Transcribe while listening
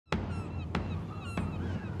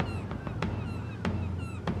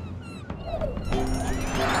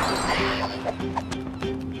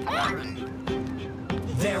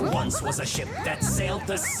There once was a ship that sailed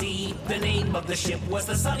the sea. The name of the ship was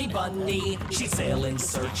the Sunny Bunny. She'd sail in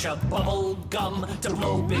search of bubble gum to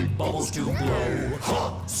blow big bubbles to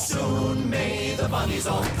blow. Soon may the bunnies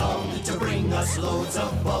all come to bring us loads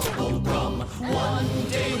of bubble gum. One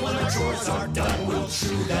day when our chores are done, we'll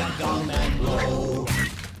chew that gum and blow.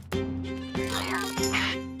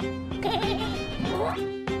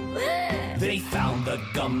 They found the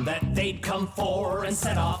gum that they'd come for and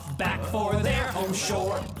set off back for their home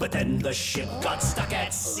shore. But then the ship got stuck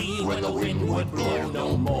at sea where the wind would blow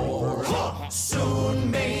no more. Soon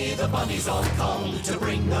may the bunnies all come to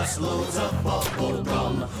bring us loads of bubble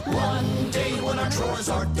gum. One day when our chores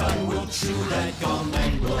are done, we'll chew that gum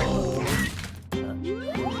and blow.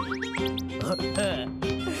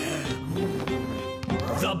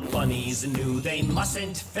 The bunnies knew they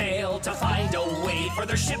mustn't fail to find a way for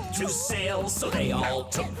their ship to sail. So they all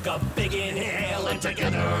took a big inhale and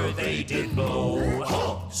together they did blow.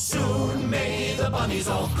 Soon may the bunnies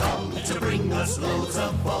all come to bring us loads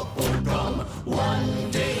of bubble gum.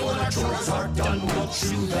 One day when our chores are done, we'll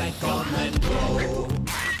chew that gum and blow.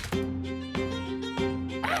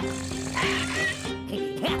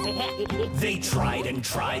 They tried and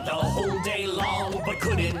tried the whole day long, but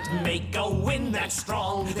couldn't make a wind that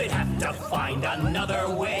strong. They'd have to find another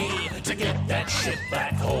way to get that ship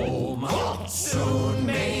back home. Soon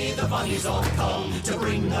may the bunnies all come to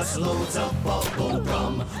bring us loads of bubble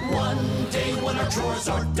gum. One day when our chores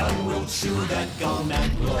are done, we'll chew that gum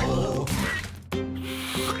and blow.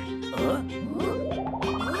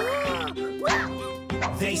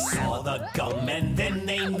 They saw the gum and then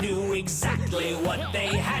they knew exactly what they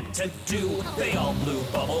had to do. They all blew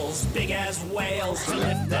bubbles big as whales to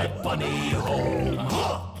lift that bunny home.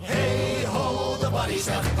 Hey ho, the bunnies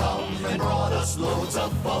have come and brought us loads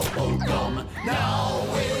of bubble gum. Now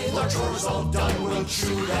with our chores all done, we'll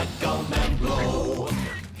chew that gum and blow.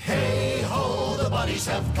 Hey ho, the bunnies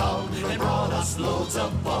have come and brought us loads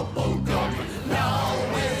of bubble gum. Now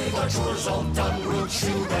with our chores all done, we'll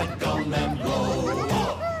chew that gum and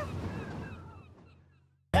blow.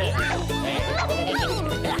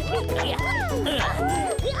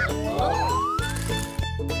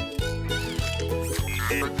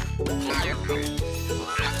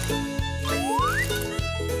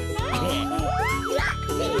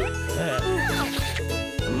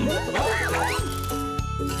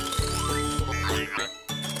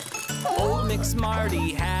 Old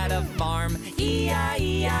McSmarty had a farm,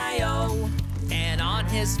 E-I-E-I-O. And on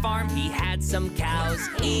his farm he had some cows,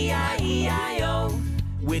 E-I-E-I-O.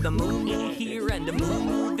 With a moo-moo here and a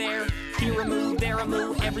moo-moo there, here a moo, there a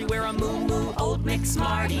moo, everywhere a moo-moo. Old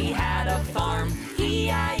McSmarty had a farm,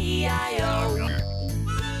 E-I-E-I-O.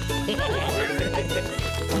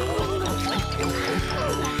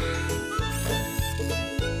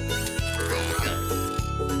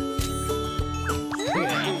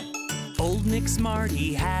 Old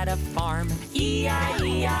McSmarty had a farm,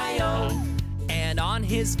 E-I-E-I-O. And on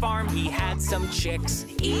his farm he had some chicks,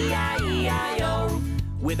 E-I-E-I-O.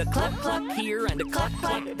 With a cluck cluck here and a cluck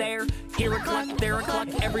cluck there, here a cluck, there a cluck,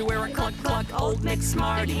 everywhere a cluck cluck. Old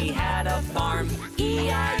McSmarty had a farm,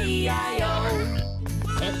 E-I-E-I-O.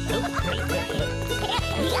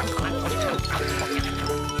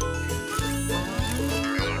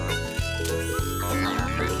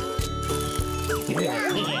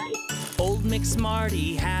 Old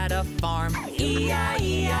McSmarty had a farm,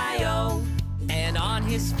 E-I-E-I-O. And on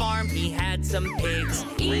his farm he had some pigs,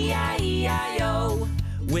 E-I-E-I-O.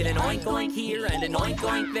 With an oink oink here and an oink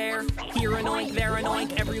oink there, here an oink, there an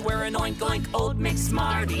oink, everywhere an oink oink. Old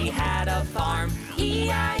McSmarty had a farm,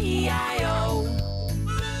 E-I-E-I-O.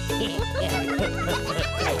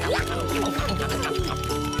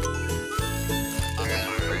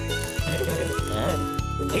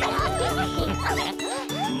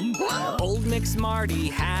 Old McSmarty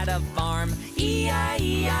had a farm,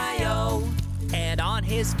 E-I-E-I-O. And on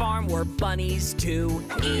his farm were bunnies too,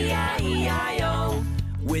 E-I-E-I-O.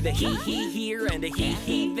 With a hee-hee here and a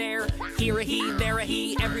hee-hee there, here a hee, there a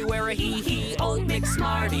hee, everywhere a hee-hee. Old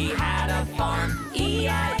McSmarty had a farm,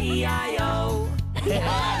 E-I-E-I-O.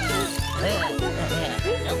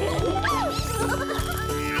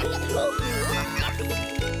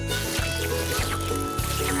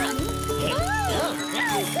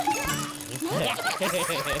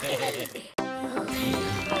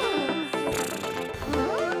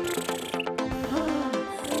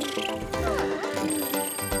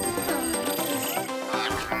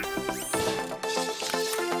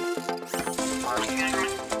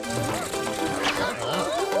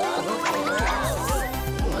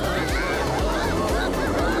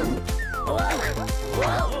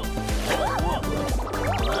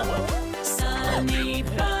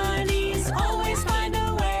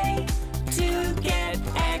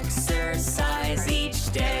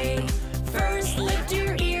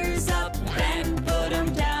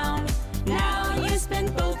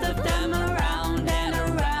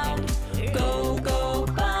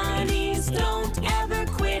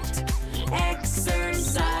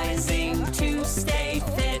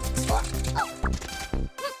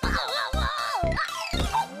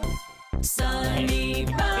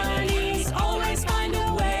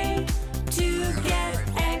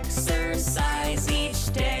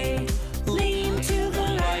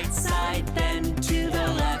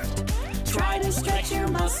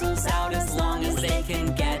 muscles out as long as they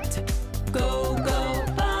can get. Go, go,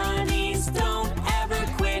 bunnies, don't ever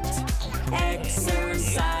quit.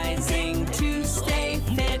 Exercising to stay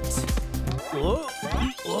fit.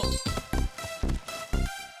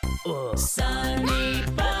 Sunny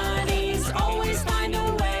bunnies always find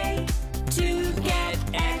a way to get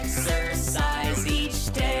exercise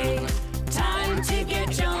each day. Time to get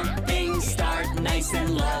jumping, start nice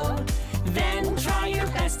and low. Then try your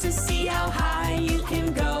best to see how high you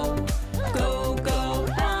can go. Go, go,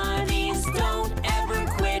 bunnies, don't ever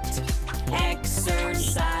quit.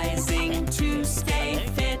 Exercising to stay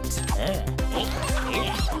fit.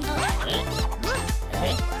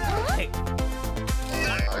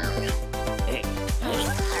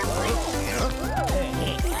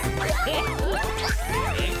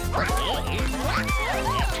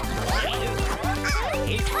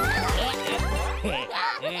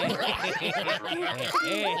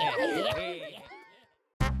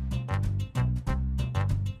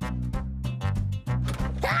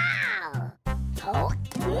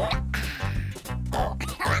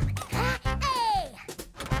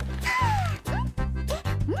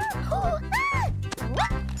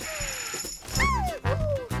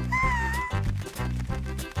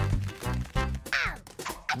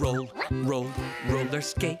 Roll, roll, roller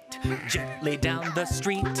skate gently down the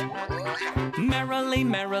street. Merrily,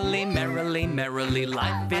 merrily, merrily, merrily,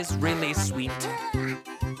 life is really sweet.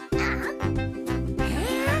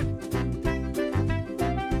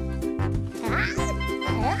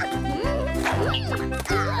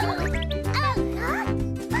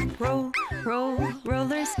 Roll, roll,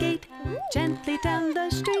 roller skate gently down the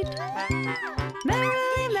street.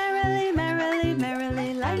 Merrily, merrily, merrily,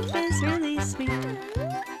 merrily, life is really sweet.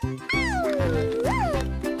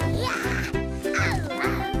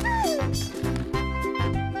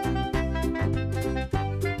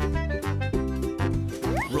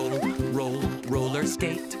 Roll, roll, roller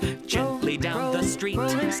skate gently down the street.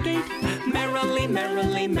 Roller skate. Merrily,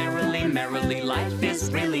 merrily, merrily, merrily, life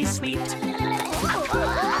is really sweet.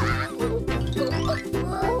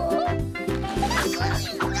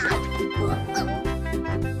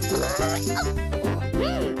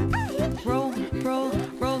 Roll, roll,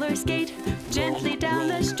 roller skate gently down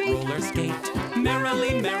the street. Roller skate.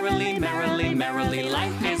 Merrily, merrily, merrily, merrily,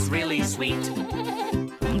 life is really sweet.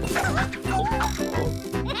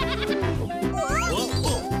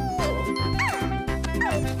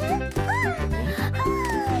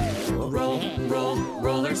 Roll, roll,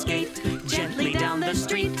 roller skate gently down the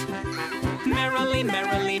street. Merrily,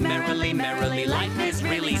 merrily, merrily, merrily, life is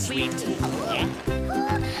really sweet.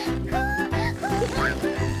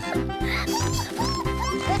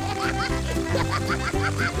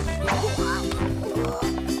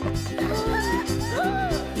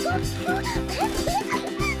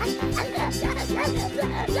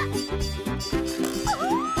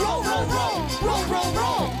 Roll, roll, roll, roll, roll,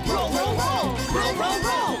 roll, roll, roll, roll, roll,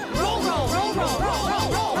 roll, roll, roll, roll, roll,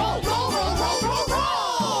 roll, roll, roll, roll, roll,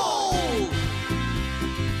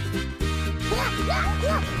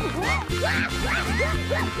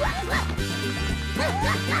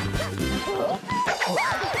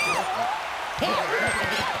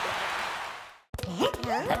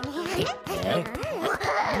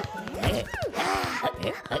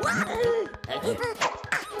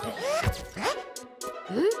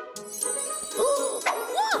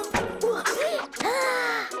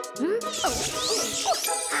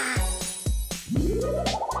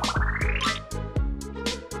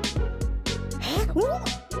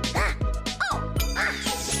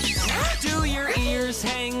 Do your ears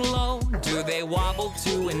hang low? Do they wobble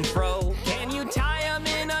to and fro? Can you tie them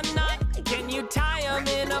in a knot? Can you tie them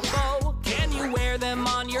in a bow? Can you wear them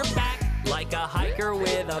on your back like a hiker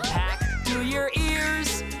with a pack? Do your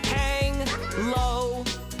ears hang low?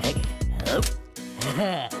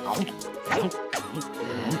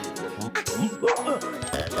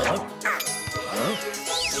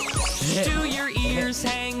 Do your ears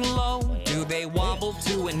hang low? Do they wobble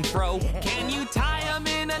to and fro? Can you tie them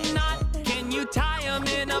in a knot? Can you tie them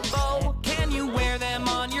in a bow? Can you wear them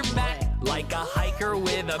on your back like a hiker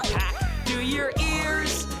with a pack? Do your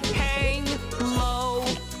ears hang low?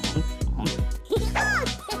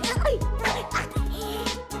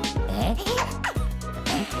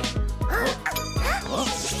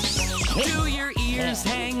 Do your ears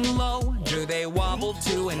hang low? Do they wobble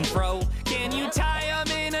to and fro? Can you tie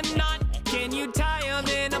them in a knot? Can you tie them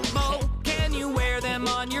in a bow? Can you wear them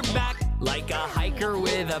on your back like a hiker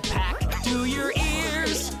with a pack? Do your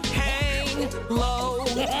ears hang low?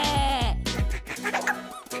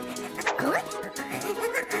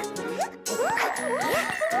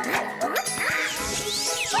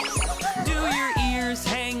 Do your ears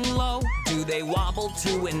hang wobble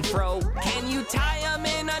to and fro? Can you tie them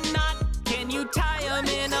in a knot? Can you tie them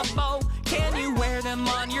in a bow? Can you wear them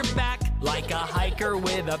on your back like a hiker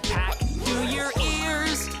with a pack? Do your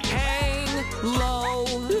ears hang low?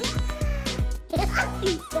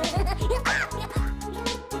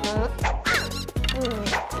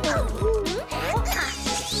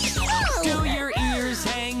 Do your ears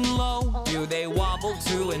hang low? Do they wobble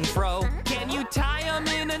to and fro? Can you tie them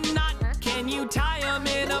in a knot? Can you tie them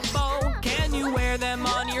in a bow? Can you wear them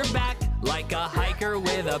on your back like a hiker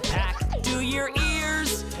with a pack? Do your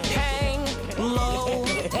ears hang low?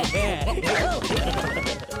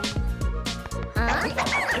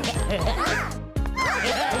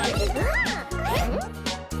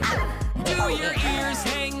 Do your ears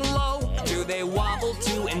hang low? Do they wobble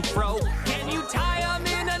to and fro? Can you tie them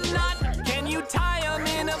in a knot? Can you tie them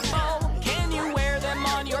in a bow? Can you wear them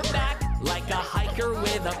on your back like a hiker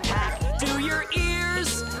with a pack? Do your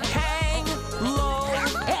ears hang low?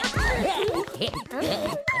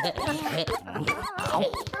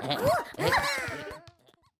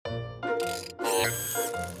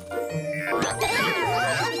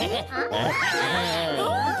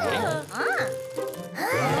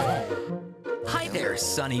 Hi there,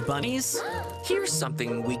 Sunny Bunnies. Here's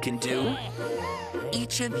something we can do.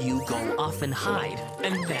 Each of you go off and hide,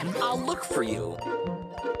 and then I'll look for you.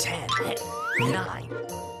 10, 9,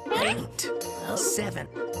 8, 7,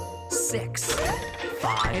 6,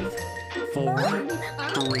 5, 4,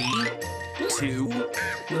 3, 2,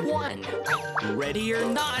 1. Ready or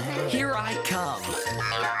not, here I come.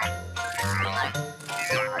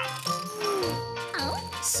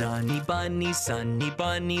 Sunny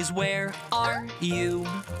bunnies, where are you?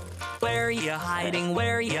 Where are you hiding?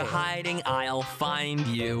 Where are you hiding? I'll find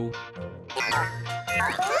you.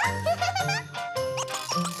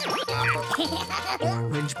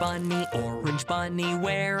 Orange bunny,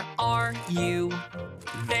 where are you?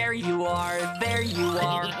 There you are,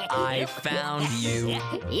 I found you.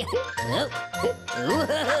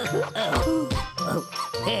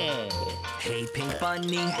 Hey pink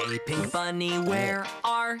bunny, where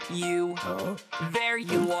are you? There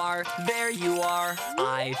you are,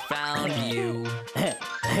 I found you.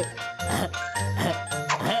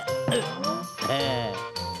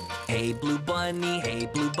 Hey blue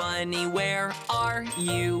bunny, where are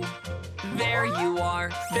you? There you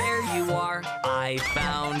are, I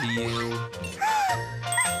found you.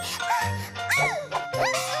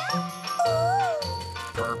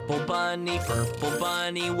 Purple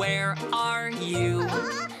bunny, where are you?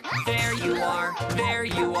 There you are,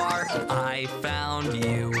 I found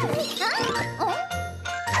you.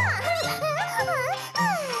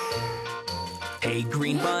 Hey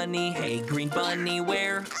green bunny,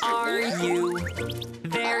 where are you?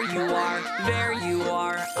 There you are,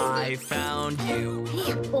 I found you.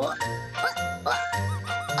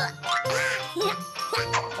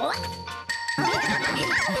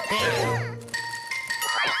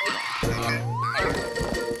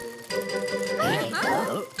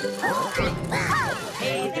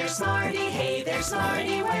 Hey there,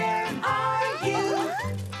 Smarty, where are you?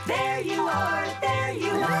 There you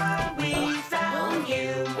are, we found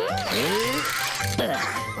you.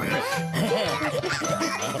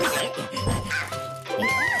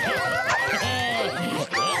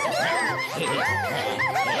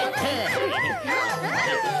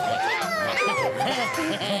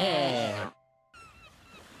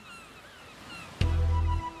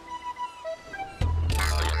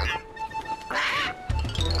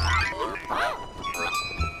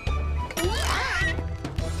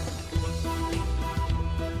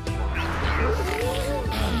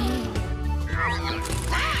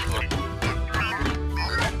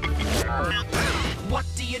 What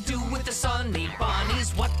do you do with the Sunny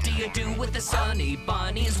Bunnies? What do you do with the Sunny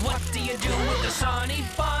Bunnies? What do you do with the Sunny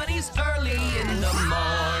Bunnies early in the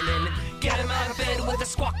morning? Get 'em out of bed with a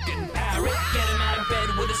squawking parrot. Get 'em out of bed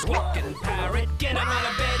with a squawking parrot. Get 'em out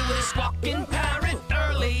of bed with a squawking parrot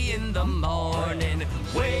early in the morning.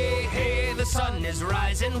 Way hey, the sun is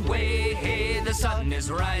rising. Way hey, the sun is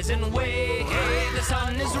rising. Way hey, the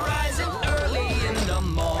sun is rising early in the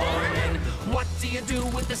morning. What do you do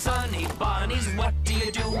with the Sunny Bunnies? What do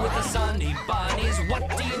you do with the Sunny Bunnies? What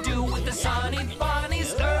do you do with the Sunny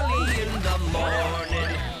Bunnies early in the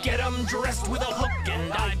morning? Get 'em dressed with a hook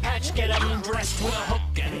and eye patch. Get 'em dressed with a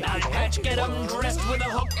hook and eye patch. Get 'em dressed with a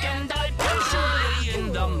hook and eye patch early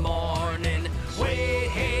in the morning. Way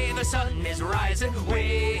hey, the sun is rising.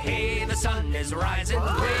 Way hey, the sun is rising.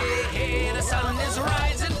 Way hey, the sun is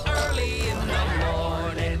rising early in the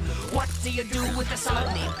morning. What do do you do with the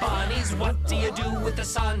Sunny Bunnies? What do you do with the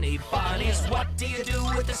Sunny Bunnies? What do you do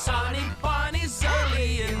with the Sunny Bunnies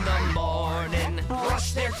early in the morning?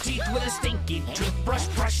 Brush their teeth with a stinky toothbrush.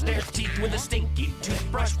 Brush their teeth with a stinky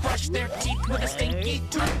toothbrush. Brush their teeth with a stinky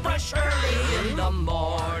toothbrush early in the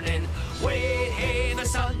morning. Way hey, the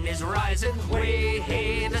sun is rising. Way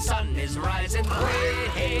hey, the sun is rising. Way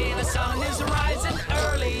hey, the sun is rising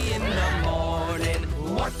early in the morning.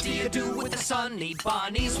 What do you do with the Sunny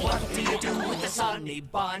Bunnies? What do you do with the Sunny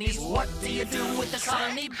Bunnies? What do you do with the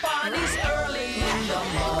Sunny Bunnies early in the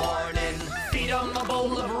morning? Feed 'em a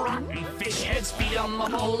bowl of rotten fish heads. Feed 'em a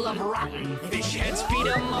bowl of rotten fish heads. Feed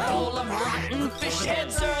 'em a bowl of rotten fish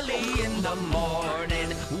heads early in the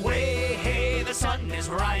morning. Way hey, the sun is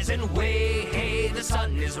rising. Way hey, the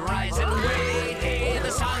sun is rising. Way hey,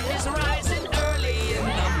 the sun is rising early in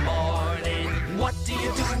the morning. What do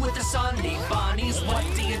you do with the Sunny Bunnies? What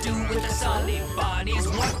do you do with the Sunny Bunnies?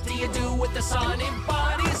 What do you do with the Sunny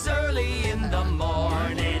Bunnies early in the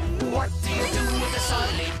morning? What do you do with the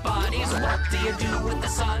Sunny Bunnies? What do you do with the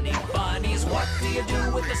Sunny Bunnies? What do you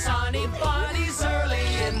do with the Sunny Bunnies early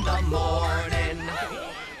in the morning?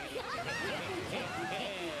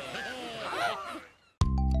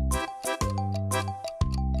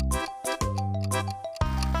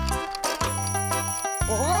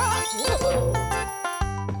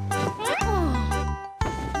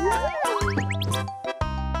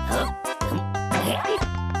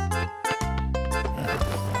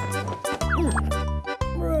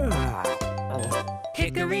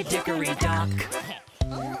 Hickory dickory dock.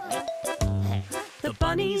 The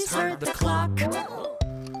bunnies heard the clock.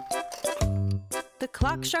 The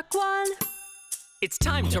clock struck 1. It's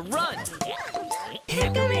time to run.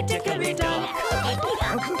 Hickory dickory dock.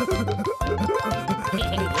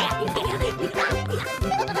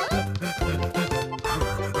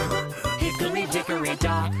 Hickory dickory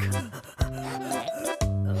dock.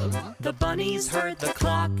 The bunnies heard the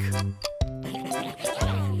clock.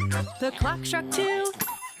 The clock struck 2.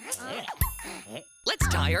 Let's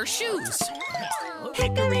tie our shoes.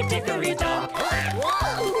 Hickory dickory dock.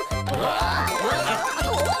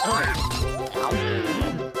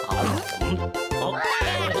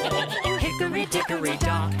 Hickory dickory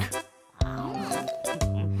dock.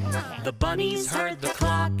 The bunnies heard the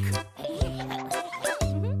clock.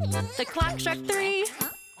 The clock struck 3.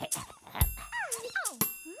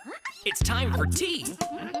 It's time for tea.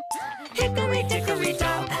 Hickory dickory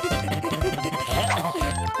dock.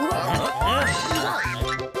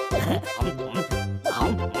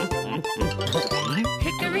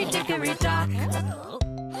 Hickory dickory dock.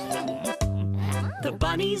 The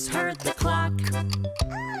bunnies heard the clock.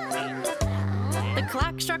 The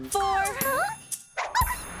clock struck 4.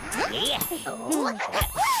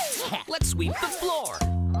 Let's sweep the floor.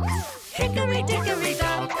 Hickory dickory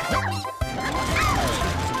dock.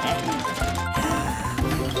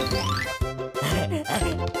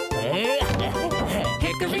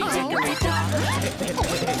 Hickory dickory dock.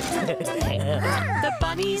 The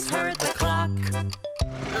bunnies heard the clock.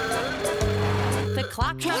 The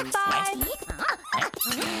clock struck 5.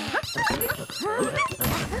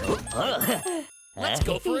 Let's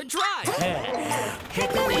go for a drive.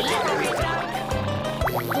 Hickory dickory dock.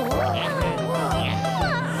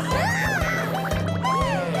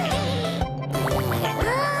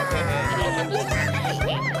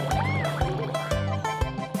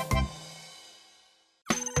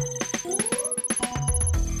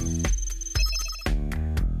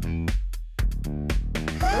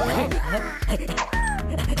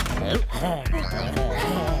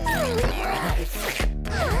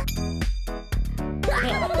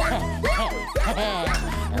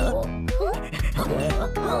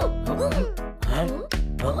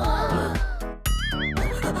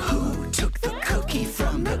 Who took the cookie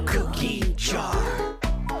from the cookie jar?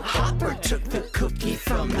 Hopper took the cookie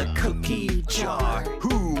from the cookie jar.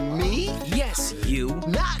 Who, me? Yes, you.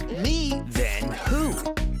 Not me. Then who?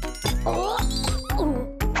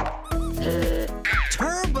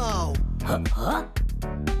 Turbo.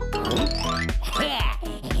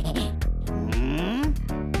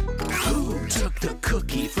 Who took the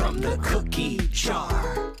cookie from the cookie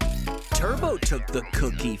jar? Turbo took the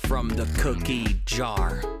cookie from the cookie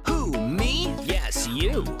jar. Who, me? Yes,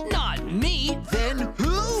 you. Not me. Then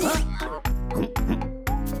who?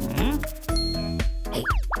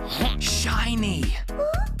 Shiny.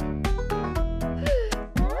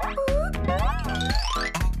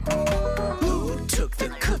 Who took the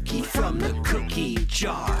cookie from the cookie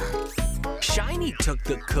jar? Shiny took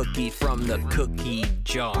the cookie from the cookie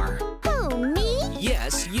jar. Who, me?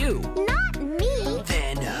 Yes, you. Not me.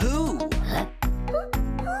 Then who?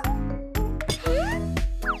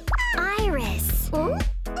 I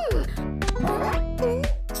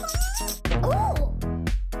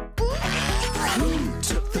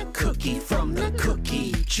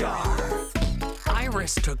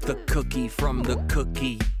just took the cookie from the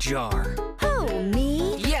cookie jar? Who,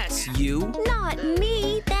 me? Yes, you. Not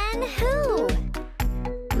me, then who?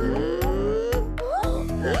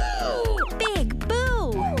 Big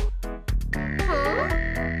Boo!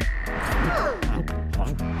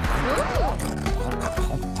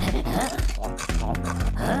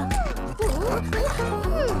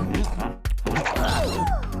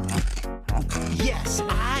 Yes,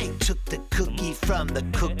 I took the cookie from the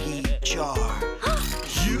cookie jar.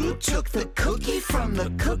 You took the cookie from the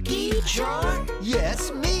cookie jar?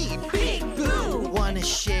 Yes, me, Big Boo. Wanna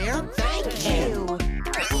share? Thank you.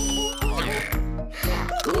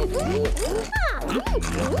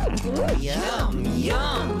 Yum,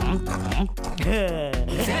 yum.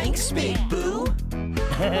 Thanks, Big Boo.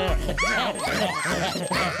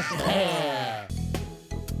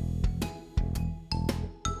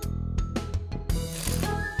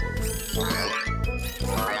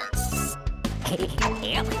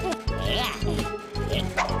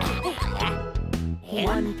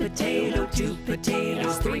 One potato, two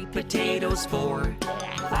potatoes, three potatoes, 4,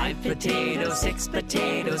 5 potatoes, 6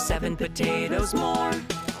 potatoes, 7 potatoes more.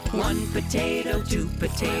 One potato, two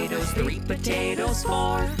potatoes, three potatoes,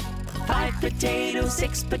 4, 5 potatoes,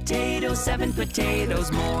 6 potatoes, 7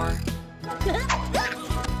 potatoes more.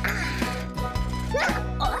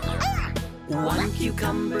 One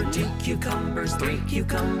cucumber, two cucumbers, three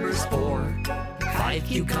cucumbers, 4, 5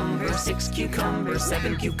 cucumbers, 6 cucumbers,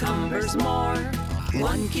 7 cucumbers more.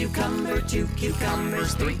 One cucumber, two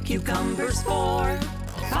cucumbers, three cucumbers, 4,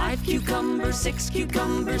 5 cucumbers, 6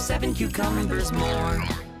 cucumbers, 7 cucumbers more.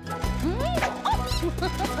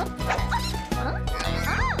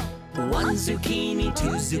 One zucchini,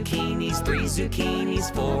 two zucchinis, three zucchinis,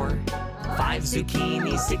 4, 5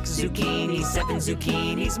 zucchinis, 6 zucchinis, 7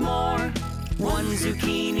 zucchinis more. One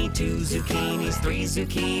zucchini, two zucchinis, three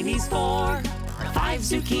zucchinis, 4, 5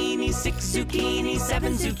 zucchinis, 6 zucchinis,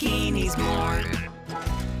 7 zucchinis more.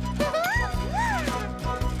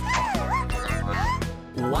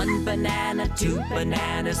 One banana, two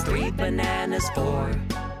bananas, three bananas, 4,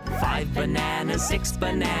 5 bananas, 6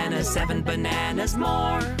 bananas, 7 bananas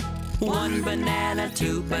more. One banana,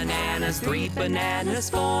 two bananas, three bananas,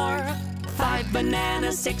 4, 5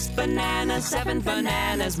 bananas, 6 bananas, 7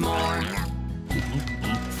 bananas more.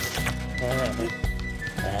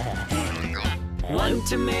 One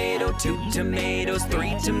tomato, two tomatoes,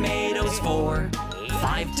 three tomatoes, 4,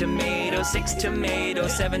 5 tomatoes, 6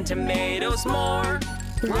 tomatoes, 7 tomatoes more.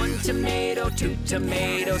 One tomato, two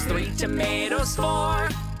tomatoes, three tomatoes, 4,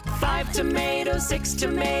 5 tomatoes, 6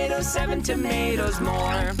 tomatoes, 7 tomatoes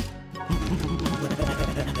more.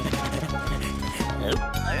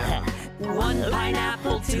 One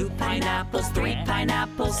pineapple, two pineapples, three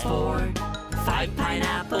pineapples, 4, 5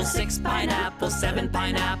 pineapples, 6 pineapples, 7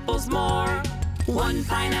 pineapples more. One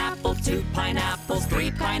pineapple, two pineapples,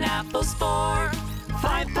 three pineapples, 4,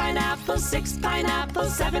 5 pineapples, 6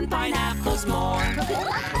 pineapples, 7 pineapples more.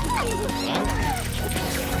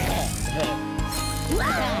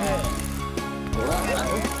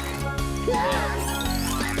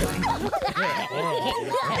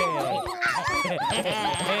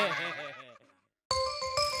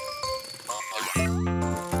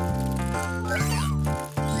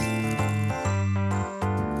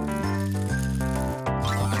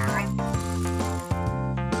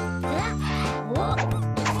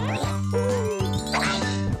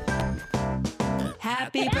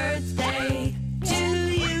 Happy birthday to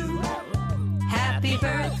you. Happy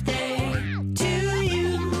birthday to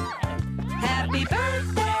you. Happy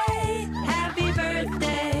birthday, happy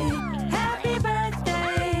birthday, happy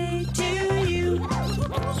birthday to you.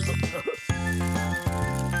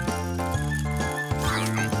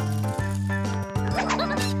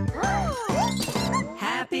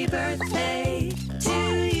 Happy birthday to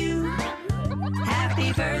you.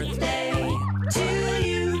 Happy birthday to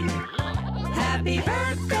you. Happy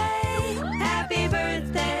birthday, happy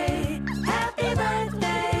birthday, happy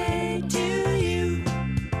birthday to you.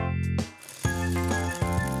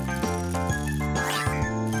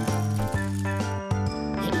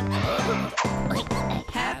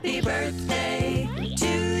 Happy birthday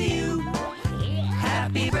to you.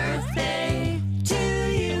 Happy birthday to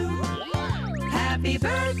you. Happy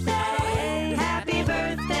birthday, happy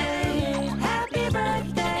birthday, happy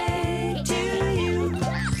birthday to you.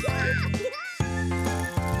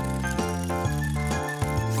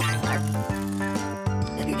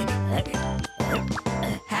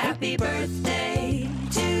 Happy birthday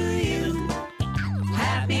to you.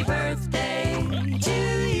 Happy birthday to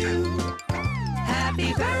you.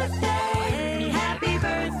 Happy birthday, happy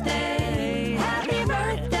birthday, happy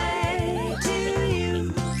birthday to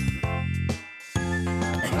you.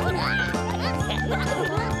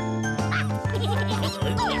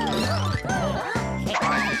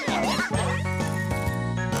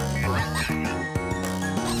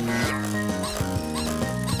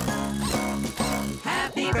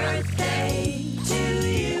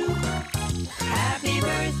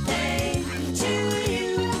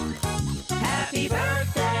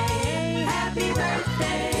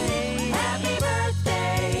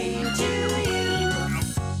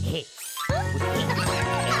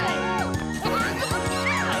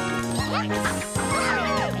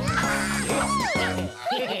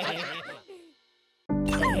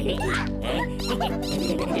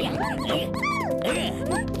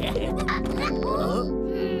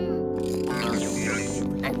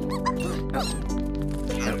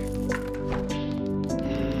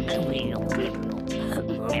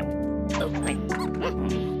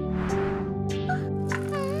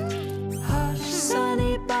 Hush,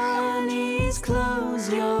 Sunny Bunnies,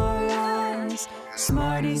 close your eyes.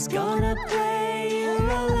 Smarty's gonna play a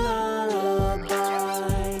lullaby.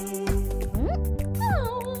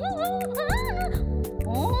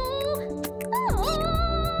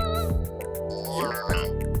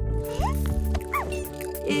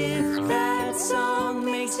 If that song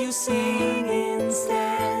makes you sing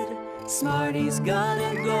instead, Smarty's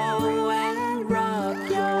gonna go and rock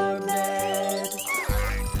your bed.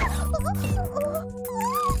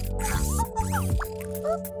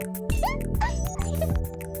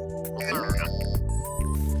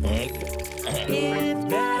 If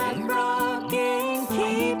that rocking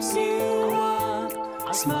keeps you up,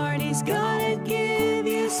 Smarty's gonna give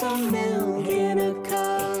you some milk in a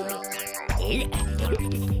cup.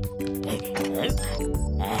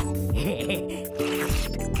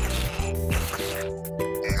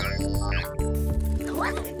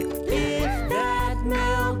 If that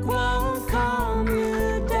milk won't calm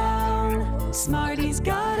you down, Smarty's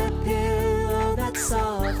got a pillow that's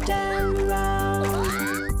soft and round.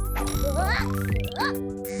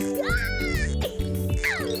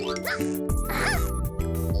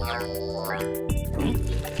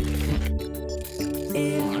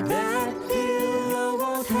 If that pillow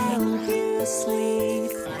won't help you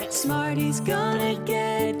sleep, Smarty's gonna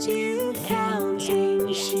get you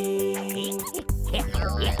counting sheep.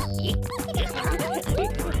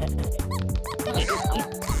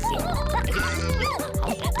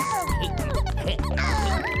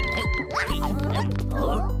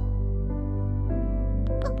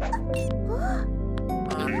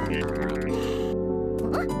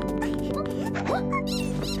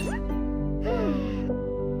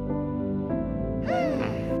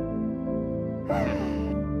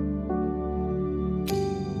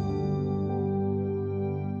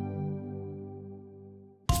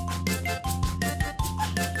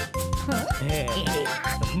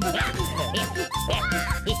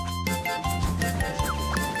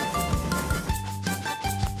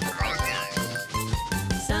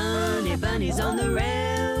 Sunny Bunnies on the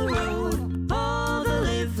railroad all the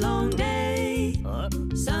livelong day.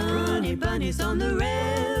 Sunny Bunnies on the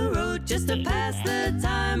railroad just to pass the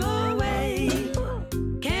time away.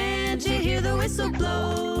 Can't you hear the whistle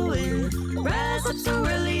blowing? Rise up so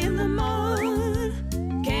early in the morn.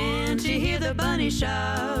 Can't you hear the bunnies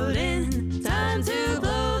shouting? Time to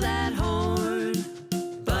blow that horn.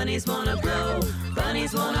 Bunnies wanna blow,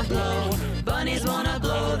 bunnies wanna blow, bunnies wanna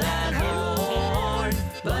blow that horn.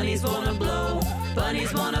 Bunnies wanna blow,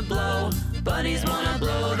 bunnies wanna blow, bunnies wanna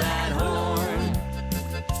blow that horn.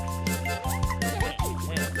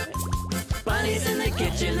 Bunnies in the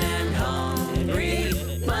kitchen and hungry,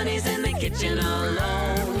 bunnies in the kitchen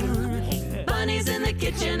alone. Bunnies in the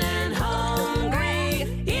kitchen and hungry,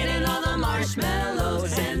 eating all the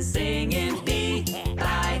marshmallows and singing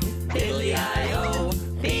beep-bye, diddly-I-O,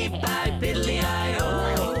 beep-bye,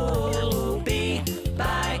 diddly-I-O,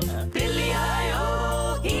 beep-bye,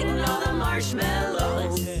 diddly-I-O, eating all the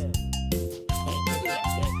marshmallows.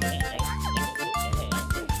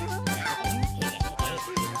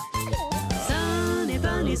 Sunny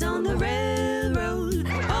Bunnies on the railroad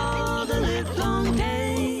all the livelong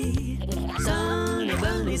day. Sunny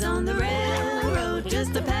Bunnies on the railroad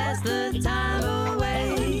just to pass the time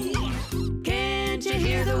away. Can't you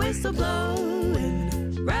hear the whistle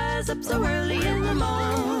blowing? Rise up so early in the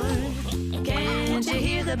morn. Can't you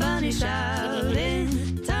hear the bunnies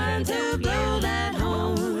shouting? Time to blow that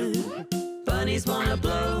horn. Bunnies wanna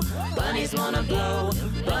blow, bunnies wanna blow,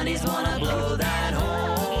 bunnies wanna blow that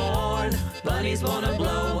horn. Bunnies wanna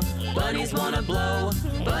blow, bunnies wanna blow,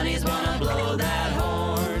 bunnies wanna blow that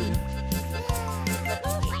horn.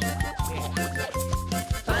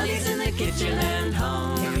 Bunnies in the kitchen and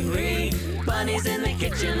hungry, bunnies in the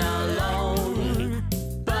kitchen alone.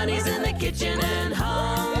 Bunnies in the kitchen and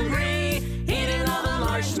hungry, eating all the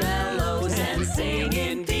marshmallows and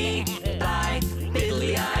singing beep-bye,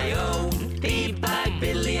 diddly-I-O, beep-bye,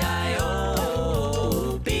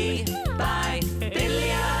 diddly-I-O, beep-bye,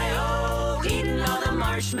 diddly-I-O, eating all the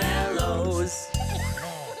marshmallows.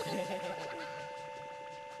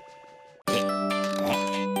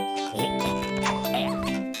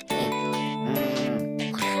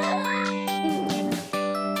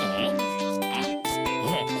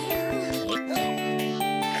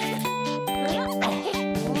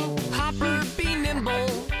 Hopper,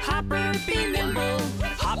 be nimble,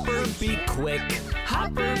 be quick.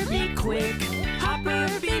 Hopper, be quick. Hopper,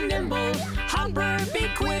 be nimble. Hopper, be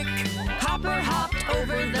quick. Hopper hopped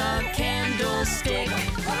over the candlestick.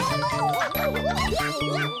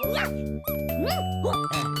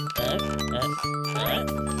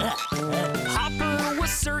 Hopper was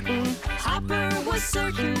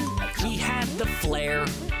certain, he had the flair,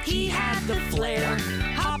 he had the flair.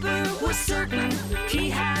 Hopper was certain, he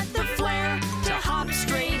had the flair to hop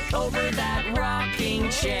straight over that rocking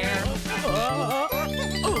chair.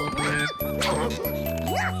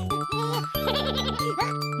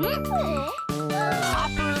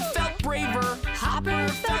 Hopper felt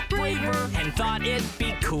braver, and thought it'd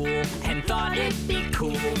be cool,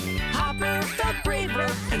 Hopper felt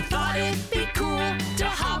braver, and thought it'd be cool to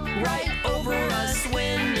hop right over a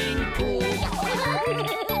swimming pool.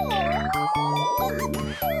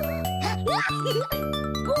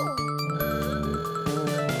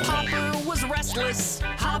 Hopper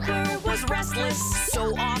was restless,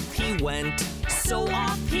 so off he went.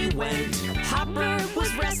 Hopper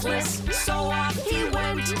was restless, so off he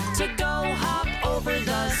went to go hop over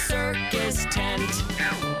the circus tent.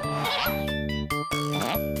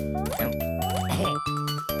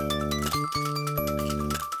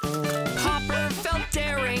 Hopper felt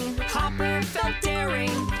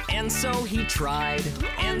daring, and so he tried,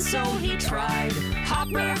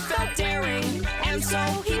 Hopper felt daring, and so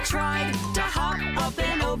he tried to hop up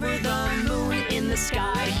and over the moon in the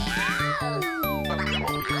sky.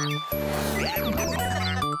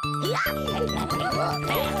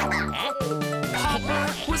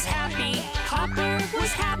 Hopper was happy, Hopper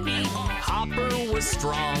was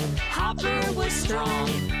strong, Hopper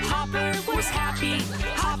was happy,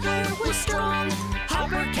 Hopper was strong,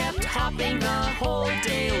 Hopper kept hopping the whole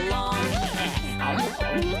day long.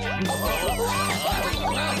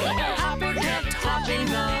 Hopper kept hopping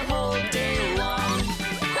the whole day long.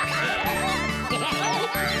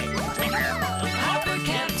 Hopper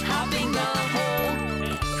kept hopping the whole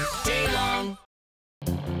day long.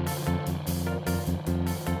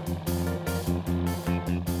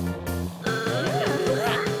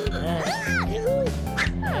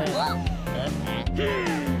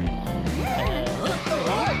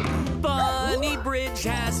 Bunny Bridge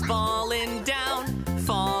has fallen down.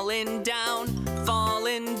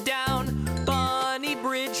 Bunny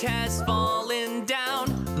Bridge has fallen down,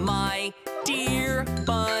 my dear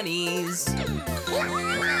bunnies.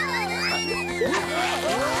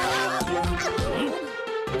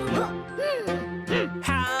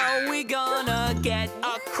 How we gonna get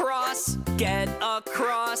across?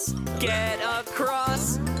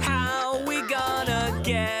 How we gonna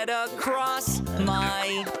get across,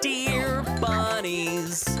 my dear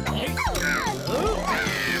bunnies?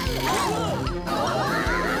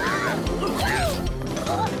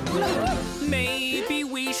 Maybe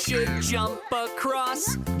we should jump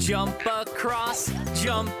across.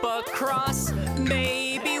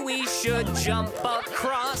 Maybe we should jump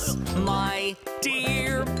across, my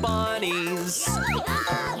dear bunnies.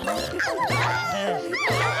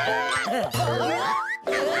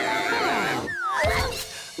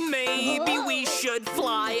 Maybe we should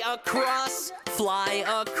fly across.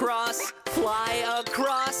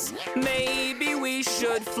 Maybe we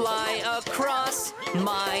should fly across,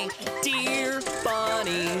 my dear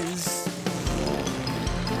bunnies.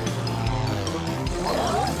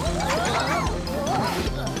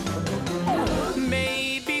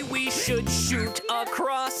 Maybe we should shoot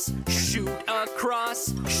across.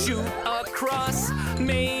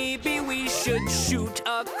 Maybe we should shoot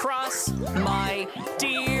across, my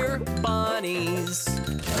dear bunnies.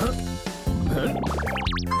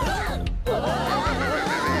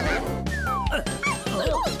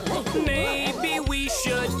 Maybe we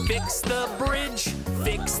should fix the bridge.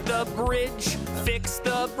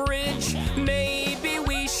 Maybe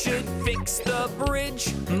we should fix the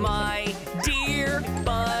bridge, my dear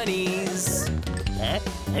bunnies.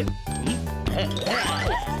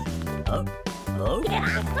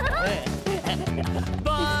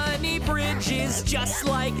 Bunny Bridge is just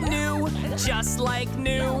like new.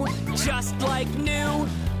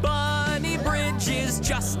 Bunny Bridge is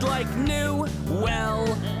just like new.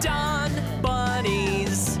 Well done,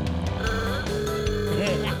 bunnies.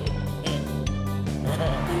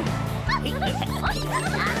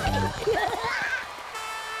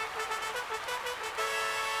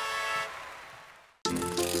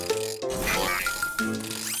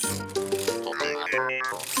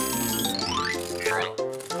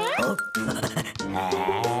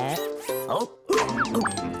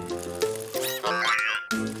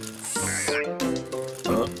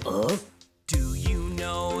 Do you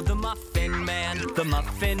know the Muffin Man? The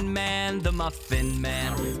Muffin Man, the Muffin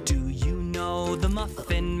Man. Do know the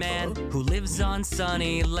Muffin Man who lives on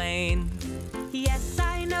Sunny Lane? Yes,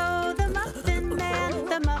 I know the Muffin Man,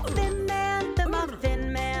 the Muffin Man, the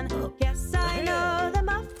Muffin Man. Yes, I know the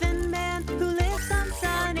Muffin Man who lives on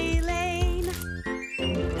Sunny Lane.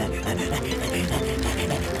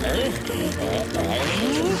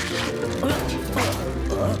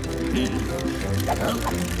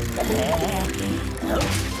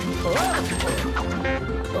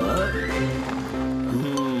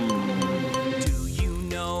 Do you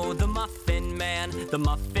know the Muffin Man, the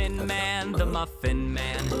Muffin Man, the Muffin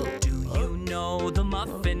Man? Do you know the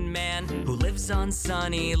Muffin Man who lives on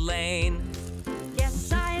Sunny Lane?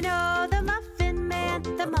 Yes, I know the Muffin Man,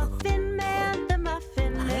 the Muffin Man, the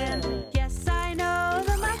Muffin Man. Yes, I know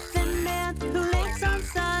the Muffin Man who lives on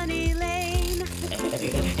Sunny Lane.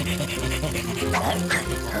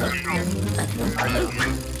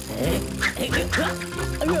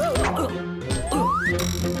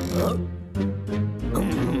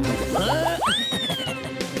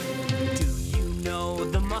 Do you know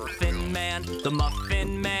the Muffin Man, the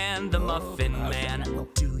Muffin Man, the Muffin Man?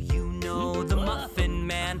 Do you know the Muffin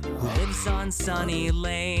Man who lives on Sunny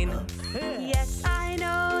Lane? Yes, I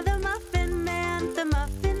know the Muffin Man, the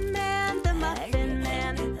Muffin Man, the Muffin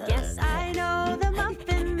Man. Yes, I know the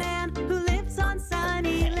Muffin Man who lives on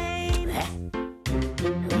Sunny Lane.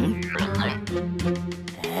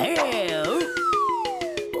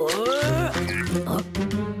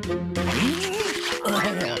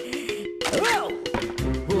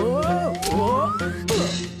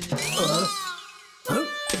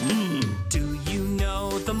 Do you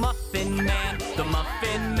know the Muffin Man, the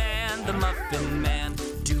Muffin Man, the Muffin Man?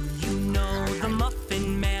 Do you know the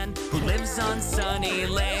Muffin Man who lives on Sunny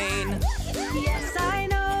Lane? Yes, I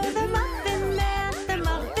know the Muffin Man, the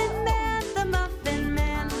Muffin Man, the Muffin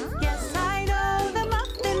Man. Yes, I know the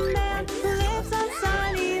Muffin Man who lives on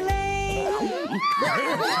Sunny Lane.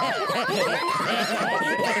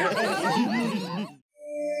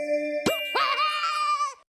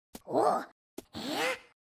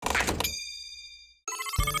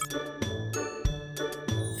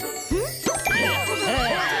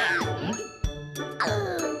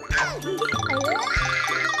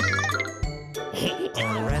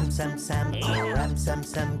 Oh ram sam sam, oh ram sam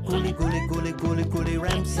sam, gully gully gully gully gully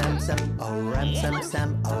ram sam sam. Oh ram sam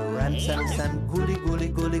sam, oh ram sam sam, gully gully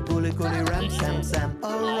gully gully gully ram sam sam.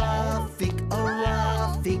 Oh Rafik,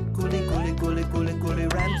 gully gully gully gully gully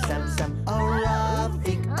ram sam sam. Oh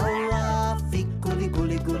Rafik, gully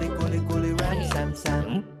gully gully gully gully ram sam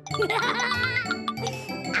sam.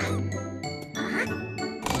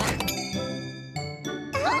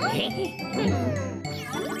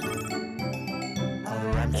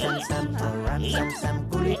 Ram sam sam, oh ram sam sam,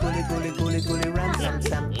 gully gully gully gully gully ram sam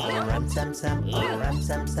sam. Oh ram sam sam, oh ram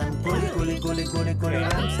sam sam, gully gully gully gully gully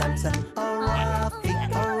ram sam sam. Oh Rafik,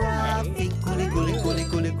 gully gully gully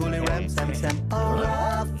gully gully ram sam sam. Oh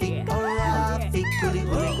Rafik, gully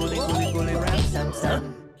gully gully gully gully ram sam sam.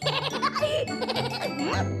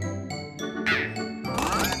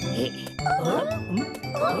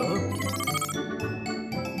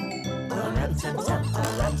 Ram sam sam, oh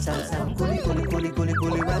ram sam sam, gully gully gully gully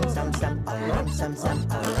gully ram sam sam. Oh ram sam sam,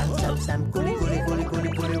 oh ram sam sam, gully gully gully gully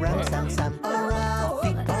gully ram sam sam. Oh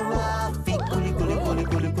Rafik, gully gully gully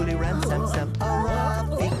gully gully ram sam sam. Oh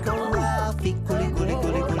Rafik, gully gully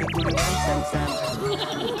gully gully gully ram sam sam.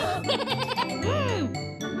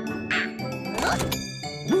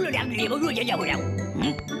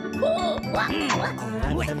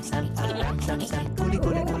 Ram sam sam, oh ram sam sam, gully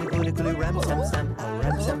gully gully gully gully ram sam sam. Oh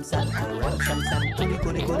ram sam sam, oh ram sam sam, gully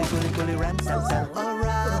gully gully gully gully ram sam sam. Oh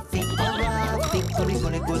Rafik, gully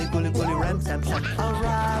gully gully gully gully ram sam sam. Oh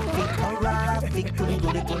Rafik, gully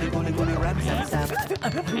gully gully gully gully ram sam sam.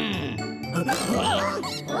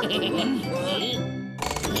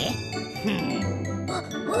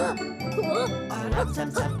 Ram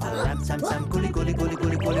sam sam, oh ram sam sam, gully gully gully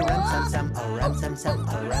gully gully ram sam sam. Oh ram sam sam,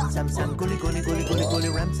 oh ram sam sam, gully gully gully gully gully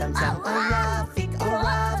ram sam sam. Oh Rafik,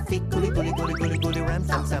 gully gully gully gully gully ram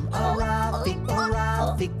sam sam. Oh Rafik,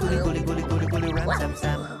 gully gully gully gully gully ram sam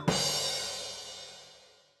sam.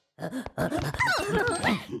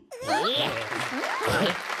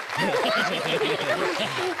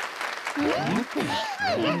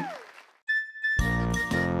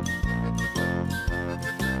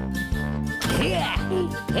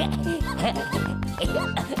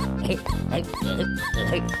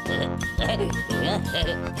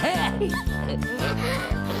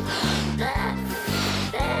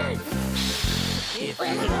 If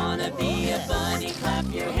you wanna be a bunny, clap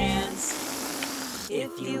your hands.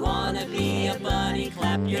 If you wanna be a bunny,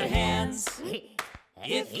 clap your hands.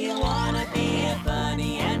 If you wanna be a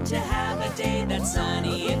bunny and to have a day that's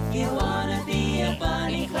sunny, if you wanna be a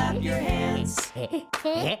bunny, clap your hands.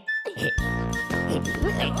 If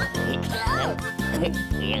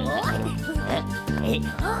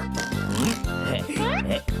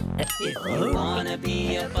you wanna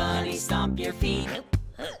be a bunny, stomp your feet.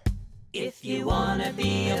 If you wanna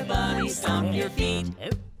be a bunny, stomp your feet.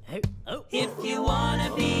 If you wanna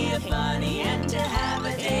be a bunny and to have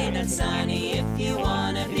a day that's sunny, if you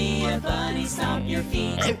wanna be a bunny, stomp your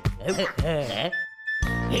feet.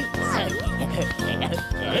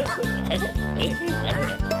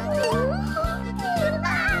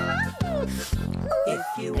 If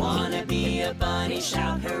you wanna be a bunny,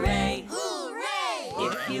 shout hooray! Hooray!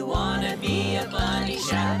 If you wanna be a bunny,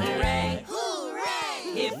 shout hooray!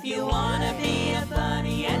 Hooray! If you wanna be a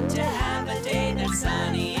bunny and to have a day that's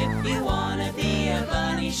sunny, if you wanna be a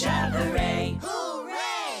bunny, shout hooray! Hooray!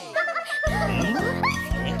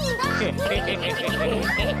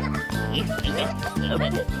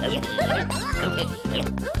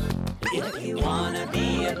 If you wanna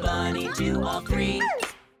be a bunny, do all three.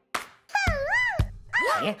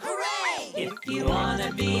 Hooray! If you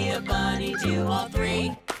wanna be a bunny, do all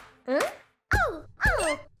three. Hooray!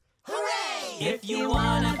 If you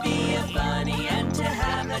wanna be a bunny and to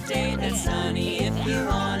have a day that's sunny, if you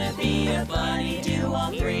wanna be a bunny, do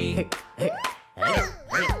all three. Hooray!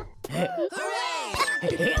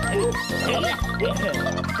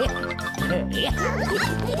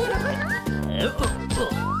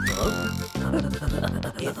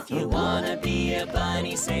 If you wanna be a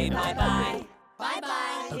bunny, say bye-bye.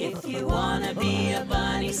 Bye-bye. If you wanna be a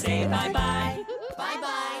bunny, say bye-bye.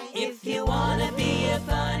 Bye-bye. If you wanna be a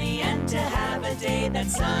bunny and to have a day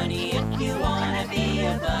that's sunny, if you wanna be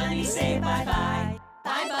a bunny, say bye-bye.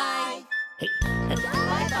 Bye-bye.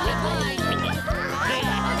 Bye-bye.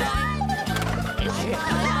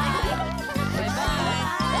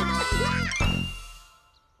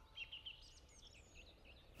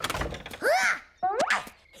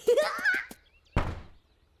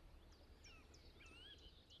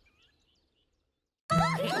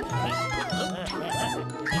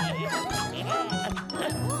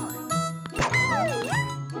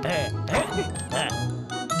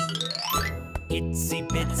 Itsy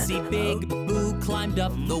bitsy big Boo climbed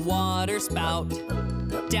up the water spout.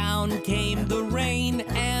 Down came the rain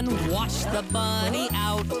and washed the bunny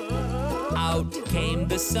out. Out came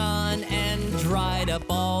the sun and dried up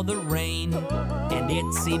all the rain. And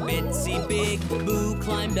itsy bitsy big Boo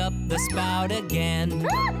climbed up the spout again.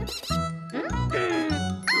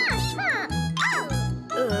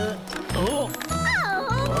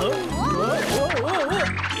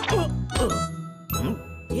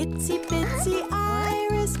 Itsy bitsy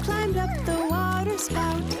Iris climbed up the water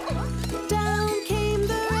spout. Down came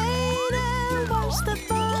the rain and washed the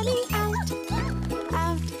bunny out.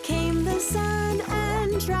 Out came the sun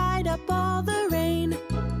and dried up all the rain.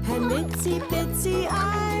 And itsy bitsy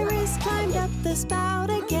Iris climbed up the spout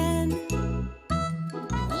again.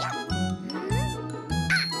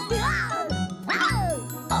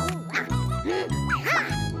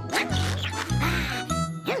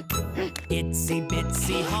 Itsy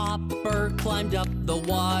bitsy Hopper climbed up the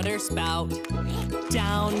water spout.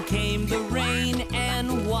 Down came the rain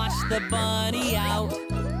and washed the bunny out.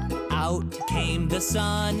 Out came the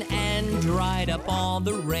sun and dried up all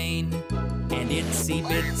the rain. And itsy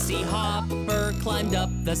bitsy Hopper climbed up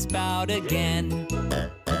the spout again.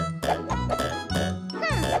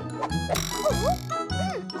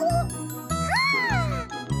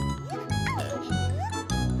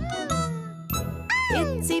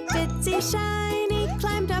 Itsy bitsy Shiny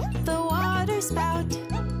climbed up the water spout.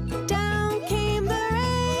 Down came the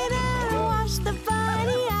rain and washed the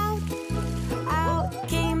bunny out. Out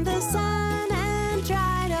came the sun and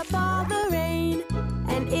dried up all the rain.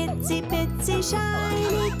 And itsy bitsy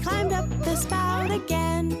Shiny climbed up the spout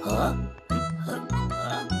again.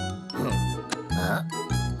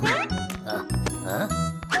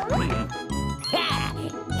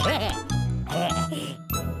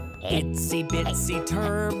 Itsy bitsy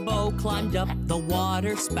Turbo climbed up the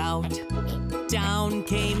water spout. Down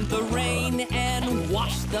came the rain and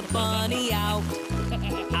washed the bunny out.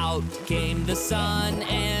 Out came the sun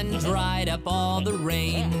and dried up all the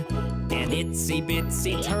rain. And itsy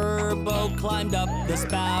bitsy Turbo climbed up the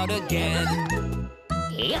spout again.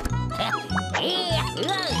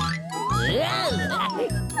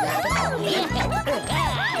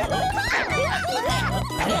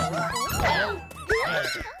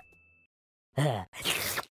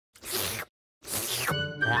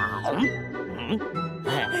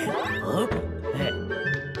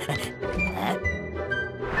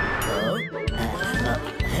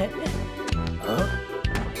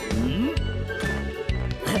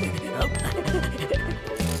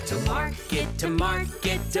 to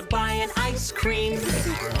market to buy an ice cream.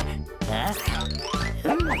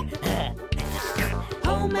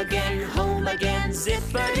 Home again,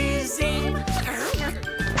 zippity-zing.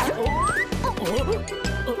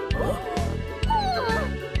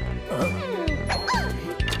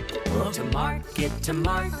 To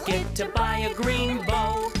market to buy a green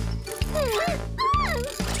bow.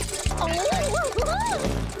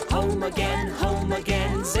 Home again,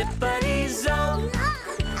 zippity-zo.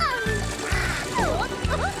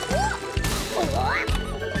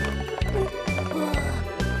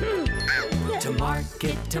 To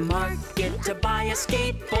market to buy a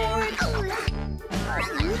skateboard.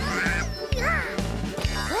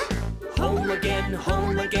 Home again,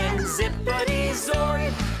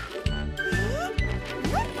 zippity-zoid.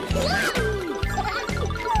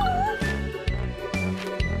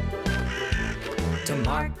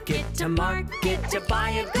 To market to buy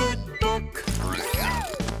a good book.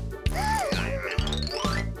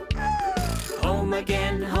 Home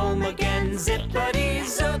again,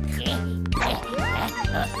 zippity-zook.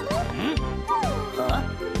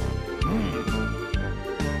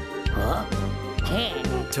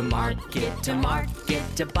 To market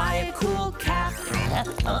to buy a cool cap.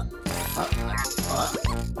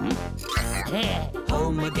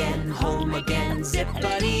 Home again,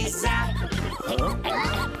 zippity-zap.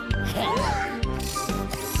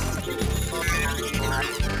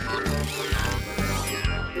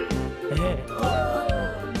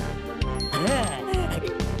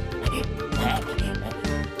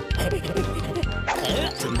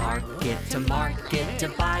 To market to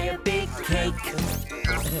buy a big cake.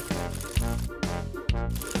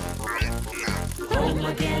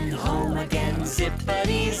 Home again,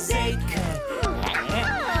 zippity-zake.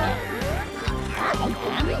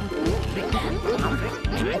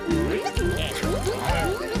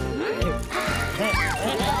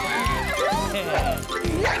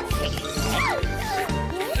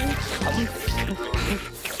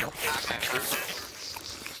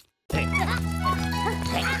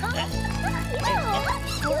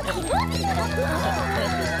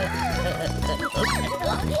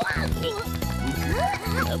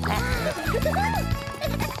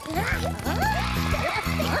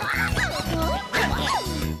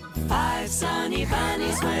 Five sunny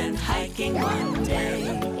bunnies went hiking one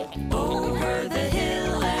day, over the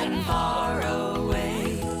hill and far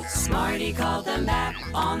away. Smarty called them back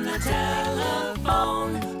on the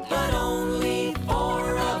telephone, but only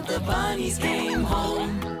 4 of the bunnies came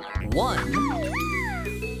home. 1,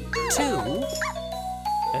 2,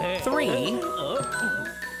 3,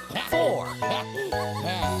 4.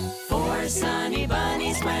 4 sunny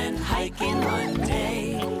bunnies went hiking one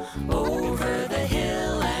day, over the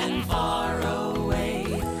hill and far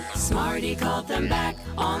away. Smarty called them back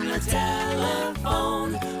on the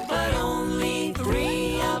telephone, but only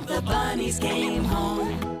 3 of the bunnies came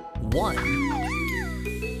home. 1,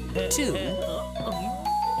 2,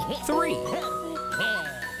 3.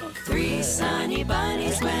 3 sunny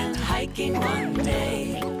bunnies went hiking one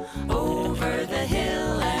day, over the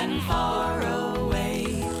hill and far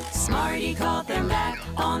away. Smarty called them back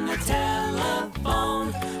on the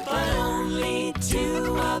telephone, but only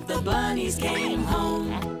 2 of the bunnies came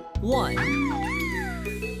home. 1,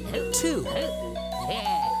 2.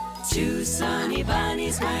 2 sunny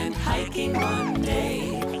bunnies went hiking one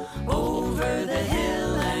day, over the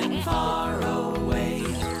hill and far away.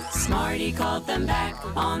 Smarty called them back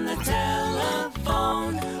on the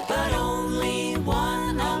telephone, but only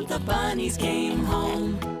 1 of the bunnies came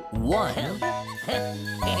home. 1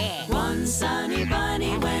 sunny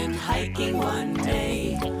bunny went hiking one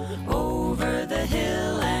day, over the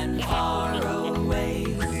hill and far away.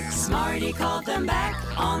 Smarty called them back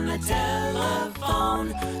on the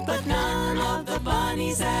telephone, but none of the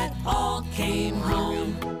bunnies at all came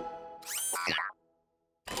home.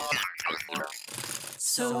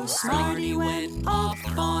 So Smarty went off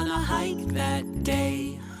on a hike that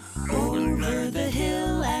day, over the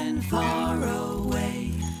hill and far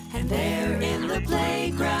away. And there in the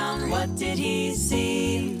playground, what did he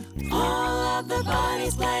see? All of the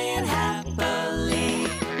bunnies playing happily.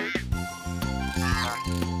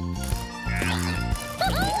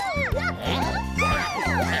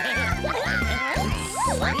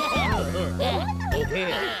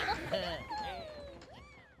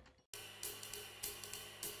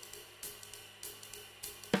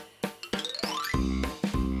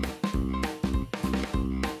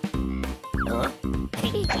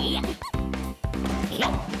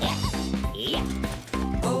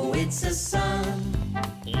 Oh, it's a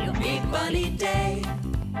sunny bunny day.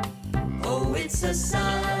 Oh, it's a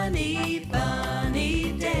sunny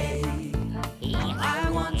bunny day. I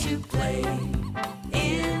want to play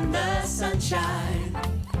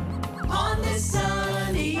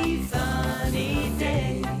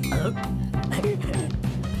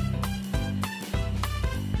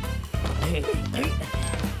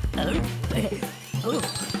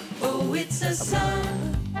Oh, it's a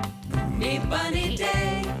sunny bunny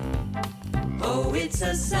day. Oh, it's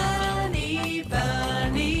a sunny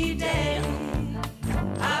bunny day.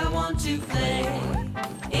 I want to play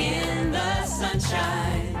in the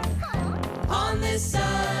sunshine on this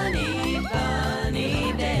sunny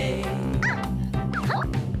bunny day.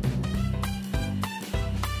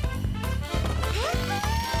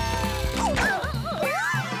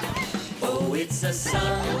 Oh, it's a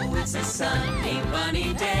sunny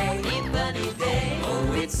bunny day, bunny day.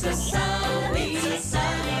 Oh, it's a sunny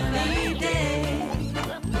bunny day.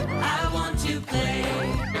 I want to play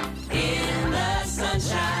in the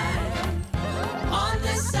sunshine on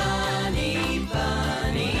this sunny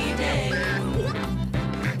bunny day.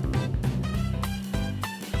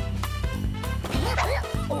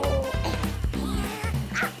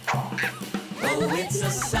 Oh, it's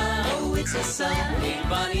a sunny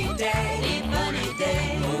bunny day, bunny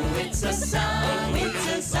day. Oh, it's a sunny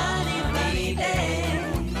bunny day.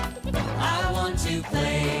 I want to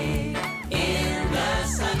play in the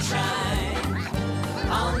sunshine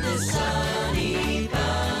on this sunny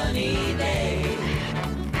bunny day.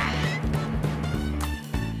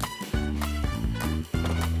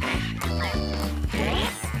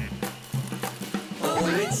 Oh,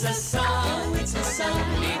 it's a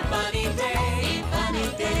sunny bunny day, bunny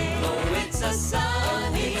day. Oh, it's a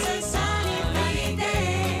sunny bunny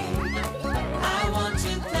day. I want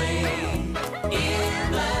to play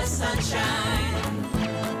in the sunshine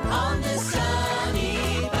on this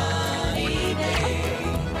sunny bunny day.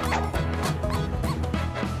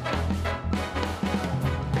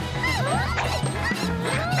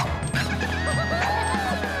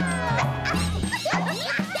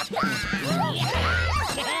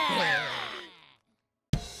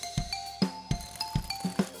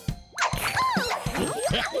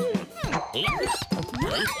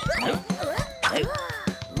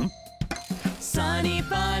 Sunny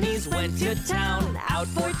bunnies went to town, out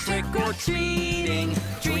for trick-or-treating,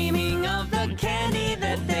 dreaming of the candy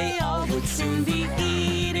that they all would soon be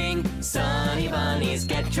eating. Sunny bunnies,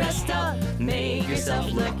 get dressed up, make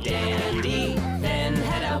yourself look dandy, then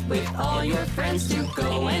head out with all your friends to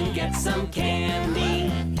go and get some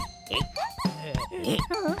candy.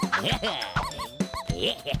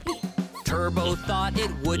 Turbo thought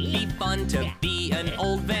it would be fun to be an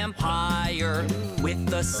old vampire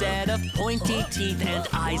with a set of pointy teeth and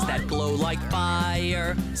eyes that glow like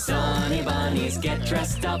fire. Sunny bunnies, get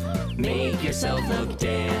dressed up, make yourself look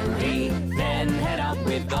dandy, then head out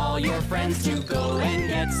with all your friends to go and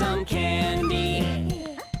get some candy.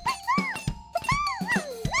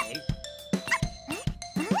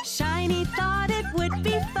 Shiny thought it would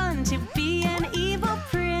be fun to be an evil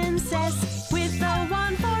princess with a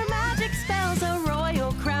wand for magic spells, a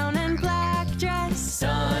royal crown and black dress.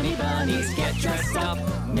 Sunny bunnies, get dressed up,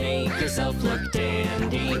 make yourself look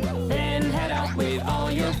dandy, then head out with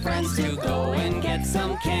all your friends to go and get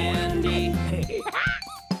some candy.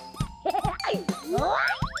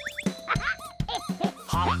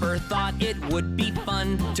 Hopper thought it would be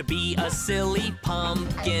fun to be a silly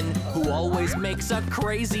pumpkin who always makes a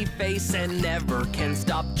crazy face and never can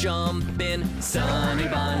stop jumping. Sunny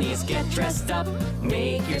bunnies, get dressed up,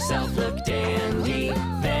 make yourself look dandy,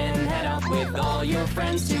 then head out with all your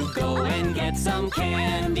friends to go and get some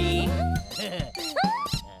candy.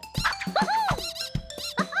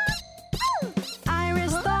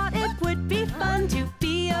 Iris thought it would be fun to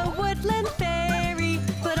be a woodland fairy,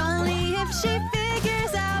 but only if she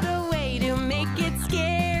figures out a way to make it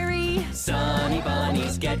scary. Sunny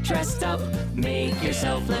bunnies, get dressed up, make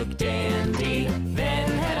yourself look dandy, then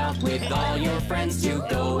head out with all your friends to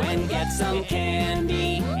go and get some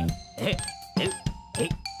candy.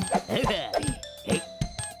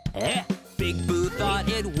 Big Boo thought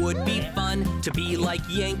it would be fun to be like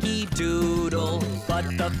Yankee Doodle, but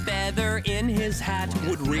the feather in his hat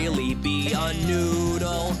would really be a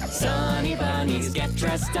noodle. Sunny bunnies, get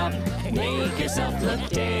dressed up, make yourself look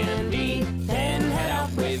dandy, then head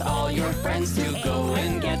out with all your friends to go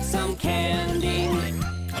and get some candy.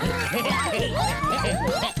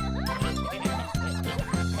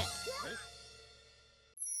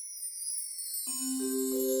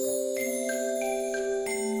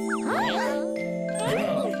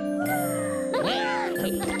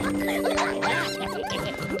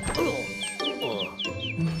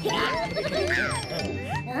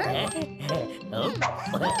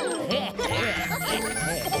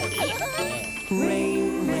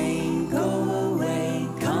 Rain, rain, go away,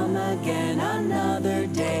 come again another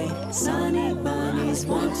day. Sunny bunnies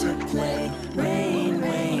want to play. Rain,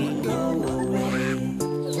 rain, go away.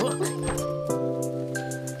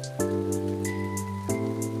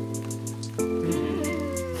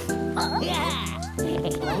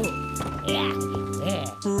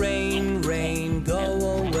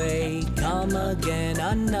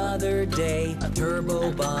 another day. A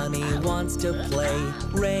turbo bunny wants to play.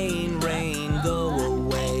 Rain, rain, go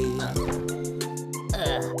away.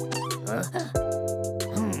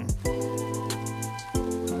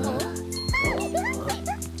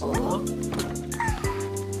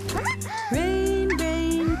 Rain,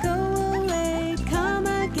 rain, go away. Come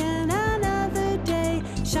again another day.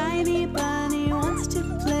 Shiny bunny wants to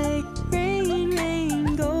play. Rain,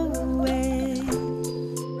 rain, go away.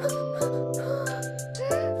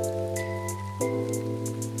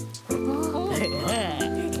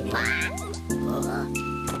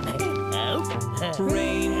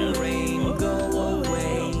 Rain, rain, go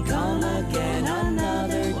away. Come again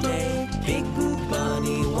another day. Big Blue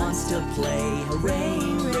Bunny wants to play.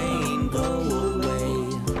 Rain, rain, go away.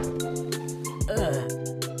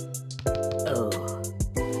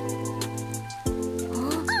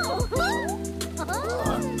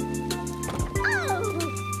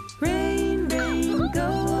 Rain, rain, go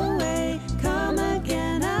away. Come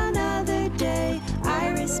again another day.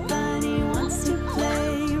 Iris bunny wants to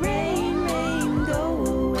play. Rain, rain, go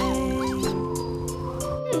away.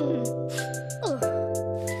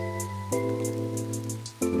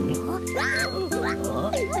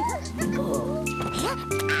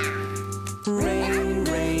 Rain,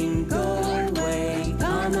 rain, go away.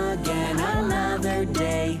 Come again another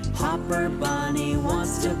day. Hopper Bunny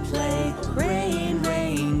wants to play. Rain,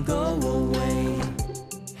 rain, go away.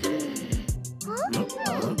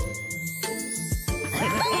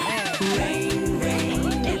 Rain,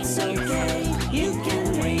 rain, it's okay. You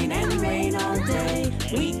can rain and rain all day.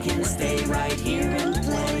 We can stay right here and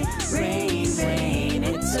play. Rain, rain,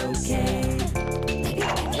 it's okay.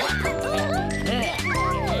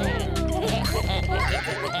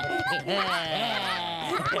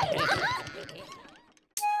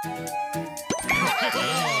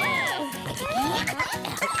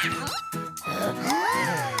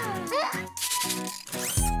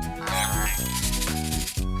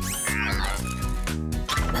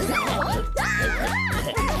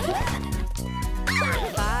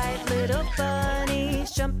 Five little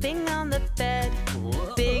bunnies jumping on the bed.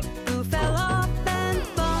 Big Boo fell off and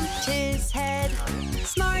bumped his head.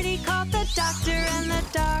 Smarty called the doctor and the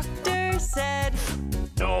doctor said,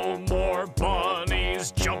 No more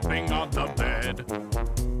bunnies jumping on the bed.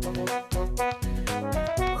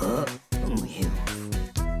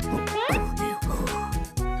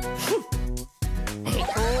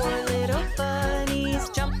 Four little bunnies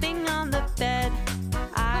jumping on the bed.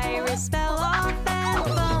 Iris fell off and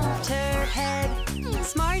bumped her head.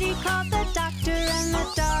 Smarty called the doctor and the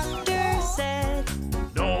doctor said,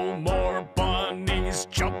 No more bunnies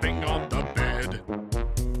jumping on the bed.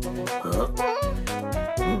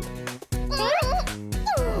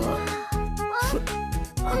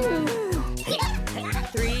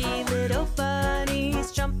 Three little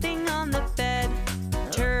bunnies jumping on the bed.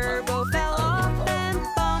 Turbo fell off and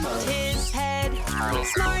bumped his head.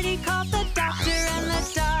 Smarty called the doctor and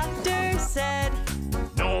the doctor said,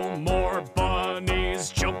 No more bunnies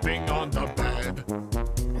jumping on the bed.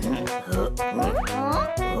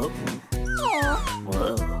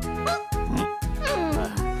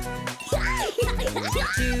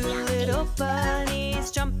 Two little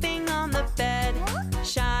bunnies jumping on the bed.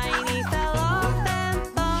 Shiny fell off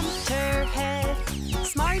and bumped her head.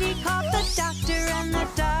 Smarty called the doctor and the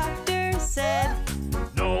doctor said,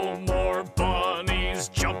 No more bunnies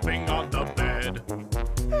jumping on the bed.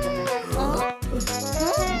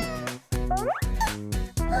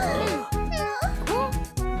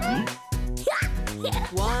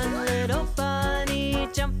 One little bunny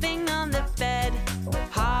jumping on the bed.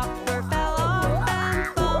 Hopper fell off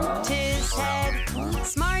and bumped his head.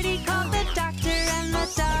 Smarty called the doctor and the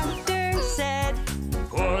doctor said,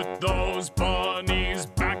 Put those bunnies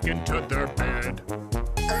back into their bed.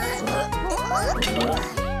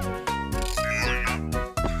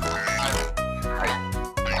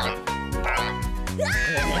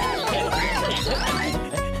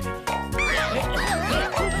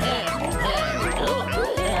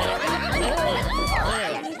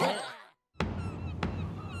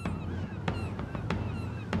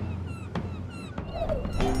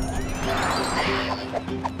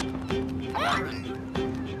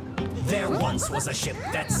 There once was a ship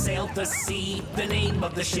that sailed the sea. The name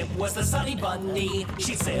of the ship was the Sunny Bunny.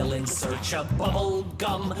 She'd sail in search of bubble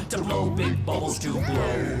gum to blow big bubbles to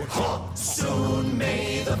blow. Ha! Soon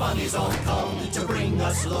may the bunnies all come to bring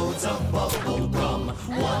us loads of bubble gum.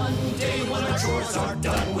 One day when our chores are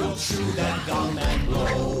done, we'll chew that gum and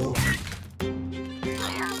blow.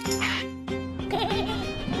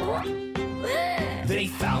 They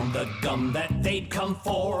found the the gum that they'd come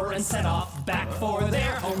for and set off back for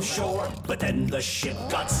their home shore. But then the ship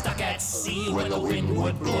got stuck at sea where the wind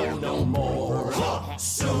would blow no more.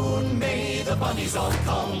 Soon may the bunnies all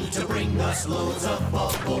come to bring us loads of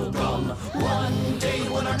bubble gum. One day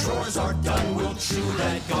when our chores are done, we'll chew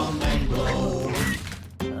that gum and blow.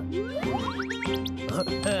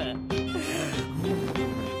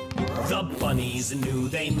 The bunnies knew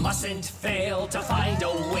they mustn't fail to find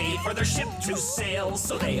a way for their ship to sail,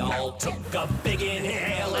 so they all took a big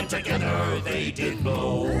inhale and together they did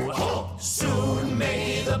blow. Soon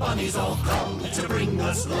may the bunnies all come to bring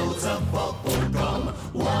us loads of bubble gum.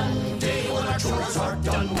 One day when our chores are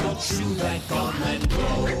done, we'll chew that gum and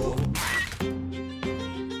blow.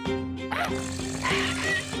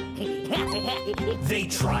 They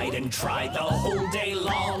tried and tried the whole day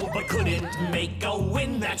long, but couldn't make a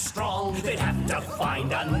wind that strong. They'd have to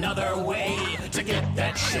find another way to get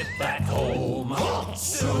that ship back home.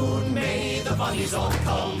 Soon may the bunnies all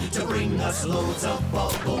come to bring us loads of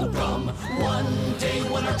bubble gum. One day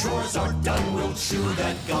when our chores are done, we'll chew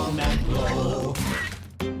that gum and blow.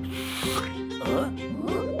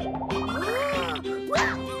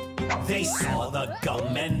 They saw the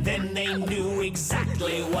gum and then they knew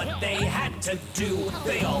exactly what they had to do.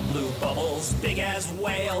 They all blew bubbles big as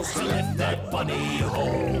whales to lift that bunny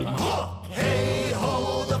home. Hey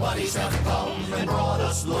ho, the bunnies have come and brought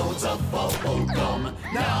us loads of bubble gum.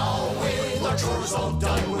 Now with our chores all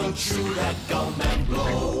done, we'll chew that gum and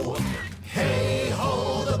blow. Hey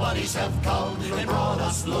ho, the bunnies have come and brought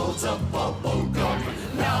us loads of bubble gum.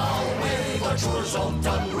 Now with our chores all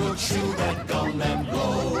done, we'll chew that gum and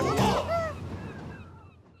blow.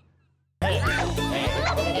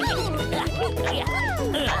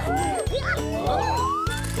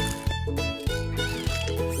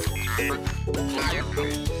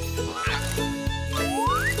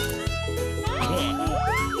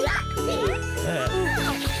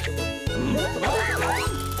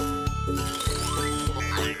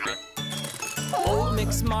 Old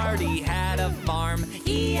McSmarty had a farm,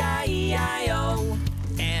 E-I-E-I-O.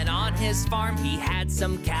 And on his farm he had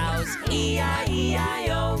some cows,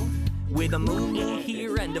 E-I-E-I-O. With a moo-moo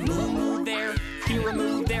here and a moo-moo there, here a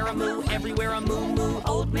moo, there a moo, everywhere a moo-moo.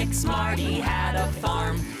 Old McSmarty had a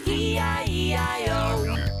farm,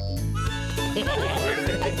 E-I-E-I-O.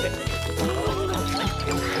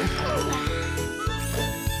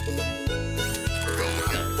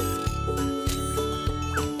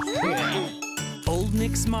 Old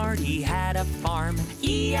McSmarty had a farm,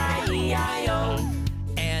 E-I-E-I-O.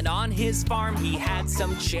 And on his farm he had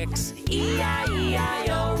some chicks,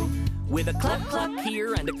 E-I-E-I-O. With a cluck cluck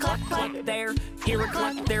here and a cluck cluck there, here a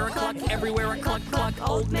cluck, there a cluck, everywhere a cluck cluck.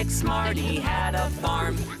 Old McSmarty had a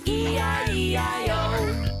farm, E-I-E-I-O.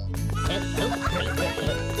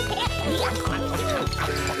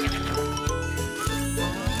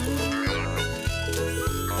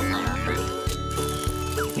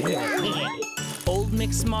 Old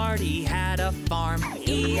McSmarty had a farm,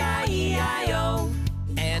 E-I-E-I-O.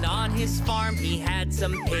 And on his farm he had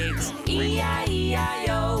some pigs,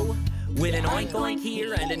 E-I-E-I-O. With an oink oink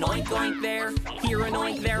here and an oink oink there, here an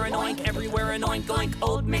oink, there an oink, everywhere an oink oink.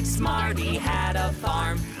 Old McSmarty had a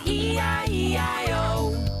farm,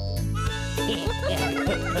 E-I-E-I-O.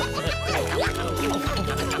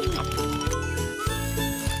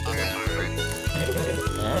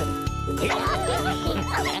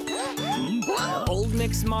 Old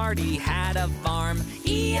McSmarty had a farm,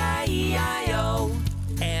 E-I-E-I-O.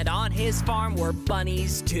 And on his farm were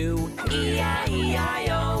bunnies too,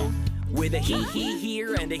 E-I-E-I-O. With a hee-hee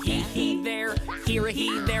here and a hee-hee there, here a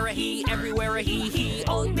hee, there a hee, everywhere a hee-hee.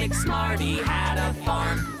 Old McSmarty had a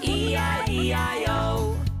farm,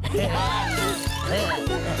 E-I-E-I-O.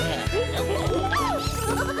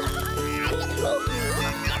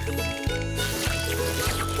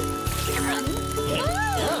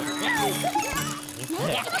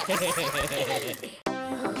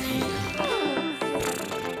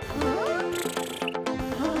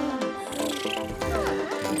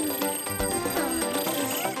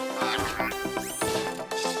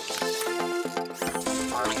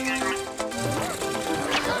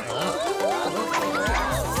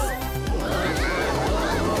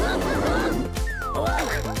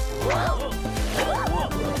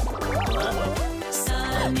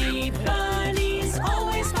 Sunny bunnies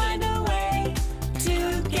always find a way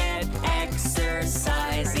to get exercise.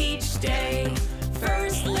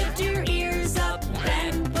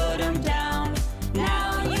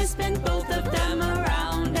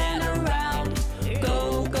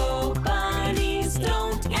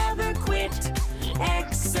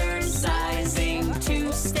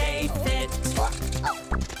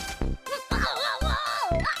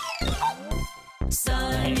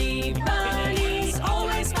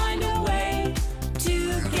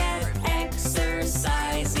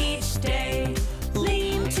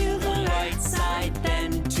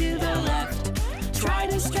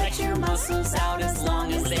 muscles out as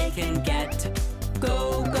long as they can get.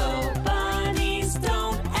 Go, go, bunnies,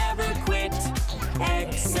 don't ever quit.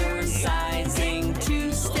 Exercising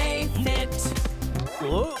to stay fit.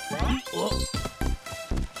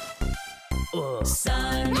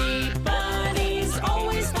 Sunny bunnies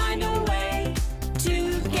always find a way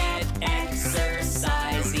to get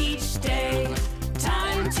exercise each day.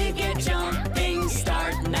 Time to get jumping,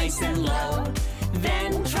 start nice and low.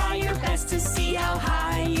 Then try your best to see how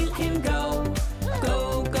high you can go.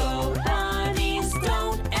 Go, go, bunnies,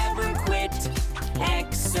 don't ever quit.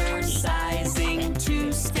 Exercising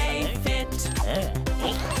to stay fit.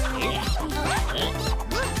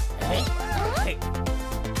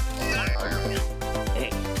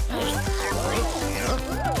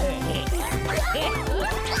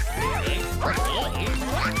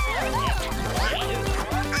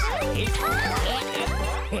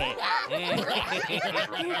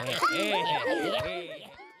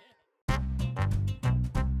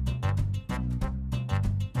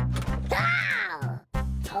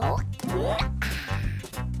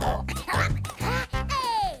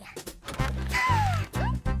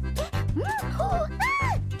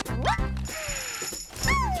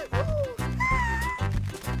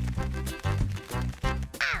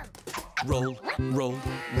 Roll, roll,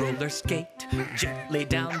 roller skate gently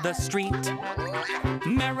down the street.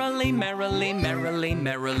 Merrily, merrily, merrily,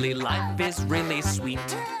 merrily, life is really sweet.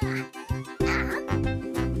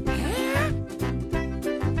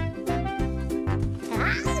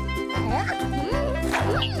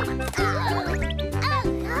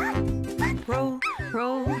 Roll,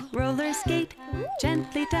 roll, roller skate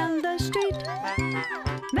gently down the street.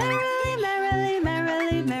 Merrily, merrily,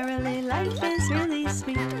 merrily, merrily, life is really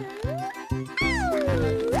sweet.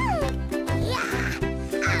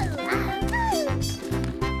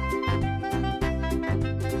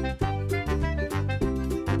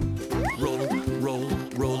 Roll, roll,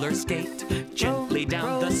 roller skate gently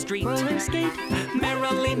down the street. Roller skate.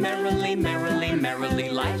 Merrily, merrily, merrily, merrily,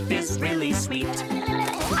 life is really sweet.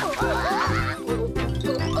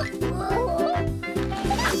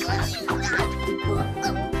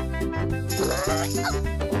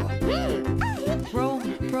 Roll,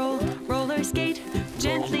 roll, roller skate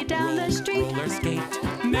gently down the street. Roller skate.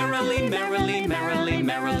 Merrily, merrily, merrily,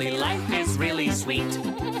 merrily, life is really sweet.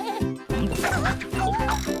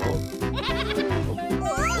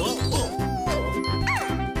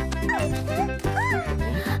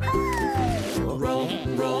 Roll,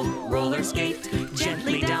 roll, roller skate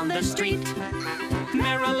gently down the street.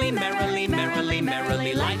 Merrily, merrily, merrily,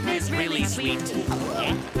 merrily, life is really sweet.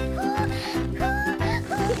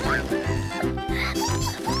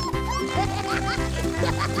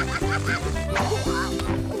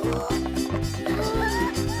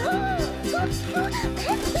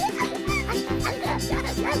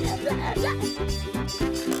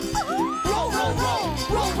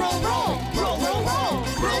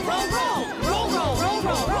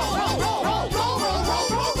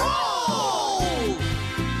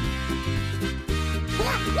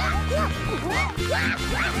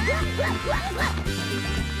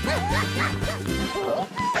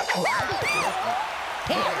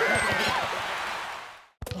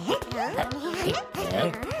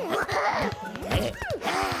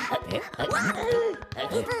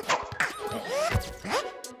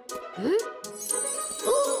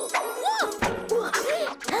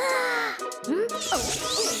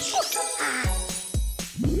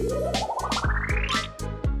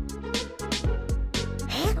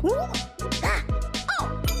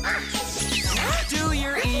 Do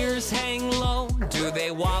your ears hang low? Do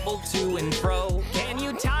they wobble to and fro? Can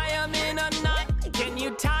you tie them in a knot? Can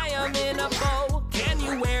you tie them in a bow? Can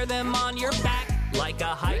you wear them on your back like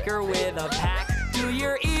a hiker with a pack? Do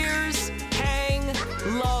your ears hang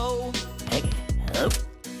low?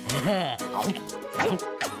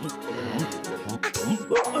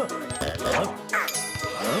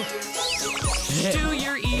 Do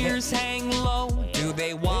your ears hang low? Do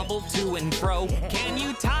they wobble to and fro? Can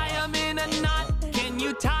you tie them in a knot? Can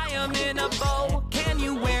you tie them in a bow? Can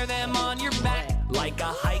you wear them on your back like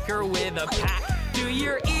a hiker with a pack? Do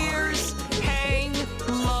your ears hang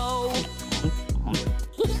low?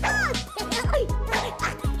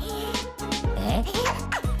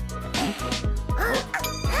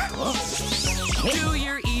 Do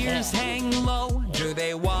your ears hang low? Do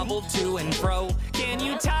they wobble to and fro? Can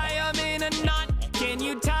you tie them in a knot? Can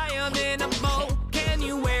you tie them in a bow? Can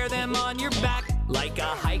you wear them on your back like a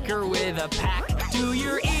hiker with a pack? Do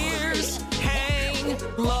your ears hang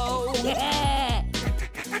low?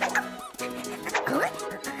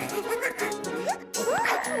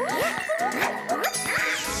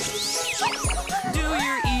 Do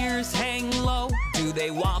your ears hang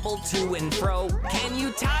to and fro? Can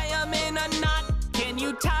you tie them in a knot? Can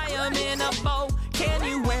you tie them in a bow? Can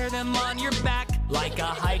you wear them on your back like a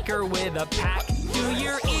hiker with a pack? Do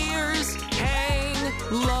your ears hang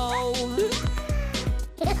low?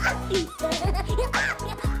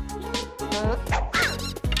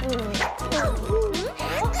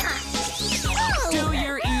 Do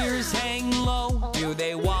your ears hang low? Do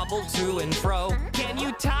they wobble to and fro? Can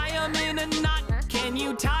you tie them in a knot? Can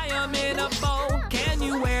you tie them in a bow? Can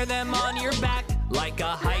you wear them on your back like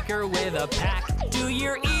a hiker with a pack? Do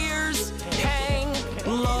your ears hang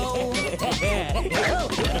low?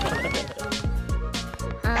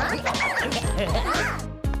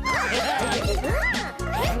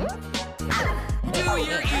 Do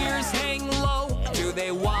your ears hang low? Do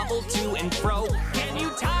they wobble to and fro? Can you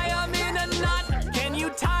tie them in a knot? Can you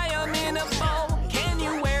tie them in a bow? Can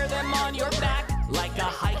you wear them on your back like a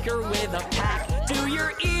hiker with a pack? Do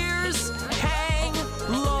your ears hang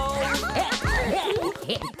low?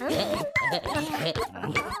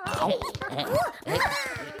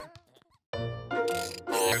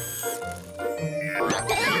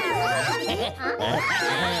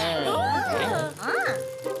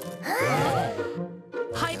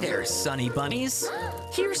 Hi there, Sunny Bunnies.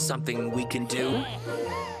 Here's something we can do.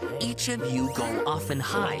 Each of you go off and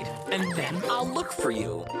hide, and then I'll look for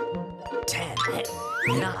you. 10,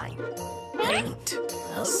 9, 8,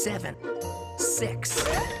 7, 6,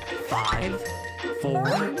 5,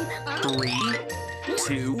 4, 3,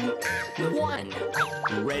 2, 1.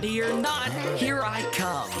 Ready or not, here I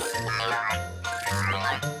come.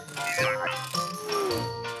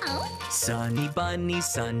 Sunny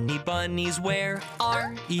bunnies, where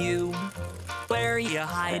are you? Where are you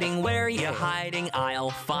hiding? Where are you hiding?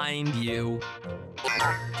 I'll find you.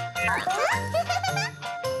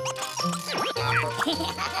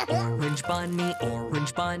 Orange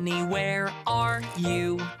bunny, where are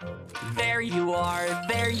you? There you are,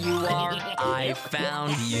 I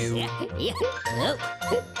found you.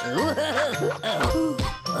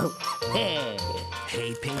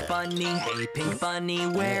 Hey pink bunny,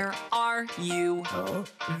 where are you?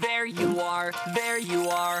 There you are,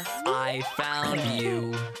 I found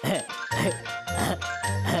you.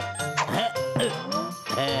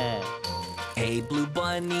 Hey blue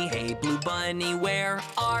bunny, where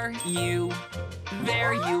are you?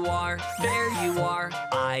 There you are,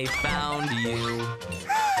 I found you.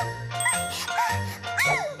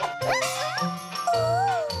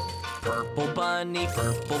 Purple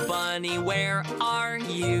bunny, where are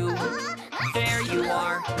you? There you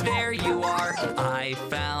are, I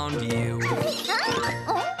found you.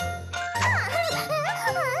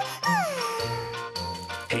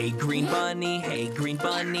 Hey green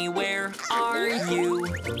bunny, where are you?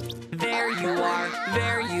 There you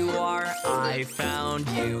are, I found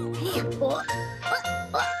you.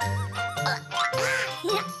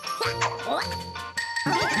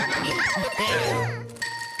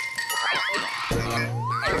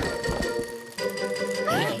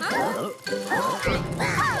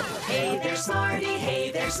 Hey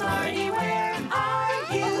there, Smarty, where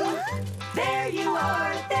are you? There you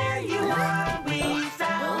are, we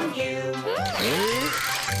found you.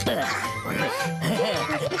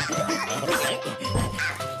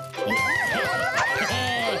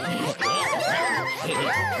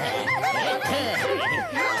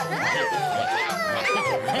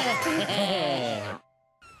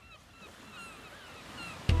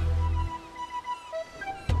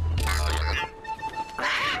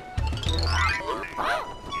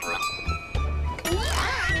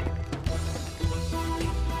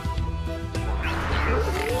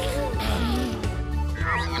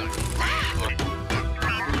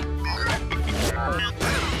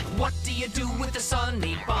 What do you do with the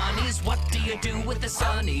Sunny Bunnies? What do you do with the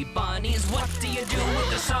Sunny Bunnies? What do you do with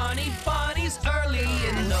the Sunny Bunnies early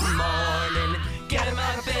in the morning? Get 'em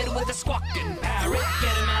out of bed with a squawking parrot.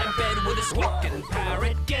 Get 'em out of bed with a squawking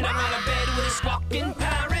parrot. Get 'em out of bed with a squawking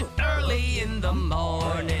parrot early in the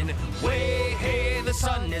morning. Way hey, the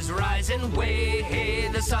sun is rising. Way hey,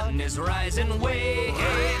 the sun is rising. Way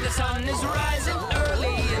hey, the sun is rising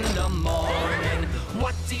early in the morning.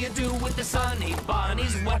 What do you do with the Sunny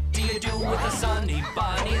Bunnies? What do you do with the Sunny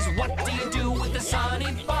Bunnies? What do you do with the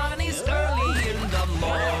Sunny Bunnies early in the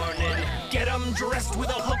morning? Get 'em dressed with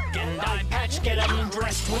a hook and eye patch. Get 'em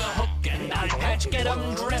dressed with a hook and eye patch. Get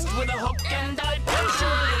 'em dressed with a hook and eye patch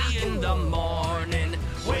early in the morning.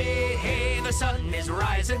 Way hey, the sun is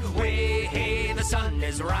rising. Way hey, the sun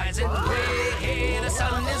is rising. Way hey, the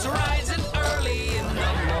sun is rising early in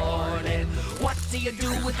the morning. What do you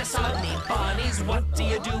do with the Sunny Bunnies? What do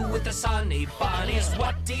you do with the Sunny Bunnies?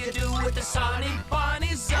 What do you do with the Sunny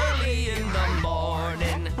Bunnies early in the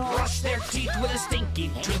morning? Brush their teeth with a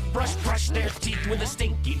stinky toothbrush. Brush their teeth with a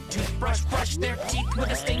stinky toothbrush. Brush their teeth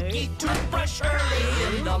with a stinky toothbrush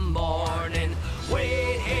early in the morning.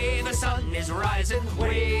 Way hey, the sun is rising.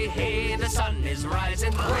 Way hey, the sun is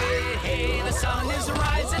rising. Way hey, the sun is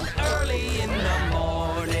rising early in the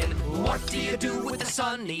morning. What do you do with the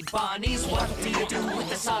Sunny Bunnies? What do you do with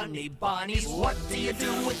the Sunny Bunnies? What do you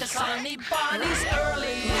do with the Sunny Bunnies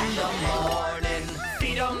early in the morning?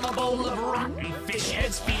 Feed 'em a bowl of rotten fish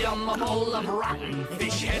heads. Feed 'em a bowl of rotten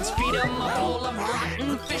fish heads. Feed 'em a bowl of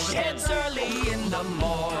rotten fish heads early in the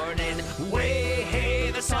morning. Way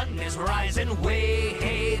hey, the sun is rising. Way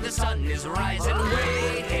hey, the sun is rising.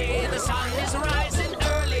 Way hey, the sun is rising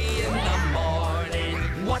early in the morning.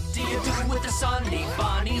 What do you do with the Sunny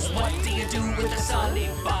Bunnies? What do you do with the Sunny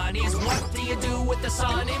Bunnies? What do you do with the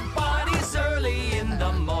Sunny Bunnies early in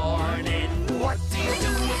the morning? What do you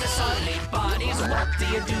do with the Sunny Bunnies? What do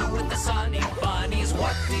you do with the Sunny Bunnies?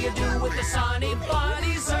 What do you do with the Sunny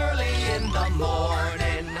Bunnies early in the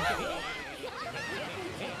morning?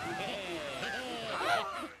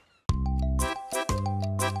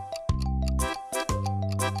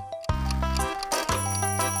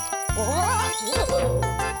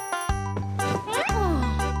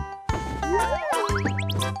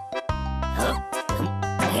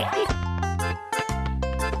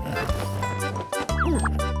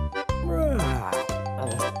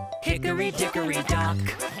 Hickory dickory dock,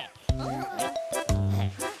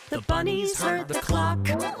 the bunnies heard the clock.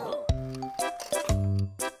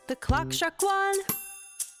 The clock struck 1.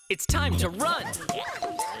 It's time to run.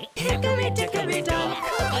 Hickory dickory dock.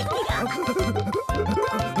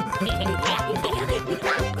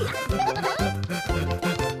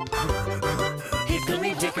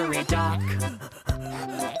 Hickory dickory dock,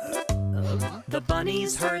 the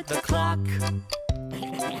bunnies heard the clock.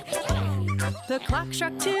 The clock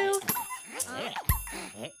struck 2.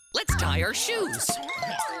 Let's tie our shoes.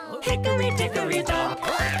 Hickory dickory dock.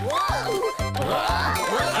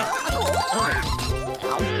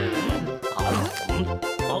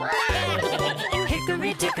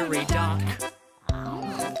 Hickory dickory dock,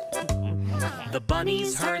 the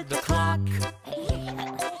bunnies heard the clock.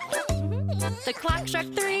 The clock struck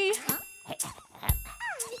 3.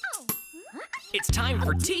 It's time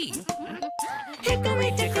for tea.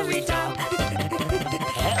 Hickory dickory dock.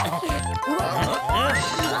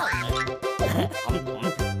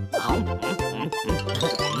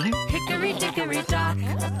 Hickory dickory dock,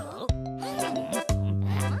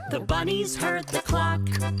 the bunnies heard the clock.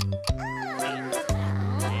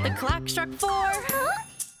 The clock struck 4.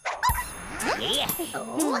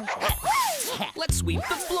 Let's sweep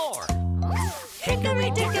the floor. Hickory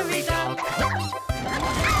dickory dock.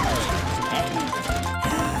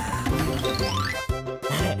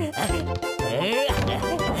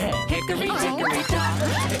 Hickory dickory dock,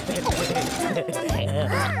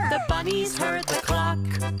 The bunnies heard the clock.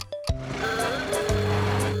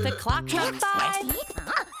 The clock struck 5.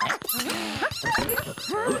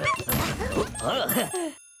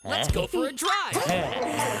 let's go for a drive.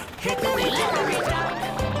 Hickory dickory dock.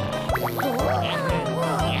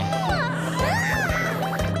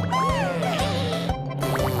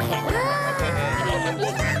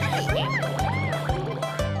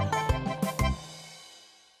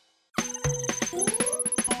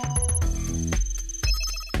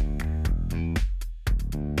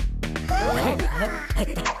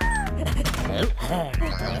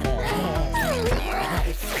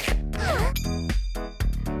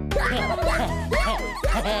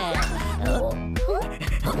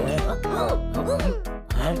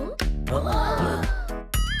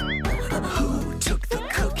 Who took the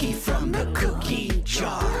cookie from the cookie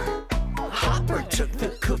jar? Hopper took the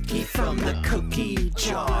cookie from the cookie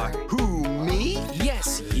jar. Who, me?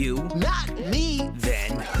 Yes, you. Not me.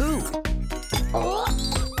 Then who?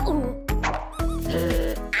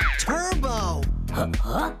 Turbo.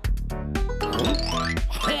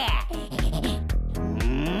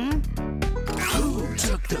 Who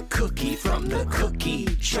took the cookie from the cookie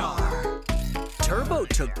jar? Turbo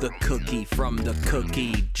took the cookie from the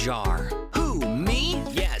cookie jar. Who, me?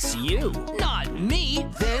 Yes, you. Not me.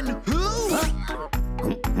 Then who?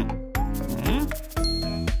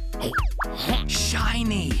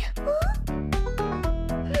 Shiny.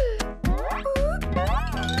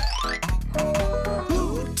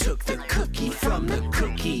 Who took the cookie from the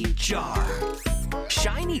cookie jar?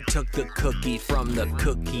 Shiny took the cookie from the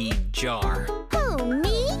cookie jar. Who,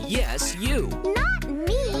 me? Yes, you. Not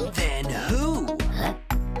me. Then who?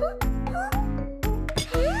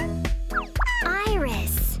 I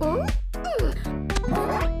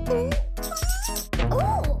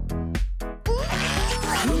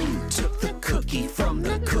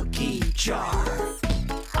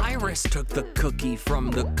took the cookie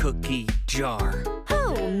from the cookie jar?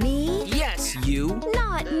 Who, me? Yes, you.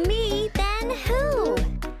 Not me, then who?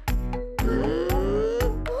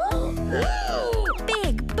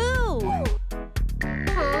 Big Boo!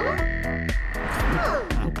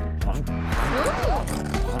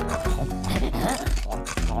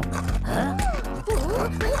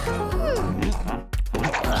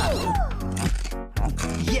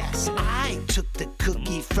 Yes, I took the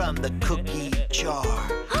cookie from the cookie jar.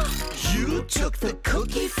 You took the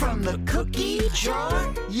cookie from the cookie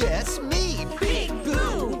jar? Yes, me, Big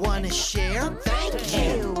Boo. Wanna share? Thank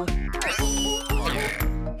you.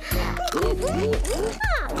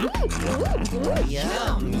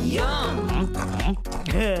 Yum, yum.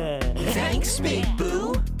 Thanks, Big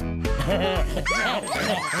Boo.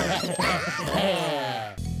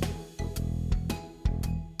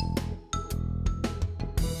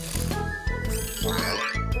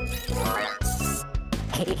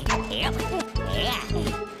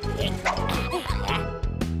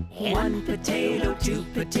 One potato, two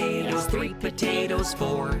potatoes, three potatoes,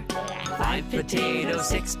 4, 5 potatoes,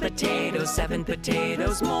 6 potatoes, 7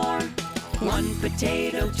 potatoes more. One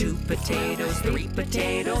potato, two potatoes, three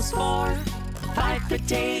potatoes, 4, 5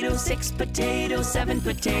 potatoes, 6 potatoes, 7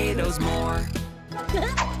 potatoes more.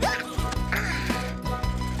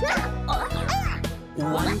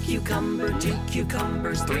 One cucumber, two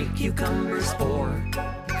cucumbers, three cucumbers, 4,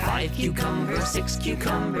 5 cucumbers, 6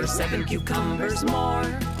 cucumbers, 7 cucumbers more.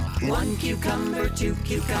 One cucumber, two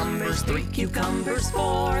cucumbers, three cucumbers,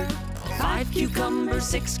 4, 5 cucumbers,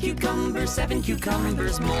 6 cucumbers, 7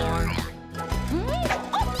 cucumbers more.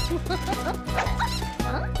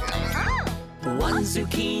 One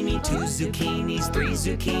zucchini, two zucchinis, three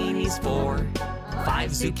zucchinis, 4,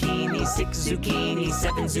 5 zucchinis, 6 zucchinis,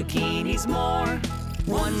 7 zucchinis more.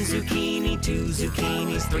 One zucchini, two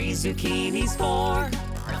zucchinis, three zucchinis, 4,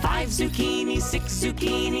 5 zucchinis, 6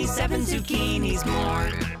 zucchinis, 7 zucchinis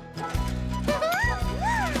more.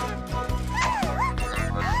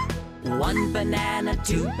 One banana,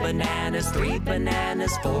 two bananas, three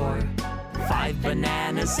bananas, 4, 5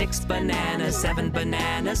 bananas, 6 bananas, 7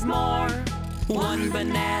 bananas more. One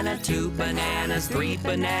banana, two bananas, three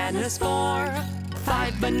bananas, 4,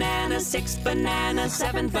 5 bananas, 6 bananas,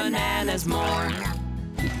 7 bananas more.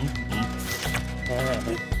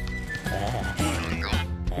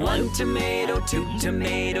 One tomato, two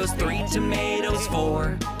tomatoes, three tomatoes,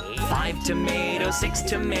 4, 5 tomatoes, 6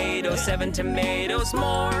 tomatoes, 7 tomatoes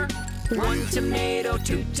more. One tomato,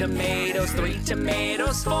 two tomatoes, three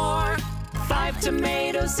tomatoes, 4, 5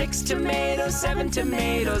 tomatoes, 6 tomatoes, 7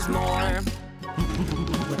 tomatoes more.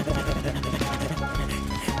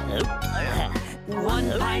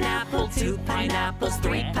 One pineapple, two pineapples,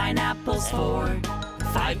 three pineapples, 4,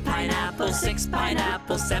 5 pineapples, 6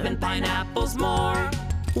 pineapples, 7 pineapples more.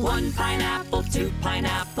 One pineapple, two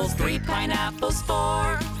pineapples, three pineapples,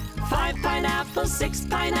 4, 5 pineapples, 6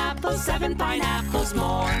 pineapples, 7 pineapples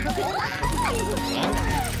more.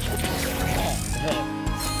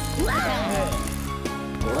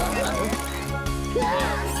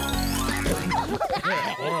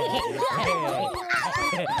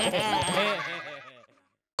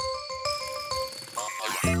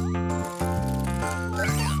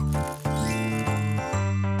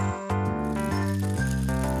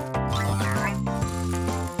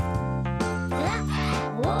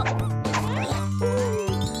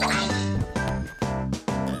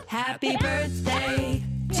 Happy birthday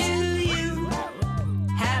to you.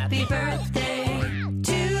 Happy birthday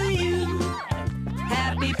to you.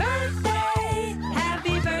 Happy birthday,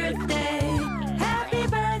 happy birthday, happy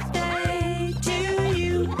birthday to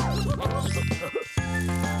you.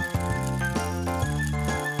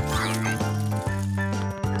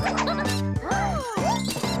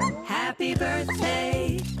 Happy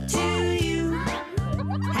birthday to you.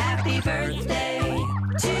 Happy birthday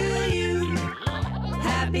to you.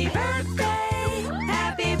 Happy birthday,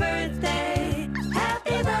 happy birthday,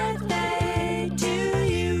 happy birthday to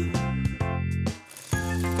you.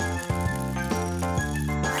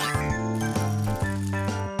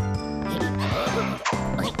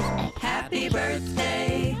 Happy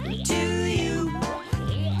birthday to you.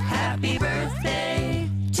 Happy birthday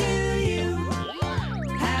to you.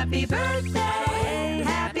 Happy birthday,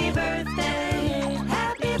 happy birthday,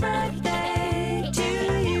 happy birthday to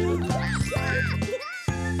you.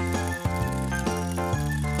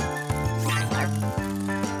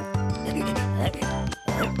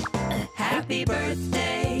 Happy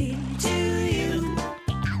birthday to you.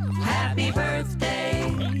 Happy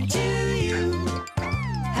birthday to you.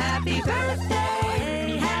 Happy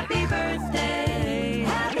birthday, happy birthday,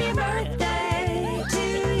 happy birthday to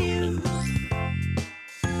you.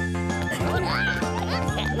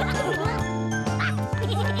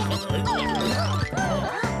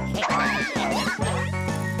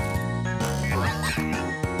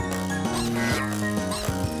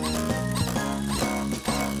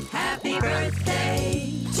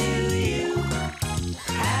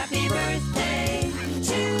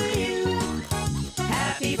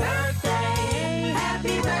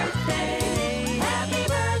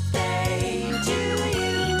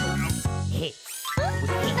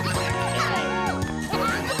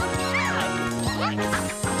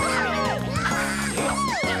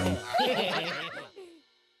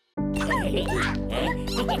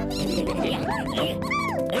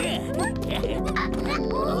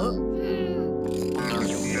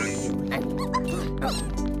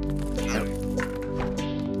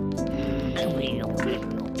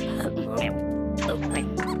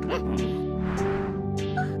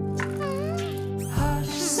 Hush,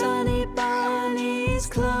 Sunny Bunnies,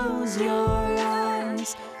 close your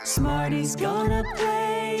eyes. Smarty's gonna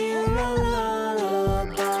play you a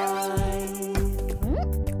lullaby.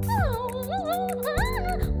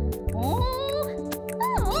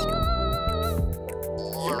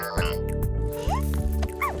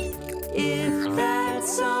 If that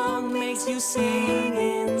song makes you sing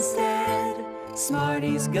instead,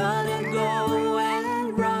 Smarty's gonna go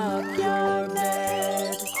and rock your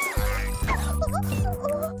bed.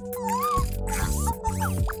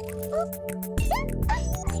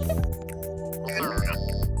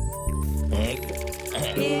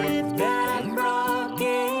 If that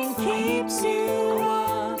rocking keeps you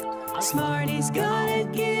up, Smarty's gonna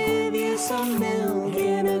give you some milk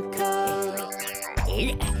in a cup.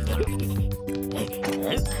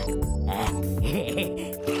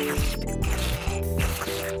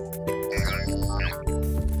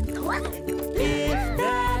 If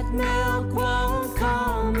that milk won't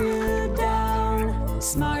calm you down,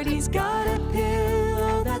 Smarty's got a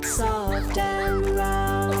pillow that's soft and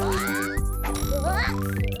round.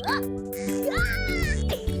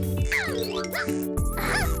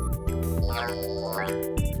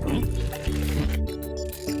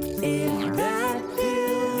 If that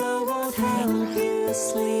pillow won't help you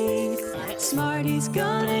sleep, Smarty's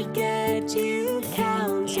gonna get you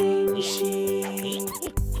counting sheep.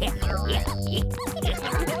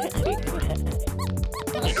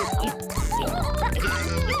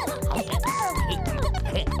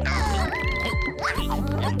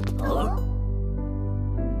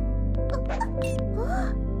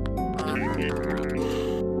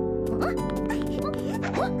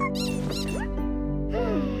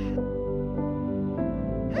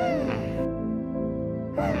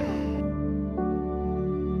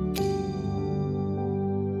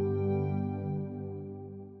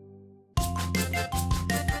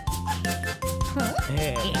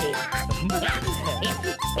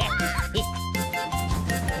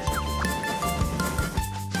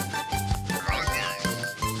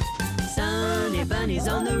 Sunny Bunnies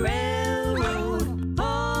on the railroad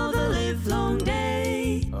all the livelong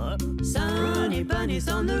day. Sunny Bunnies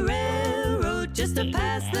on the railroad just to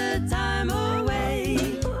pass the time away.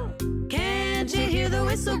 Can't you hear the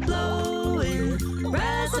whistle blowing?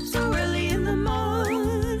 Rise up so early in the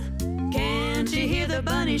morn. Can't you hear the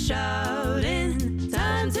bunnies shouting?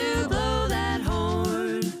 Time to blow that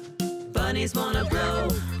horn. Bunnies wanna blow,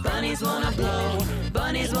 bunnies wanna blow,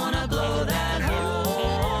 bunnies wanna blow that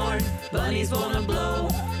horn. Bunnies wanna blow,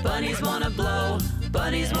 bunnies wanna blow,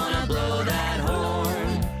 bunnies wanna blow that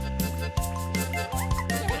horn.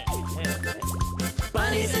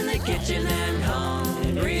 Bunnies in the kitchen and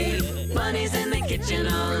hungry, bunnies in the kitchen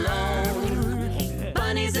alone.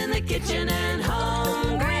 Bunnies in the kitchen and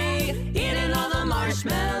hungry, eating all the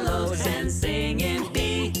marshmallows and singing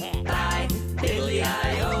beep-bye,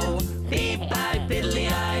 biddly-I-O, beep-bye,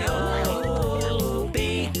 biddly-I-O,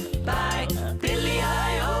 beep-bye,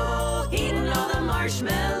 biddly-I-O, eating all the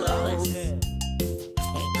marshmallows.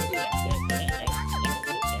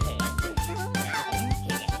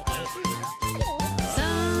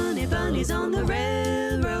 Sunny Bunnies on the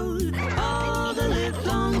railroad all the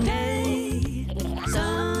livelong day.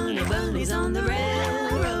 Sunny Bunnies on the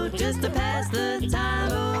railroad just to pass the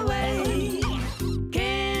time away.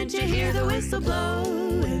 Can't you hear the whistle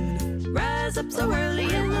blowing? Rise up so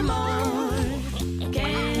early in the morn.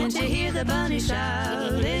 Can't you hear the bunnies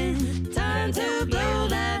shouting? Time to blow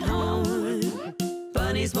that horn.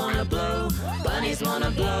 Bunnies wanna blow, bunnies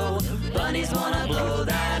wanna blow, bunnies wanna blow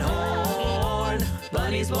that horn.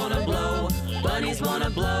 Bunnies wanna blow, bunnies wanna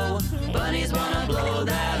blow, bunnies wanna blow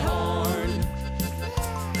that horn.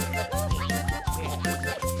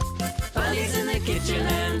 Bunnies in the kitchen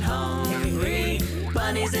and hungry,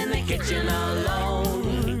 bunnies in the kitchen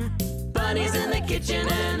alone. Bunnies in the kitchen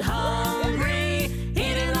and hungry,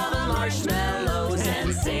 eating all the marshmallows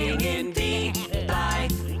and singing beep-bye,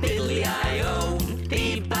 biddly-I-O,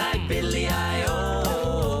 beep-bye,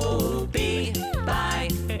 biddly-I-O, beep-bye,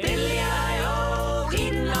 biddly-I-O,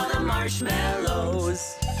 eating all the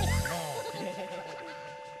marshmallows.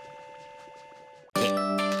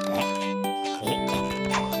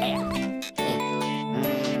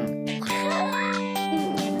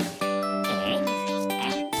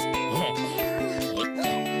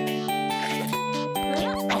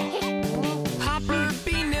 Hopper,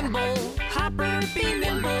 be nimble. Hopper, be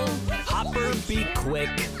nimble. Hopper, be quick.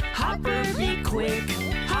 Hopper, be quick.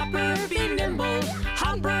 Hopper, be nimble.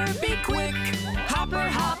 Hopper, be quick. Hopper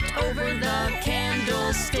hopped over the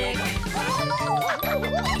candlestick.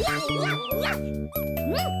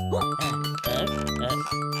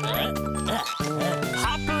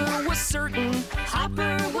 Hopper was certain,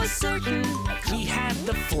 Hopper was certain. He had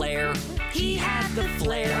the flair, he had the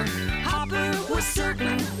flair. Hopper was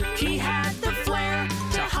certain, he had the flair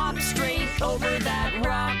to hop straight over that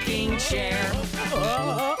rocking chair.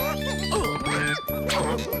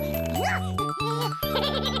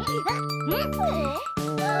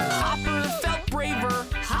 Hopper felt braver,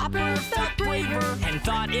 Hopper felt braver, and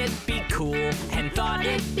thought it'd be cool, and thought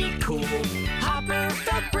it'd be cool. Hopper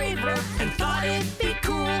felt braver, and thought it'd be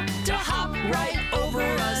cool to hop right over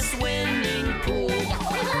a swimming pool.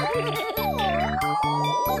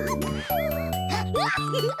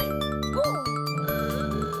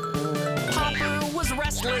 Hopper was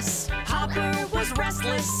restless, Hopper was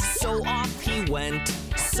restless, so off he went,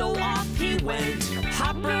 so off he went.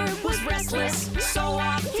 Hopper was restless, so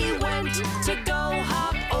off he went to go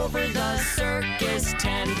hop over the circus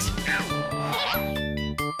tent.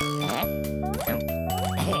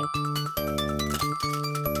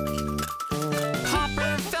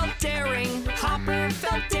 Hopper felt daring, Hopper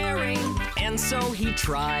felt daring, and so he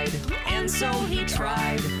tried, and so he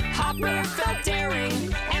tried. Hopper felt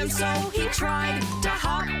daring, and so he tried to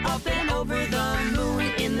hop up and over the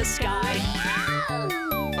moon in the sky.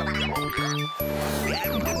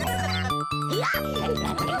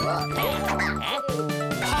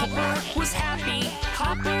 Hopper was happy,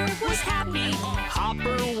 Hopper was happy.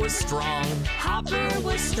 Hopper was strong, Hopper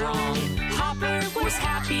was strong. Hopper was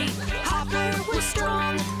happy, Hopper was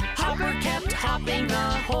strong. Hopper kept hopping the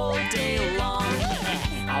whole day long.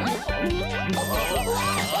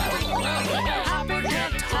 Hopper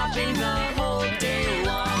kept hopping the whole day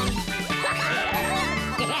long.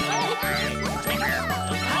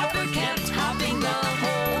 Hopper kept hopping the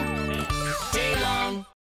whole day long.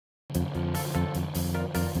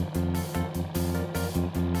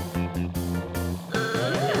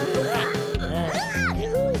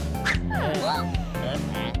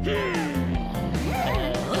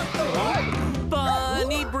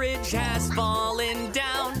 Bunny Bridge has fallen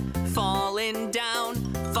down, fallen down,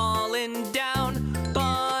 fallen down.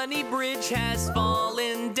 Bunny Bridge has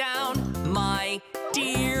fallen down, my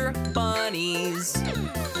dear bunnies.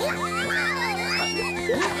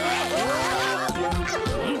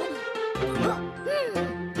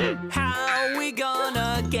 How we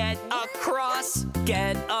gonna get across,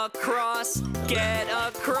 get across, get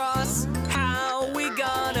across? How we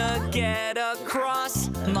gonna get across,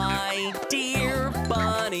 my dear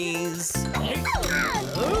bunnies?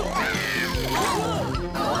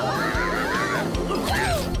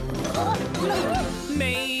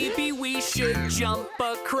 Maybe we should jump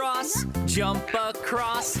across, jump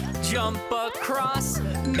across, jump across.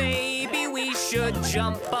 Maybe we should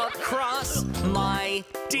jump across, my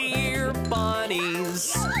dear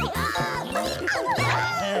bunnies.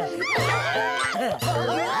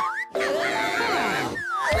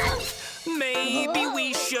 Maybe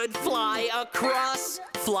we should fly across,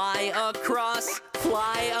 fly across,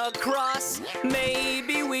 fly across.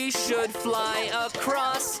 Maybe we should fly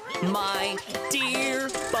across, my dear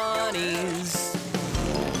bunnies.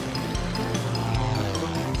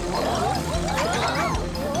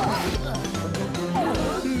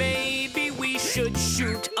 Maybe we should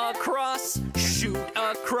shoot across, shoot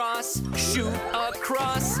across, shoot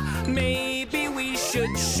across. Maybe we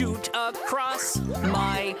should shoot across,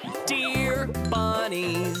 my dear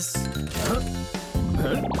bunnies.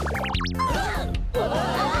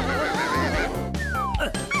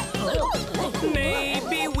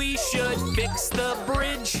 Maybe we should fix the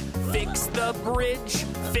bridge, fix the bridge,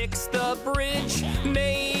 fix the bridge.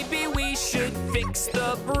 Maybe we should fix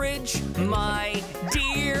the bridge, my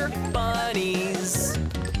dear bunnies.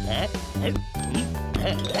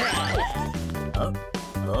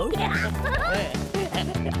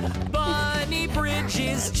 Bunny Bridge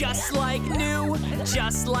is just like new,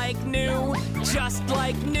 just like new, just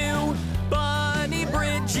like new. Bunny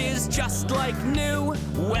Bridge is just like new.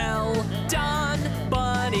 Well done,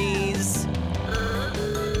 bunnies.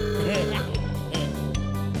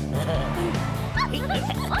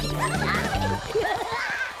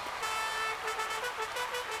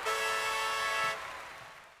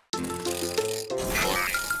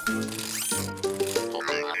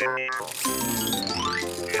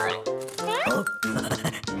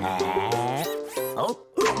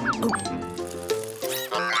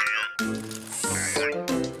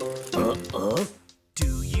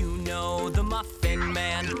 Do you know the Muffin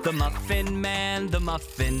Man? The Muffin Man, the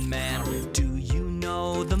Muffin Man. Do you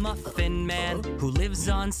know know the Muffin Man who lives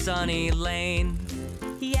on Sunny Lane?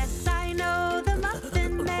 Yes, I know the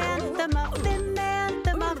Muffin Man, the Muffin Man,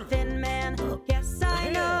 the Muffin Man. Yes, I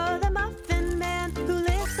know the Muffin Man who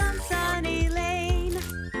lives on Sunny Lane.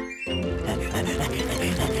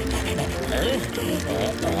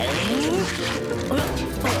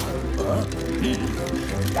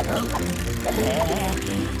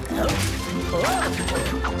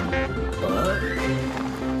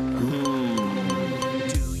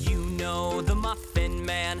 Do you know the Muffin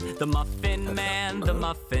Man, the Muffin Man, the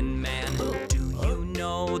Muffin Man? Do you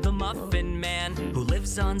know the Muffin Man who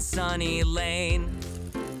lives on Sunny Lane?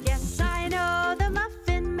 Yes, I know the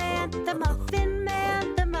Muffin Man, the Muffin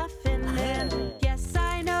Man, the Muffin Man. Yes,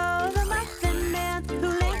 I know the Muffin Man who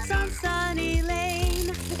lives on Sunny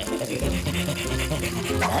Lane.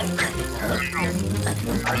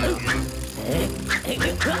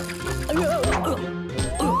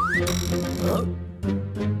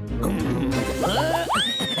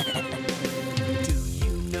 Do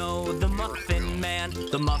you know the Muffin Man,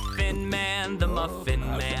 the Muffin Man, the Muffin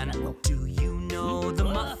Man? Do you know the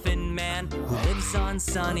Muffin Man who lives on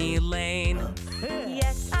Sunny Lane?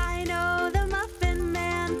 Yes, I know the Muffin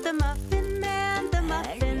Man, the Muffin Man, the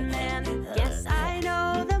Muffin Man. Yes, I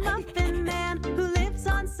know the Muffin Man who lives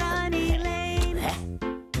on Sunny Lane.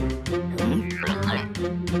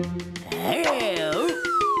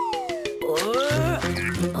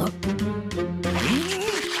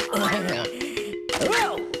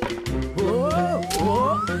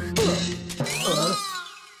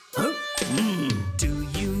 Do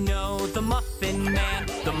you know the Muffin Man,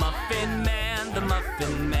 the Muffin Man, the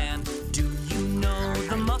Muffin Man? Do you know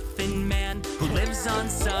the Muffin Man who lives on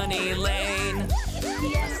Sunny Lane?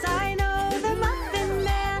 Yes, I know the Muffin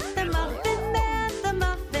Man, the Muffin Man, the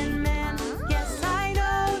Muffin Man. Yes, I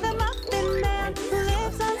know the Muffin Man who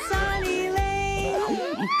lives on Sunny Lane.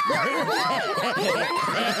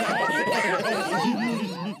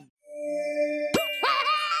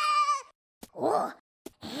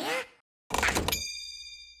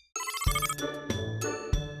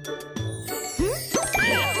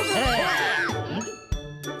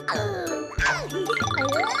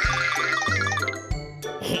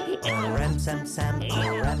 Oh ram sam sam,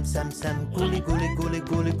 oh ram sam sam, gully gully gully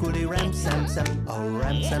gully gully ram sam sam. Oh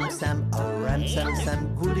ram sam sam, oh ram sam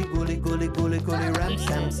sam, gully gully gully gully gully ram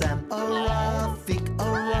sam sam. Oh Rafik,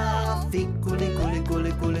 gully gully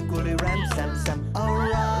gully gully gully ram sam sam. Oh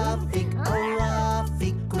Rafik,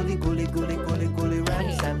 gully gully gully gully gully ram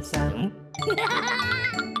sam sam.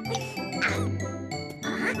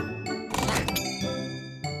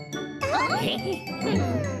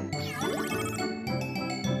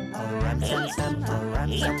 Ram sam sam, oh ram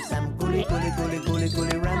sam sam, gully gully gully gully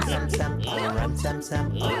gully ram sam sam. Oh ram sam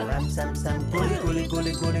sam, oh ram sam sam, gully gully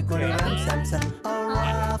gully gully gully ram sam sam. Oh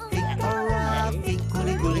Rafik,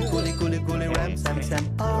 gully gully gully gully gully ram sam sam.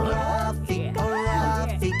 Oh Rafik,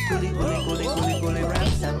 gully gully gully gully gully ram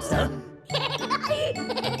sam sam.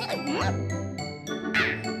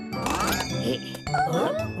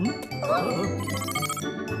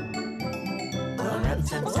 Ram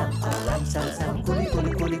sam sam, oh ram sam sam, gully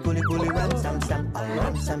gully gully gully gully ram sam sam. Oh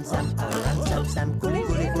ram sam sam, oh ram sam sam, gully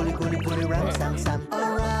gully gully gully gully ram sam sam. Oh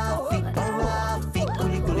Rafik,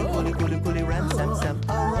 gully gully gully gully gully ram sam sam.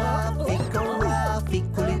 Oh Rafik,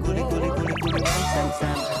 gully gully gully gully gully ram sam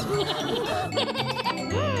sam.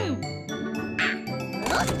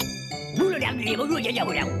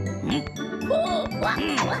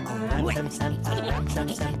 Ram sam sam, oh ram sam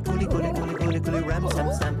sam, gully gully gully gully gully ram sam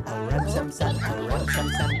sam. Oh ram sam sam, oh ram sam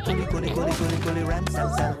sam, gully gully gully gully gully ram sam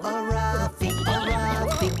sam. Oh Rafik,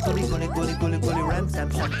 gully gully gully gully gully ram sam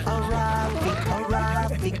sam. Oh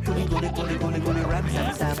Rafik, gully gully gully gully gully ram sam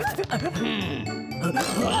sam.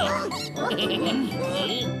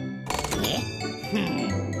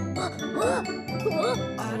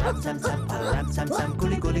 Ram sam sam, oh ram sam sam,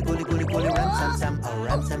 gully gully gully gully gully ram sam sam. Oh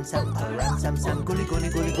ram sam sam, oh ram sam sam, gully gully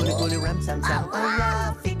gully gully gully ram sam sam. Oh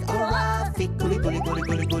Rafik, gully gully gully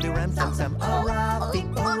gully gully ram sam sam. Oh Rafik,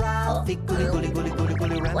 gully gully gully gully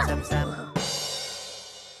gully ram sam sam.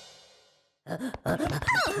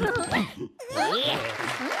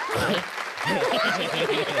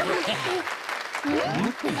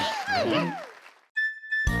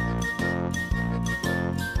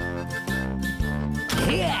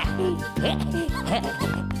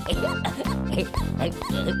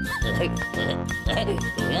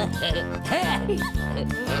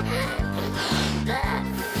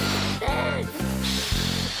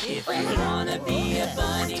 If you wanna be a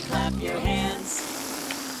bunny, clap your hands.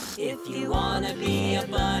 If you wanna be a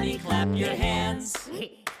bunny, clap your hands.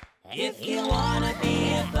 If you wanna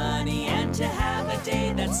be a bunny and to have a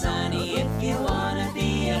day that's sunny, if you wanna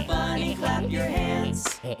be a bunny, clap your hands.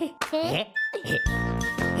 If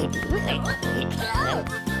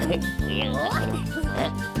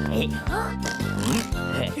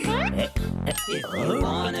you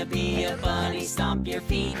wanna be a bunny, stomp your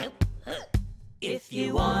feet. If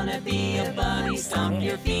you wanna be a bunny, stomp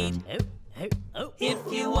your feet. If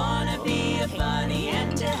you wanna be a bunny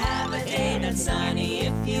and to have a day that's sunny,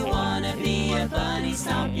 if you wanna be a bunny,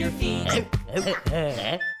 stomp your feet.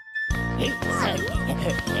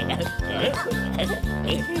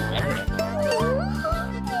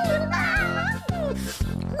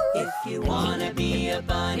 If you wanna be a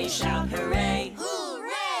bunny, shout hooray!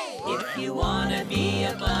 Hooray! If you wanna be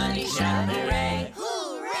a bunny, shout hooray!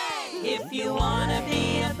 Hooray! If you wanna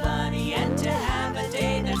be a bunny and to have a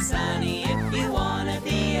day that's sunny, if you wanna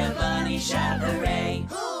be a bunny, shout hooray!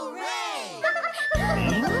 Hooray!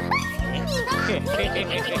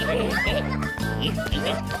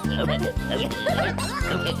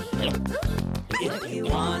 If you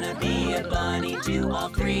wanna be a bunny, do all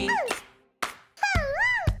three.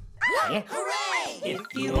 Hooray! If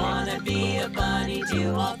you wanna be a bunny,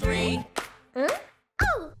 do all three.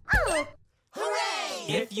 Hooray!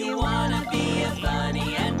 If you wanna be a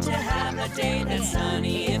bunny and to have a day that's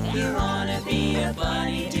sunny, if you wanna be a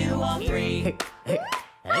bunny, do all three.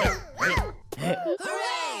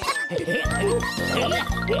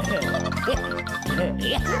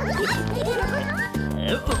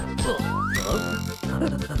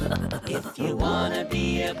 If you wanna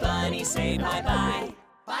be a bunny, say bye-bye.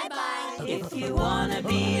 Bye-bye. If you wanna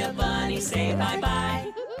be a bunny, say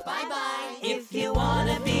bye-bye. Bye-bye. If you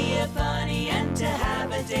wanna be a bunny and to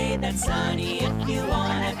have a day that's sunny, if you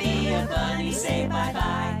wanna be a bunny, say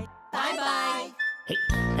bye-bye. Bye-bye.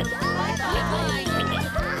 Bye-bye.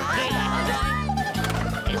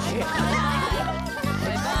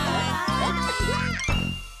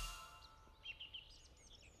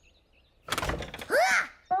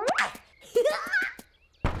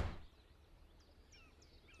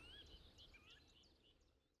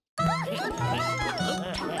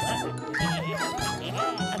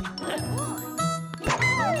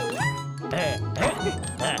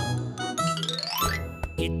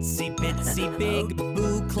 Itsy bitsy big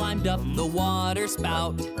Boo climbed up the water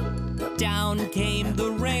spout. Down came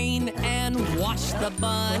the rain and washed the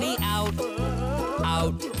bunny out.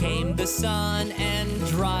 Out came the sun and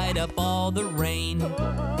dried up all the rain.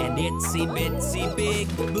 And itsy bitsy big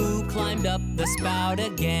Boo climbed up the spout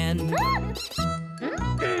again.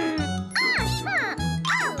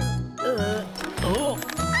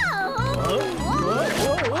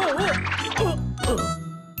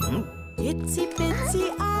 Itsy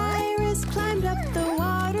bitsy Iris climbed up the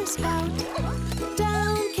water spout.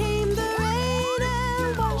 Down came the rain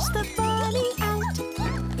and washed the bunny out.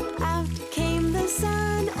 Out came the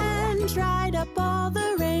sun and dried up all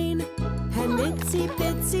the rain. And itsy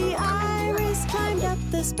bitsy Iris climbed up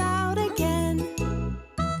the spout again.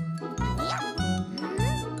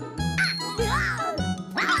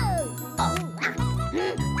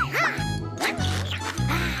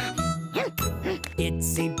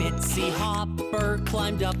 Itsy bitsy Hopper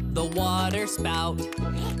climbed up the water spout.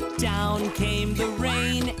 Down came the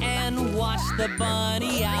rain and washed the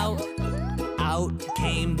bunny out. Out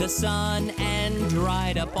came the sun and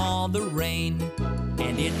dried up all the rain.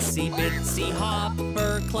 And itsy bitsy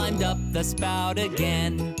Hopper climbed up the spout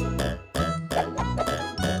again.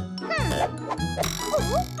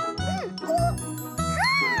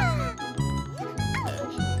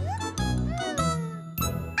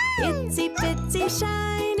 Itsy bitsy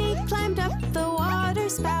Shiny climbed up the water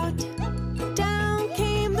spout. Down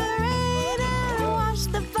came the rain and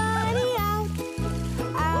washed the bunny out.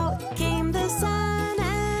 Out came the sun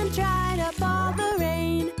and dried up all the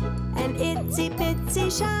rain. And itsy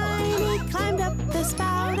bitsy Shiny climbed up the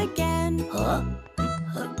spout again.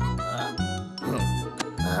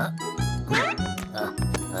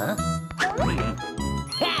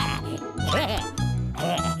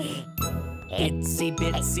 Itsy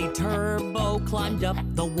bitsy Turbo climbed up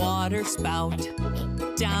the water spout.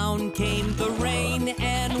 Down came the rain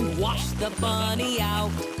and washed the bunny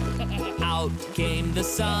out. Out came the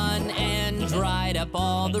sun and dried up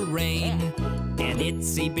all the rain. And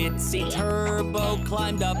itsy bitsy Turbo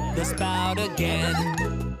climbed up the spout again.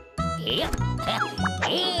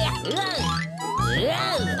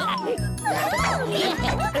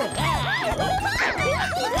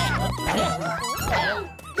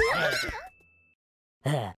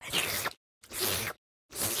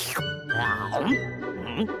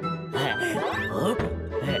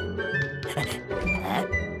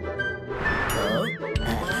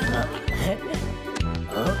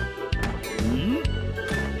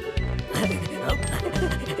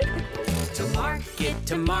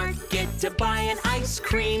 To market to buy an ice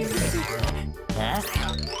cream.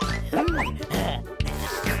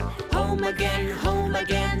 Home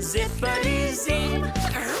again, zippity-zing.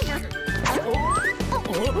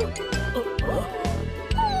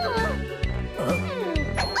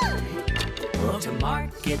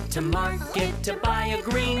 To market to buy a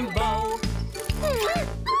green bow.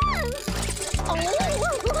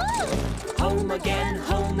 Home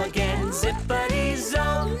again,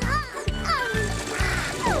 zippity-zo.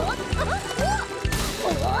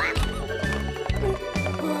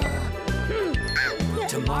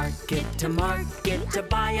 To market to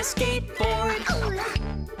buy a skateboard.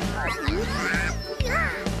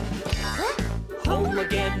 Home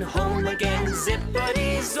again,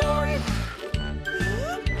 zippity-zord.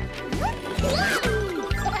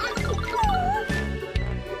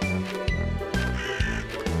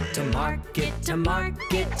 To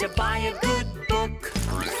market to buy a good book.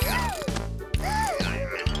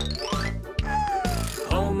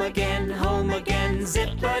 Home again,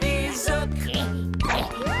 zippity-zook.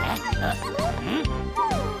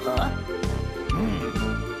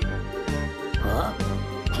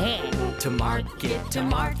 To market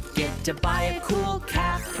to buy a cool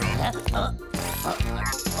cap.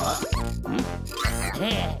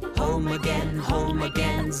 Home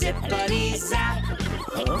again, zippity-zap.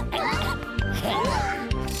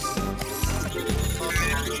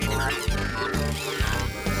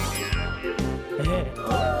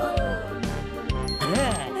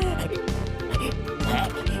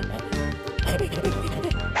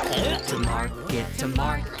 To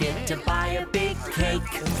market to buy a big cake.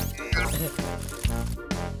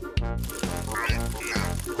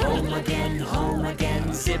 Home again,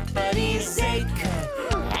 zippity-zake.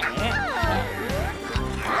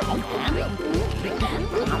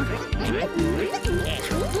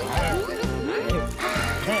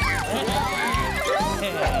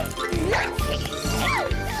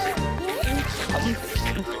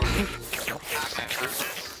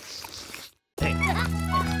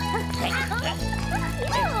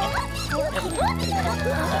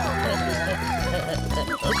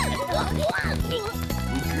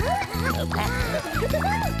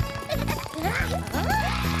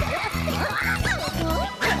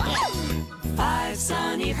 Five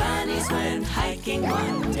sunny bunnies went hiking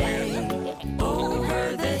one day,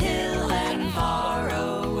 over the hill and far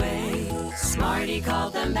away. Smarty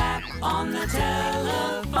called them back on the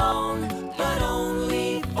telephone, but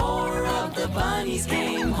only 4 of the bunnies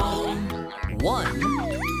came home. 1,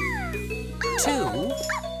 2,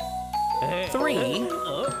 3,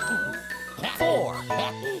 4.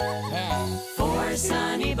 4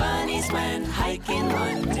 sunny bunnies went hiking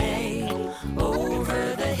one day,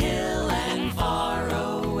 over the hill and far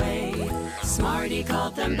away. Smarty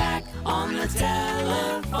called them back on the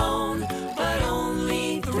telephone, but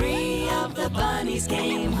only 3 of the bunnies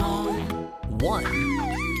came home. 1,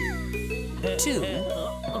 2,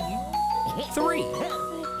 3.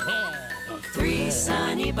 3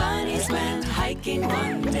 sunny bunnies went hiking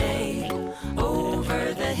one day,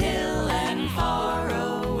 over the hill and far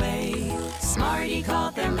away. Smarty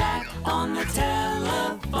called them back on the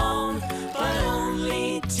telephone, but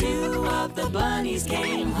only 2 of the bunnies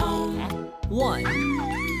came home. 1,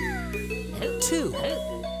 2.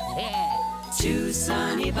 2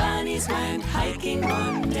 sunny bunnies went hiking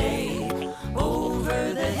one day,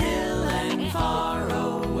 over the hill and far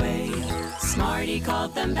away. Smarty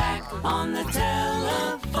called them back on the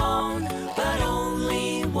telephone, but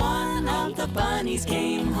only 1 of the bunnies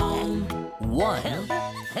came home. 1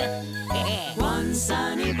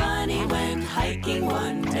 sunny bunny went hiking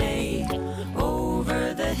one day,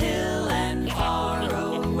 over the hill and far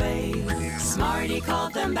away. Smarty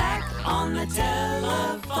called them back on the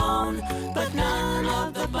telephone, but none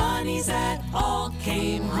of the bunnies at all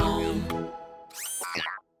came home.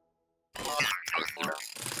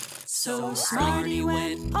 So Smarty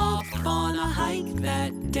went off on a hike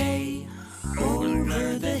that day,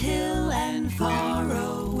 over the hill and far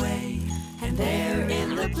away. And there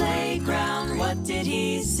in the playground, what did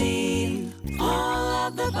he see? All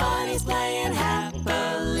of the bunnies playing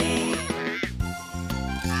happily.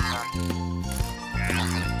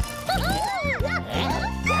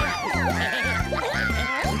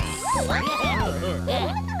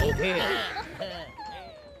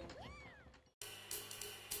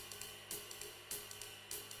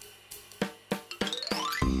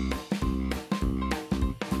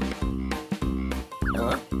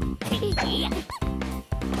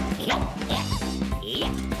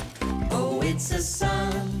 Oh, it's a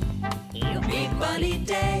sunny bunny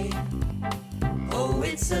day,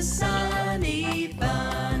 it's a sunny,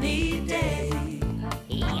 bunny day.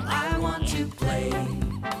 I want to play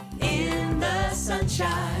in the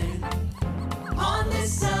sunshine on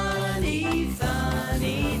this sunny,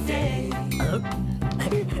 funny day.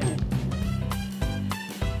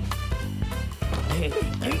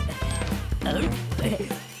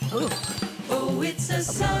 Oh, it's a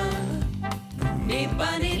sunny,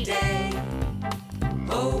 bunny day.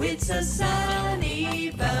 Oh, it's a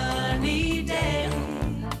sunny, bunny day.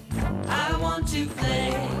 I want to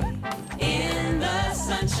play in the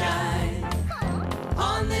sunshine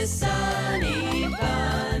on this sunny,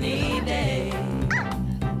 bunny day.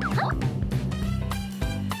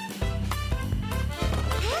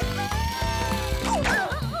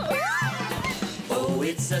 Oh,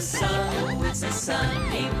 it's a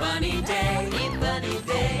sunny, bunny day, bunny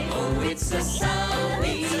day. Oh, it's a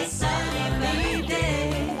sunny, bunny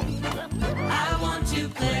day. I want to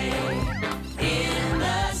play in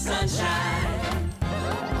the sunshine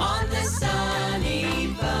on this sunny,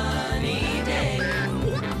 bunny day.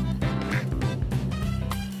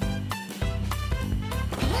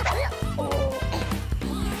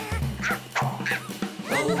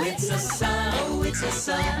 Oh, it's a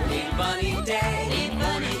sunny, bunny day,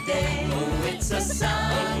 bunny day. Oh, it's a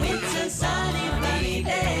sunny, bunny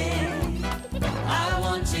day. I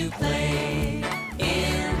want to play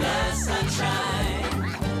in the sunshine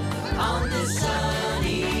on this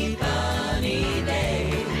sunny, bunny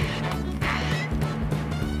day.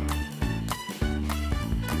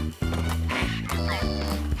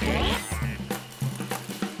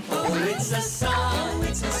 Oh, it's a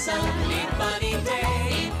sunny, bunny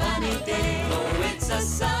day, bunny day. Oh, it's a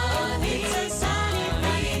sunny,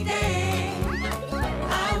 bunny day.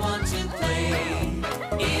 I want to play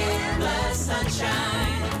in the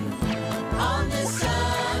sunshine on this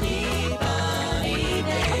sunny, bunny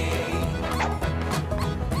day.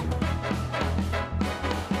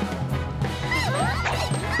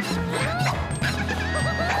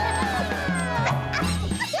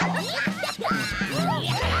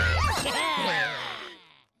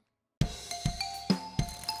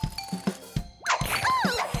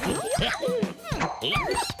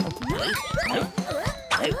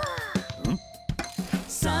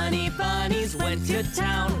 Sunny bunnies went to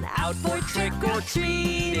town, out for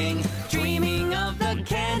trick-or-treating, dreaming of the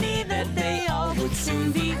candy that they all would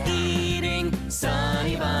soon be eating.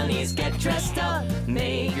 Sunny bunnies, get dressed up,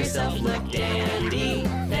 make yourself look dandy,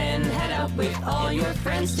 then head out with all your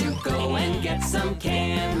friends to go and get some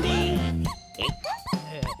candy.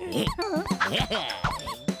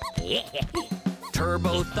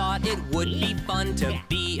 Turbo thought it would be fun to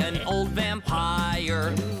be an old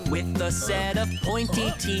vampire with a set of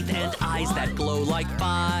pointy teeth and eyes that glow like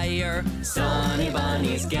fire. Sunny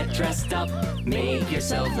bunnies, get dressed up, make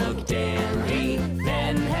yourself look dandy,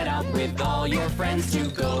 then head out with all your friends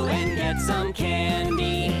to go and get some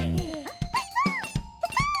candy.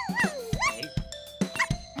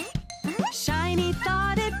 Shiny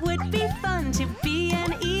thought it would be fun to be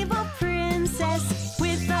an evil princess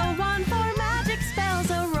with a wand for magic spells,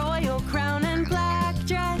 a royal crown and black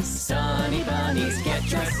dress. Sunny bunnies, get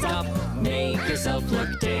dressed up, make yourself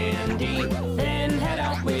look dandy, then head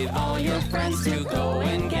out with all your friends to go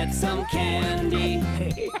and get some candy.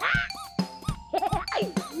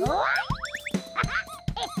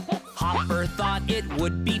 Hopper thought it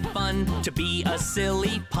would be fun to be a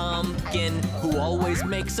silly pumpkin who always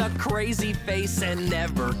makes a crazy face and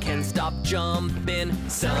never can stop jumping.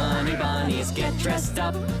 Sunny bunnies, get dressed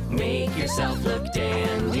up, make yourself look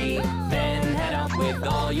dandy, then head out with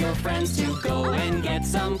all your friends to go and get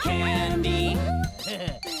some candy.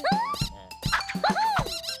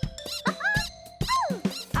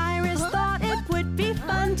 Iris thought it would be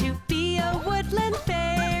fun to be a woodland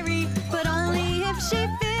fairy, but only if she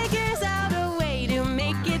figures out a way to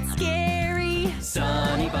make it scary.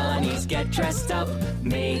 Sunny bunnies, get dressed up,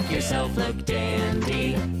 make yourself look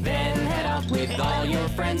dandy, then head out with all your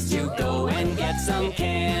friends to go and get some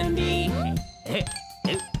candy.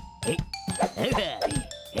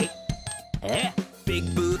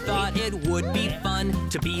 Big Boo thought it would be fun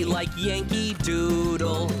to be like Yankee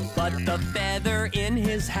Doodle, but the feather in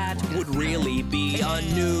his hat would really be a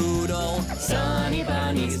noodle. Sunny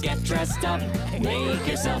bunnies, get dressed up, make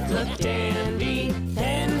yourself look dandy,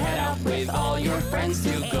 then head out with all your friends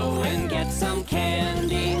to go and get some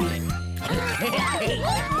candy.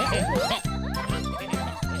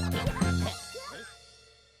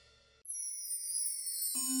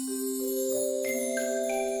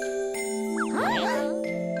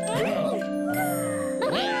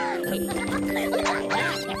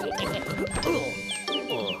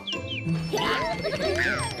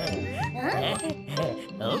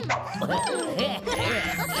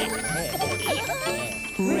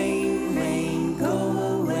 Rain, rain, go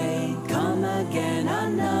away, come again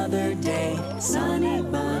another day. Sunny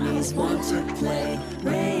bunnies want to play.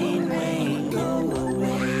 Rain, rain, go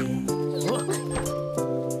away.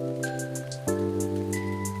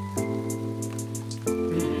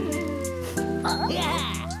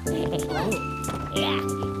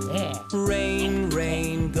 Rain,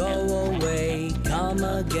 rain, go away, come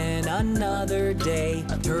again another day.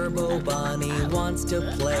 Turbo Bunny wants to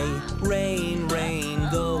play. Rain, rain,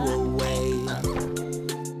 go away.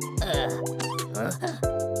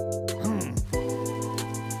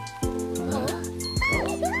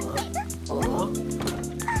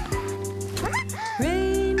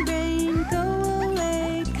 Rain, rain, go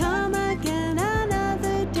away, come again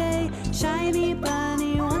another day. Shiny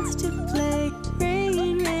bunny wants to play.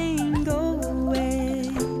 Rain, rain, go away.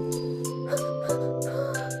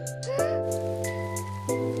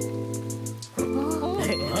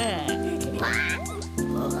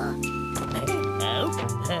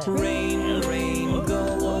 Rain, rain, go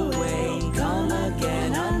away, come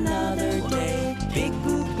again another day. Big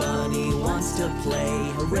Blue Bunny wants to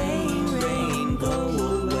play. Rain, rain, go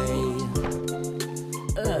away.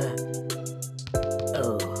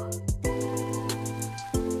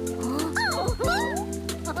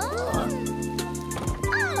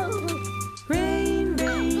 Rain,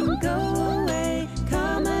 rain, go away,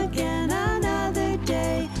 come again another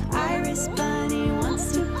day. Iris bunny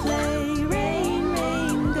wants to play. Rain,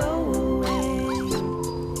 rain, go away.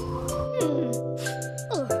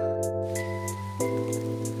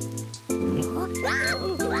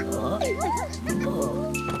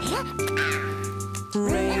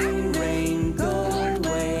 Rain, rain, go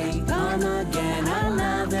away, come again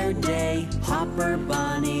another day. Hopper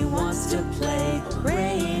Bunny wants to play.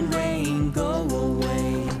 Rain, rain, go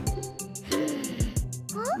away.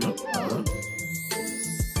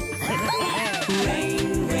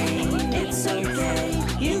 Rain, rain, it's okay.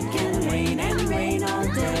 You can rain and rain all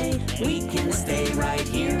day. We can stay right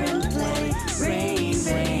here and play. Rain,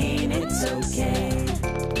 rain, it's okay.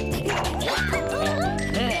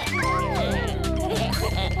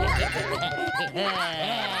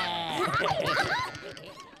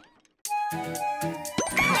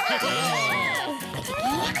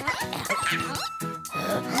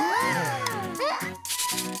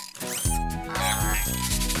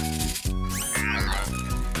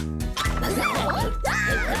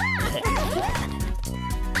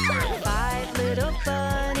 Five little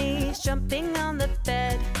bunnies jumping on the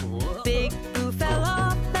bed. Big Boo fell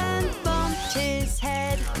off and bumped his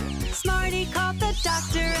head. Smarty called the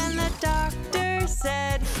doctor and the doctor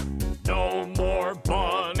said, No more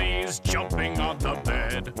bunnies jumping on the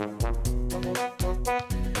bed.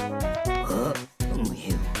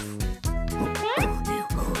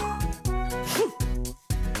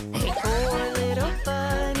 four little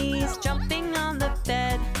bunnies jumping on the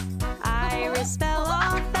bed. Iris fell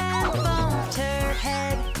off and bumped her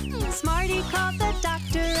head. Smarty called the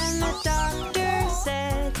doctor and the doctor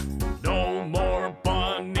said, No more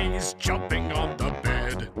bunnies jumping on the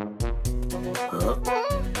bed.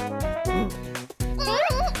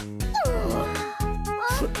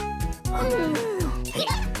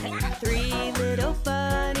 three little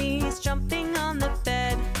bunnies jumping on the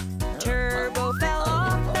bed. Turbo fell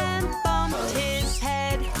off and bumped his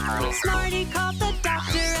head. Smarty called the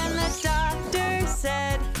doctor and the doctor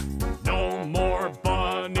said, No more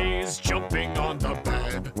bunnies jumping on the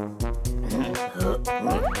bed.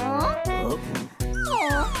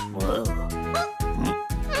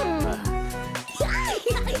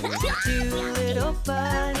 two little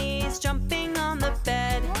bunnies jumping on the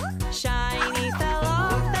bed. Shiny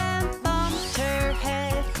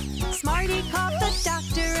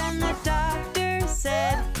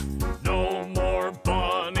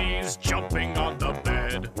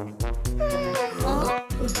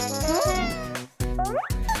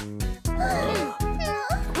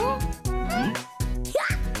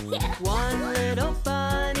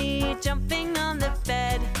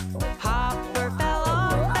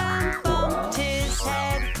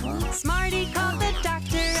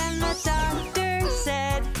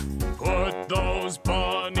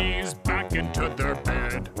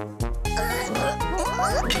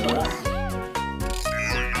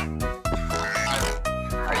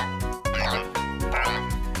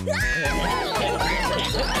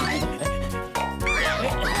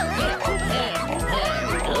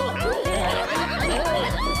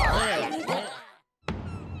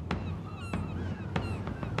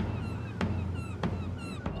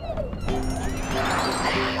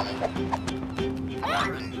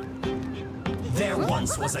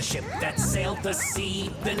Once was a ship that sailed the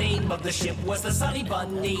sea. The name of the ship was the Sunny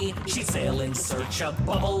Bunny. She'd sail in search of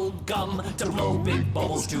bubble gum to blow big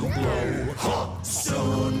bubbles to blow.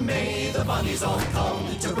 Soon may the bunnies all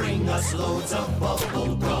come to bring us loads of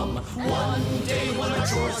bubble gum. One day when our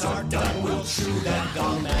chores are done, we'll chew that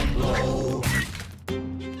gum and blow.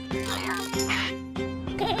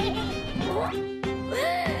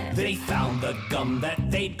 They found the gum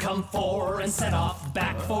that they'd come for and set off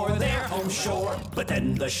back for their home shore. But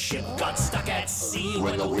then the ship got stuck at sea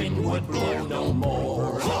where the wind would blow no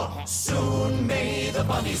more. Soon may the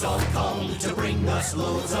bunnies all come to bring us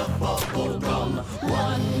loads of bubble gum.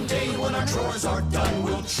 One day when our chores are done,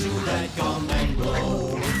 we'll chew that gum and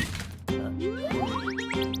blow.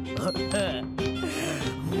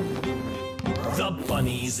 The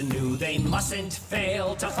bunnies knew they mustn't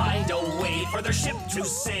fail to find a way for their ship to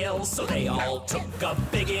sail. So they all took a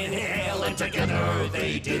big inhale and together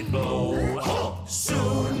they did blow.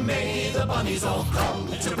 Soon may the bunnies all come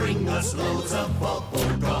to bring us loads of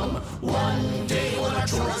bubble gum. One day when our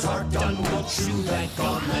chores are done, we'll chew that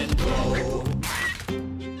gum and blow.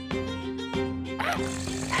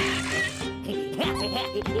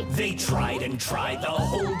 They tried and tried the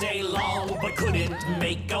whole day long, but couldn't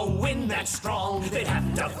make a wind that strong. They'd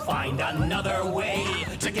have to find another way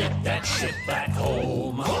to get that ship back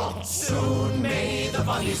home. Soon may the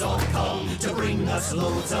bunnies all come to bring us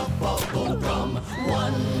loads of bubble gum.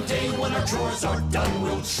 One day when our chores are done,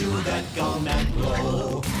 we'll chew that gum and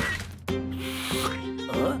blow.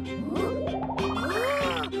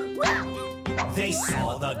 They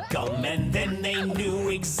saw the gum and then they knew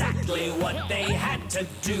exactly what they had to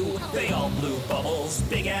do. They all blew bubbles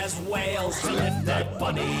big as whales to lift that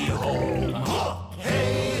bunny home.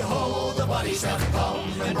 Hey ho, the bunnies have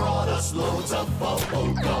come and brought us loads of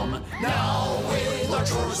bubble gum. Now with our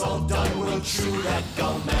chores all done, we'll chew that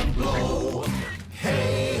gum and blow.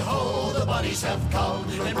 Hey ho, the bunnies have come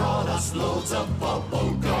and brought us loads of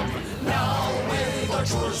bubble gum. Now with our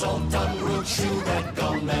chores all done, we'll chew that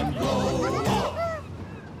gum and blow.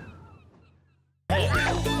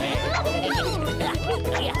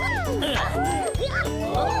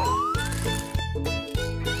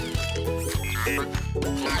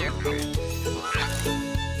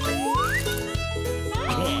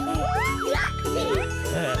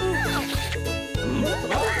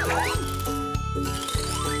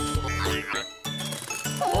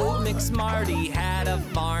 Old McSmarty had a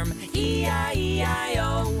farm,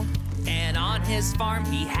 E-I-E-I-O. And on his farm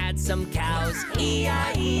he had some cows,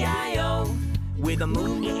 E-I-E-I-O. With a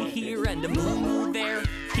moo-moo here and a moo-moo there,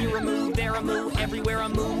 here a moo, there a moo, everywhere a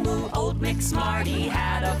moo-moo. Old McSmarty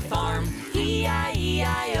had a farm,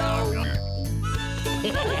 E-I-E-I-O.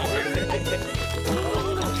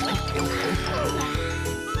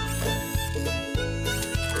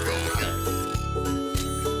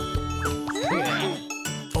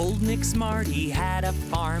 Old McSmarty had a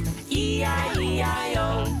farm,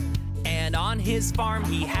 E-I-E-I-O. And on his farm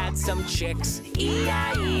he had some chicks,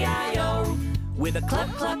 E-I-E-I-O. With a cluck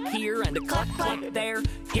cluck here and a cluck cluck there,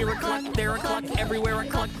 here a cluck, there a cluck, everywhere a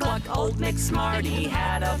cluck cluck. Old McSmarty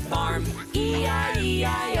had a farm,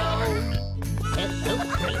 E-I-E-I-O.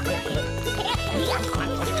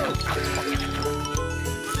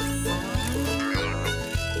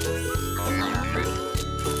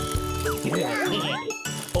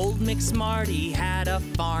 Old McSmarty had a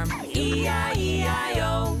farm,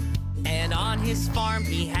 E-I-E-I-O. And on his farm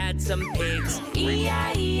he had some pigs,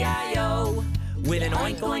 E-I-E-I-O. With an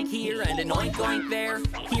oink oink here and an oink oink there,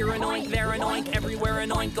 here an oink, there an oink, everywhere an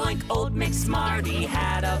oink oink. Old McSmarty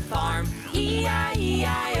had a farm,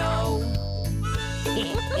 E-I-E-I-O.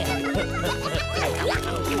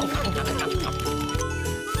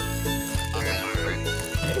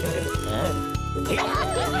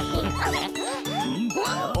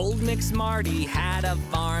 Old McSmarty had a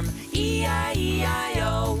farm,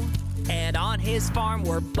 E-I-E-I-O. And on his farm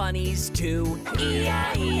were bunnies too,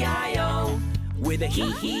 E-I-E-I-O. With a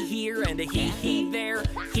hee-hee here and a hee-hee there,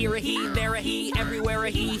 here a hee, there a hee, everywhere a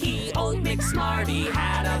hee-hee. Old McSmarty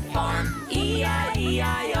had a farm,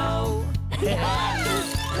 E-I-E-I-O.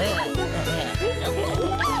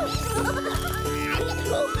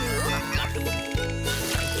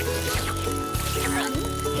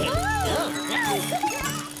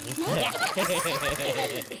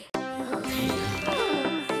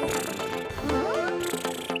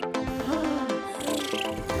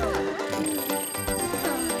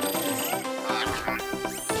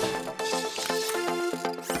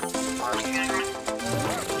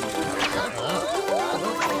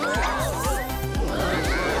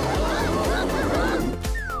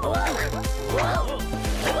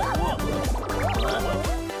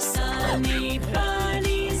 Sunny Bunnies.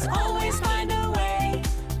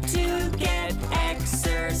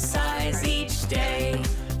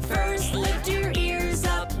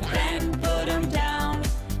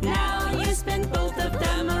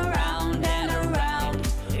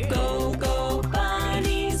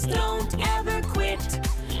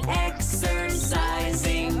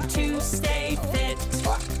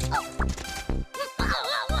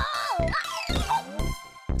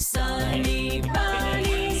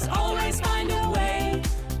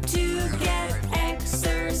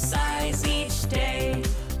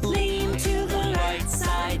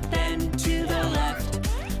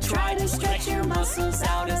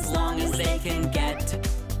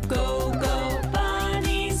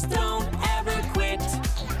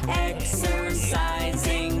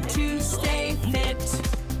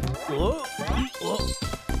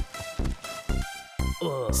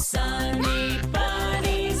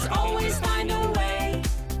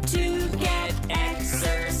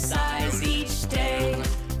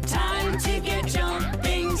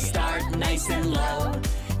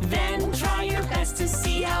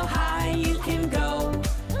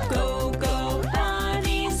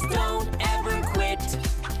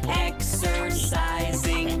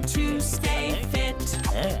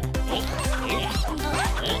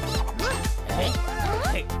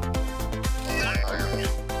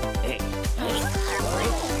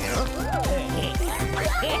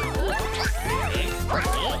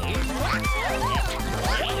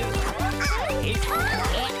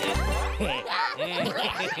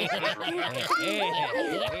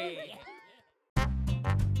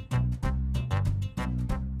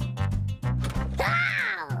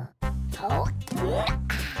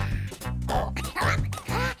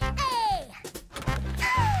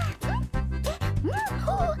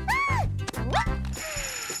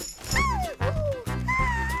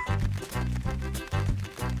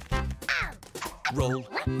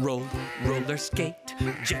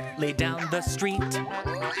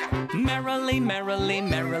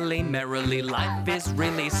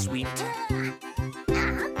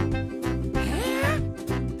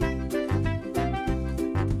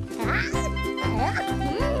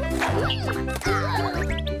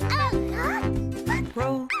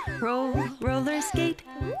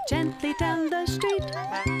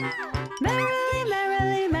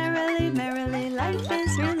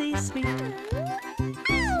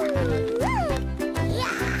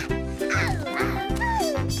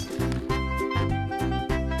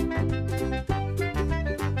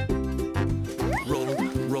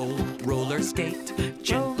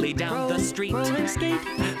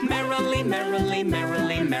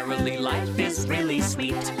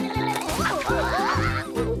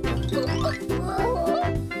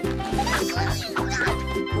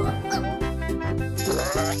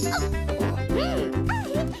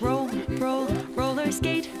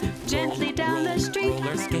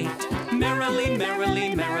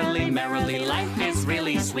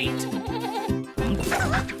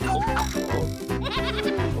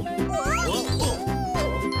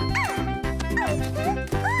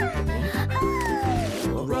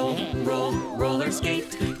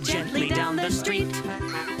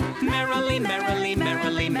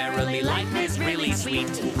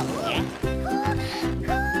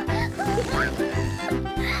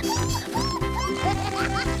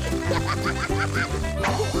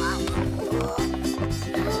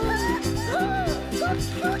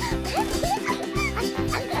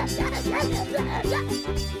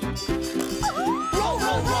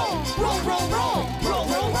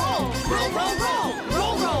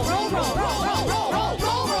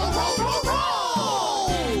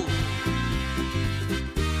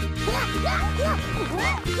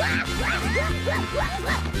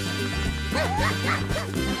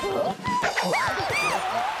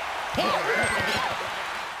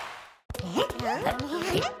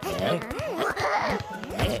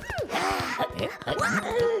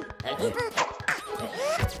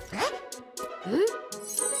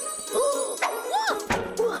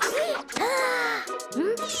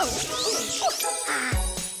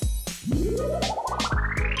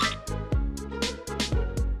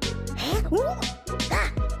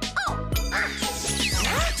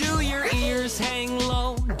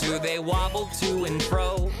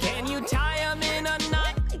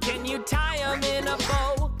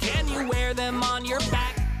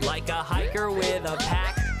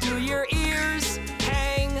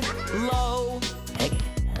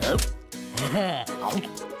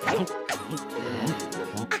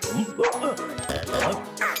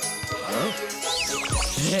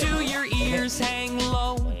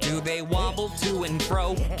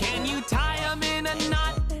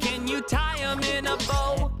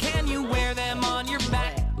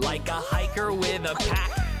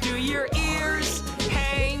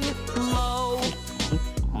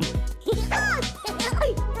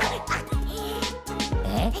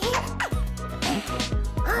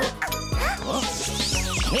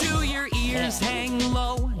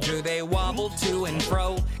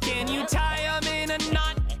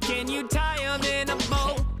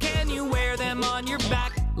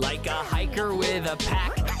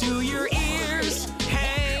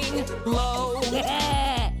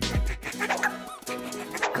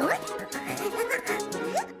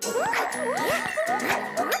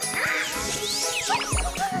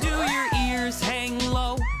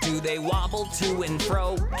 to and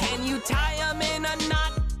fro? Can you tie them in a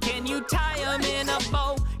knot? Can you tie them in a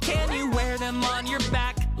bow? Can you wear them on your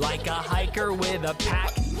back like a hiker with a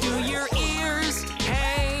pack? Do your ears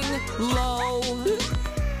hang low?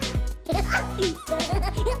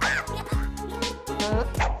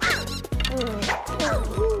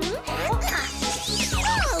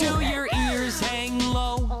 Do your ears hang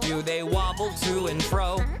low? Do they wobble to and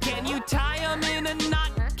fro? Can you tie them in a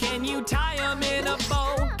knot? Can you tie them in a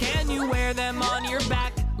bow? Can you wear them on your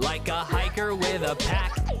back like a hiker with a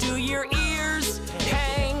pack? Do your ears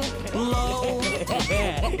hang low?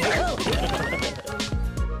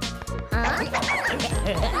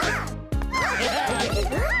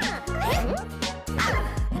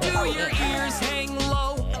 Do your ears hang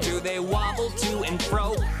low? Do they wobble to and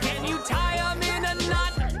fro? Can you tie them in a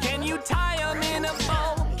knot? Can you tie them in a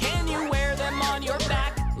bow? Can you wear them on your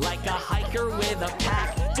back like a hiker with a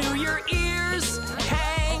pack? Do your ears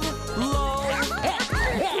hang low?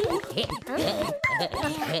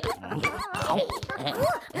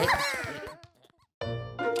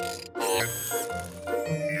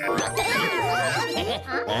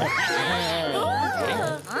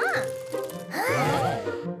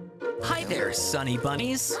 Hi there, Sunny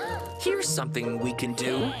Bunnies. Here's something we can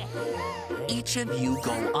do. Each of you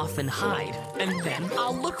go off and hide, and then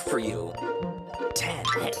I'll look for you. 10,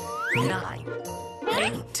 9,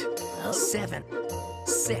 8, 7,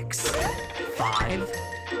 6, 5,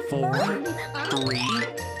 4, 3,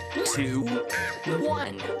 2,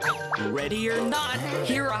 1. Ready or not,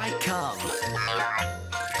 here I come.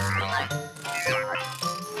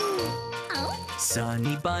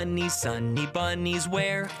 Sunny bunnies,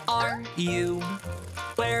 where are you?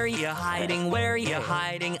 Where you hiding, where you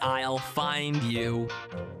hiding? I'll find you.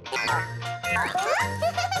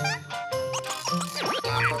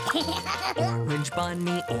 Orange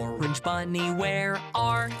bunny, where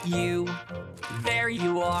are you? There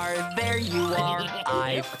you are,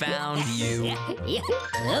 I found you.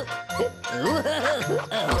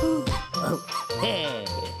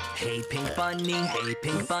 Hey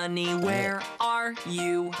pink bunny, where are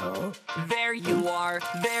you? There you are,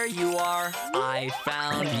 I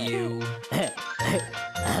found you.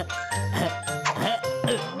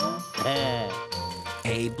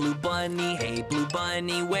 Hey blue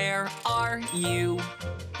bunny, where are you?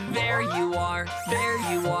 There you are,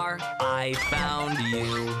 I found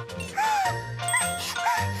you.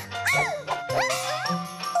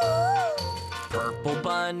 Purple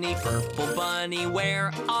bunny,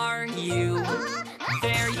 where are you?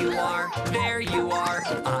 There you are,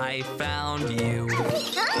 I found you.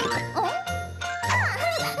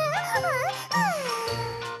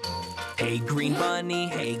 Hey green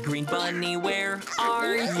bunny, where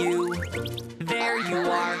are you? There you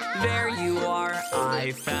are,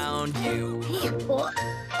 I found you.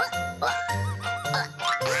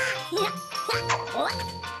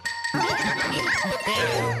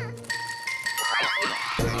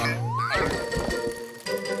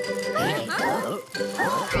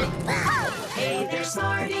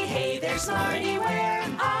 Hey there, Smarty, where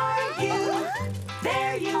are you?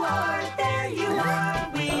 There you are,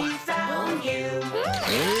 we found you.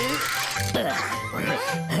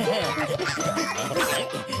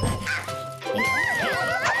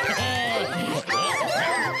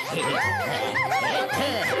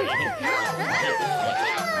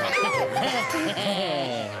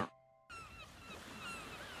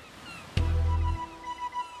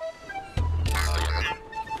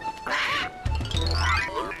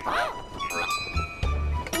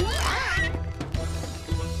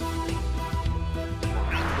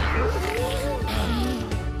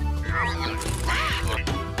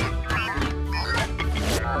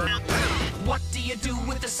 What do you do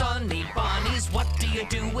with the Sunny Bunnies? What do you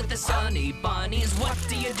do with the Sunny Bunnies? What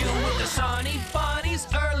do you do with the Sunny Bunnies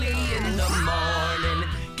early in the morning?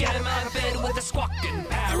 Get 'em out of bed with a squawking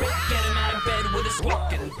parrot. Get 'em out of bed with a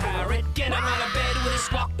squawking parrot. Get 'em out of bed with a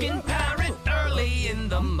squawking parrot early in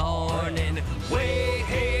the morning. Way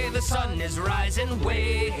hey, the sun is rising.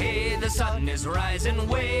 Way hey, the sun is rising.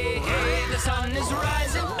 Way hey, the sun is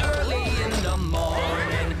rising early in the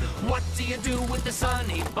morning. What do you do with the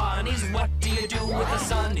Sunny Bunnies? What do you do with the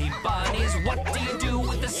Sunny Bunnies? What do you do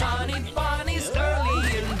with the Sunny Bunnies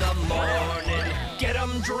early in the morning? Get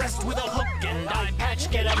 'em dressed with a hook and eye patch.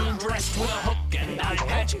 Get 'em dressed with a hook and eye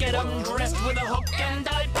patch. Get 'em dressed with a hook and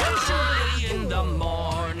eye patch early in the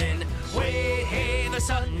morning. Way hey, the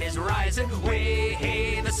sun is rising. Way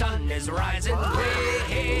hey, the sun is rising. Way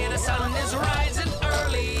hey, the sun is rising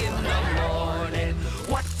early in the morning.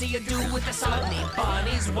 What do you do with the Sunny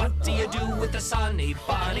Bunnies? What do you do with the Sunny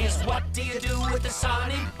Bunnies? What do you do with the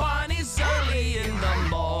Sunny Bunnies early in the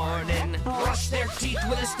morning? Brush their teeth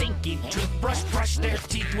with a stinky toothbrush. Brush their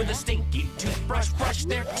teeth with a stinky toothbrush. Brush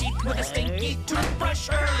their teeth with a stinky toothbrush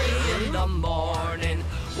early in the morning.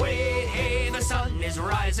 Way hey, the sun is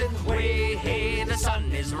rising. Way hey, the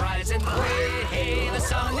sun is rising. Way hey, the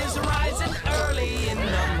sun is rising early in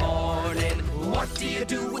the morning. What do you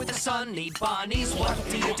do with the Sunny Bunnies? What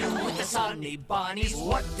do you do with the Sunny Bunnies?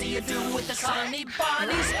 What do you do with the Sunny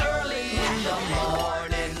Bunnies early in the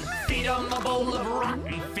morning? Feed 'em a bowl of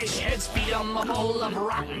rotten fish heads. Feed 'em a bowl of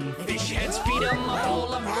rotten fish heads. Feed 'em a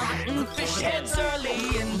bowl of rotten fish heads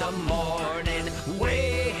early in the morning.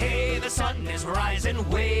 Way hey, the sun is rising.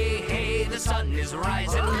 Way hey, the sun is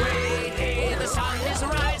rising. Way hey, the sun is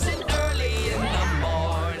rising early in the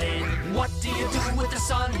morning. What do you do with the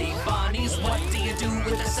Sunny Bunnies? What do you do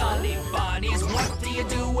with the Sunny Bunnies? What do you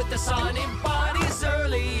do with the Sunny Bunnies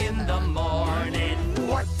early in the morning?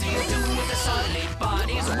 What do you do with the Sunny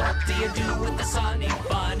Bunnies? What do you do with the Sunny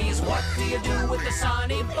Bunnies? What do you do with the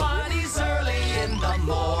Sunny Bunnies early in the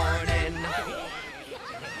morning?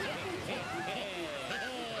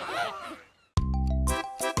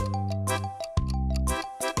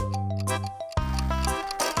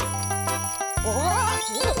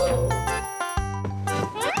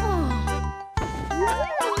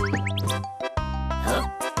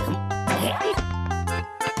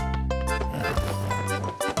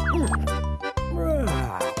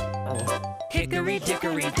 Hickory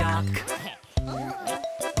dickory dock.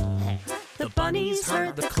 The bunnies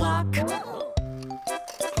heard the clock.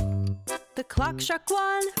 The clock struck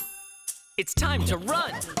 1. It's time to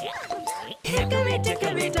run. Hickory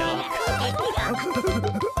dickory dock.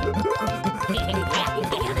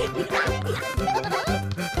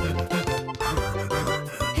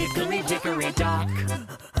 Hickory dickory dock.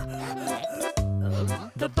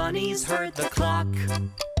 The bunnies heard the clock.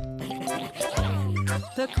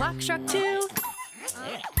 The clock struck 2.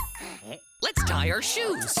 Let's tie our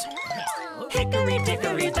shoes. Hickory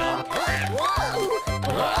dickory dock.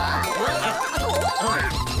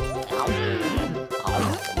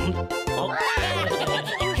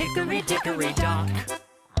 Hickory dickory dock.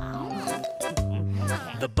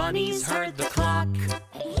 The bunnies heard the clock.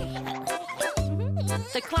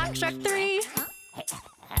 The clock struck 3.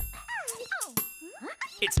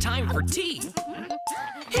 It's time for tea.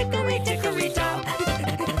 Hickory dickory dock.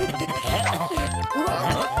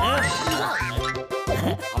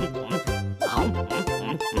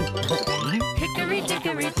 Hickory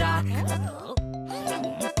dickory dock.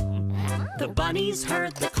 The bunnies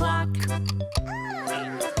heard the clock.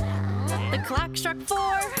 The clock struck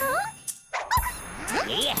 4.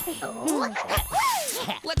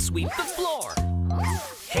 Let's sweep the floor.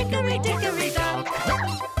 Hickory dickory dock.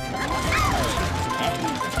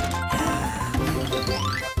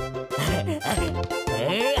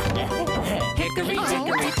 Hickory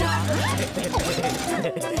dickory dock.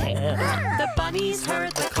 The bunnies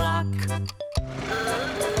heard the clock.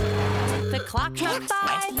 The clock struck 5.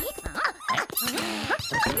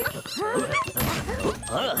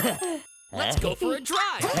 Let's go for a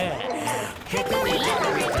drive. Hickory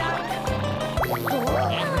dickory dock.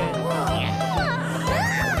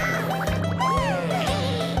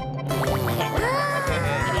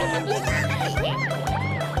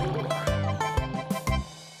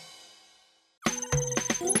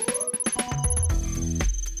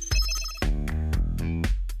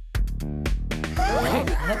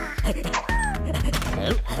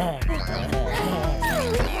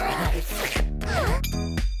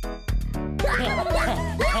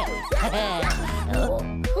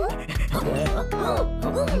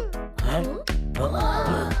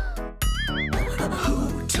 Who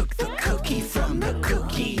took the cookie from the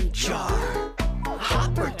cookie jar?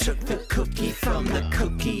 Hopper took the cookie from the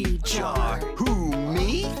cookie jar. Who,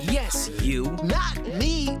 me? Yes, you. Not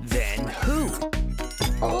me. Then who?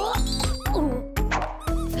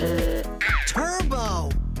 Turbo.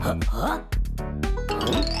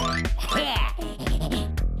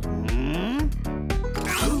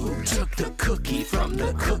 Who took the cookie from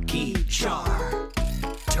the cookie jar?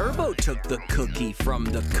 Turbo took the cookie from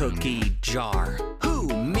the cookie jar. Who,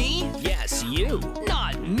 me? Yes, you.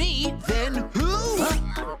 Not me. Then who?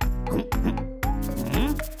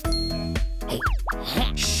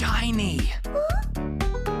 Shiny.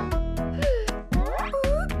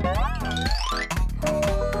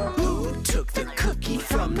 Who took the cookie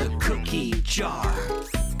from the cookie jar?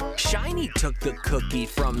 Shiny took the cookie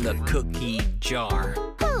from the cookie jar.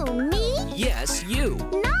 Who, me? Yes, you.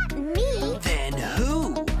 Not me. Then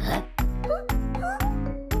who?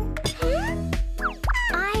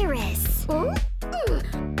 I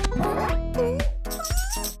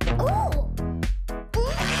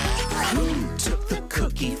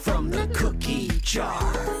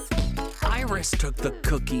Chris took the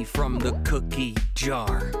cookie from the cookie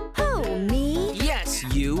jar. Who, me? Yes,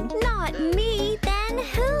 you. Not me, then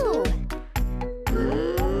who?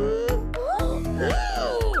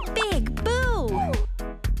 Big Boo!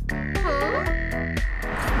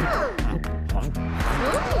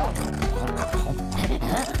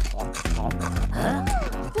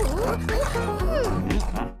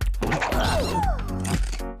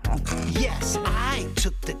 Yes, I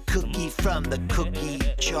took the cookie from the cookie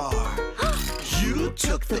jar. You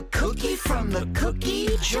took the cookie from the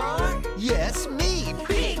cookie jar? Yes, me,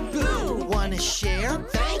 Big Boo. Wanna share?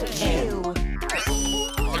 Thank you.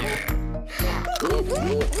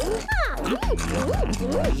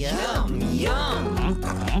 Yum, yum.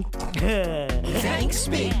 Thanks,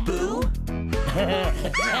 Big Boo.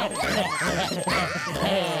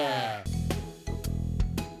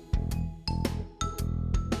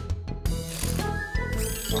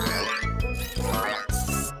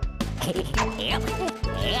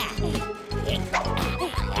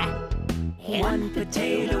 One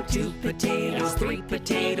potato, two potatoes, three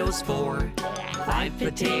potatoes, 4, 5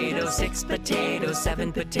 potatoes, 6 potatoes,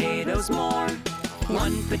 7 potatoes more.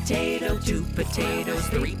 1 potato, 2 potatoes,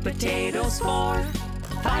 3 potatoes, 4,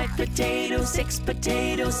 5 potatoes, 6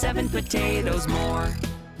 potatoes, 7 potatoes more.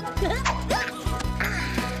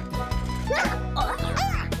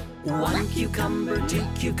 1 cucumber, 2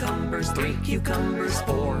 cucumbers, 3 cucumbers,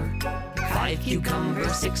 4, 5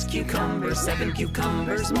 cucumbers, 6 cucumbers, 7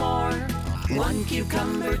 cucumbers more. 1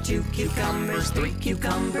 cucumber, 2 cucumbers, 3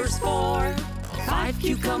 cucumbers, 4, 5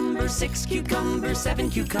 cucumbers, 6 cucumbers, 7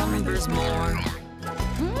 cucumbers more.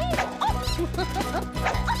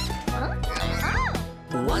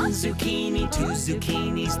 1 zucchini, 2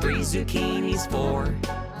 zucchinis, 3 zucchinis, 4,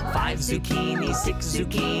 5 zucchinis, 6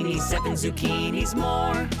 zucchinis, 7 zucchinis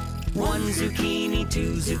more. 1 zucchini,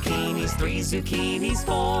 2 zucchinis, 3 zucchinis,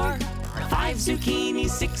 4, 5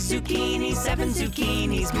 zucchinis, 6 zucchinis, 7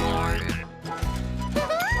 zucchinis more.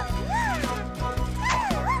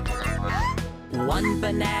 1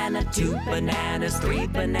 banana, 2 bananas, 3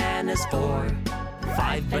 bananas, 4,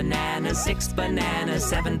 5 bananas, 6 bananas,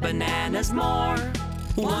 7 bananas more.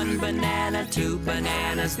 1 banana, 2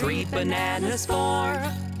 bananas, 3 bananas, 4,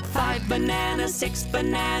 5 bananas, 6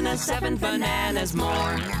 bananas, 7 bananas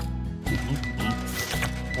more.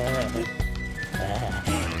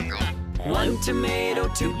 1 tomato,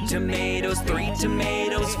 2 tomatoes, 3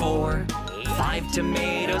 tomatoes, 4, 5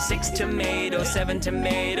 tomatoes, 6 tomatoes, 7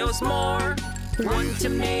 tomatoes more. 1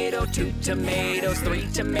 tomato, 2 tomatoes, 3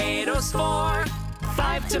 tomatoes, 4,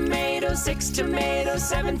 5 tomatoes, 6 tomatoes,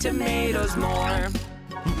 7 tomatoes more.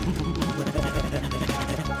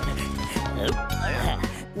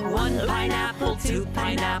 1 pineapple, 2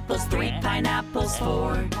 pineapples, 3 pineapples,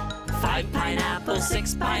 4, 5 pineapples,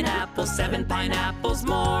 6 pineapples, 7 pineapples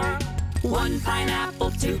more. 1 pineapple,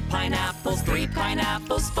 2 pineapples, 3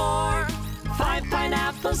 pineapples, 4, 5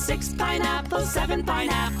 pineapples, 6 pineapples, 7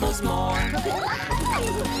 pineapples more.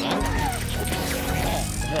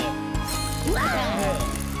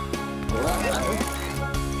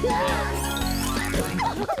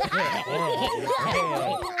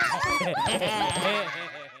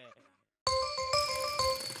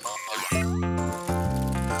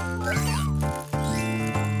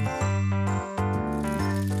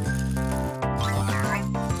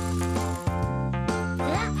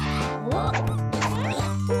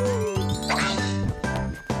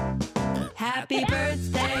 Happy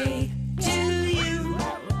birthday to you.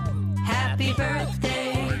 Happy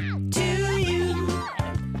birthday to you.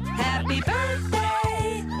 Happy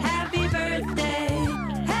birthday, happy birthday,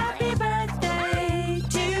 happy birthday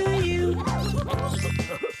to you.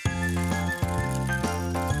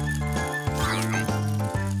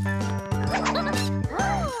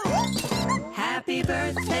 Happy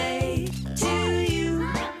birthday to you.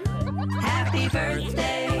 Happy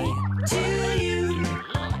birthday to you.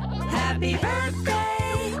 Happy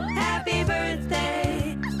birthday, happy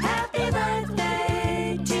birthday, happy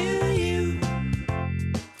birthday to you.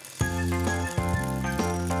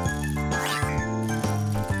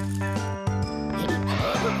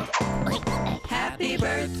 Happy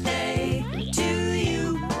birthday to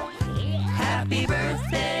you. Happy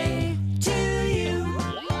birthday to you.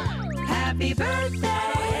 Happy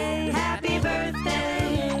birthday, happy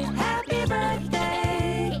birthday, happy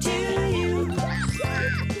birthday to you.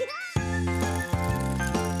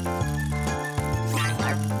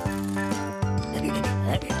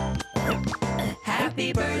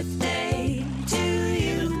 Happy birthday to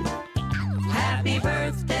you. Happy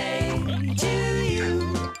birthday to you.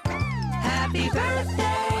 Happy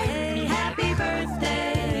birthday, happy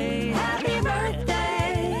birthday, happy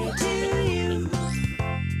birthday to you.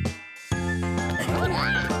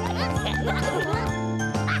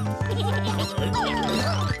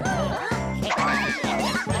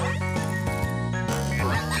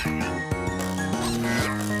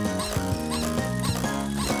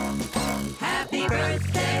 Happy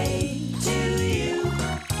birthday to you.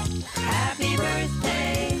 Happy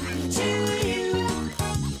birthday to you.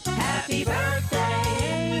 Happy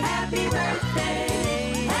birthday, happy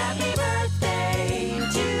birthday, happy birthday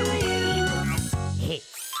to you.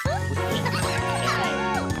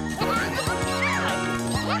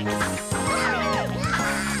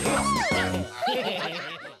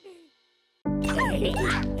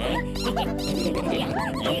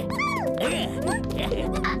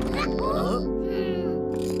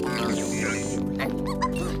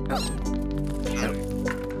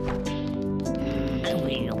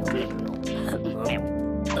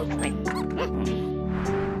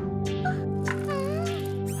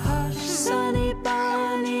 Hush, Sunny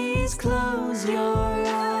Bunnies, close your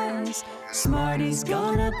eyes. Smarty's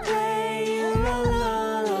gonna play you a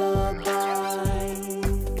lullaby.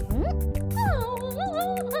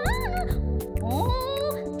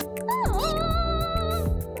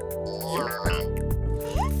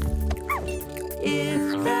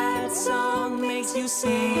 If that song makes you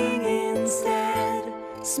sing instead,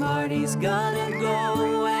 Smarty's gonna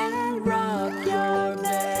go and rock your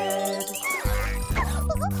bed.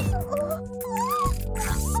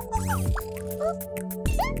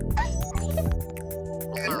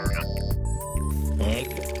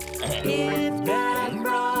 If that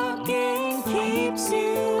rocking keeps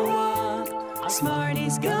you up,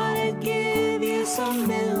 Smarty's gonna give you some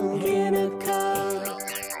milk in a cup.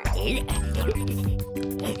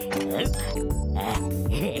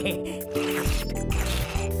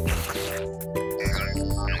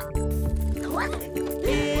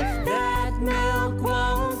 If that milk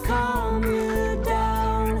won't calm you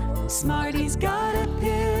down, Smarty's got a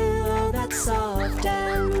pillow that's soft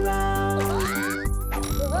and round.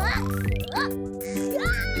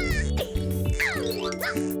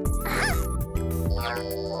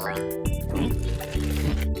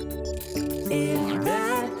 If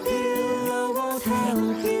that pillow won't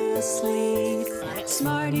help you sleep,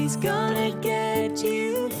 Smarty's gonna get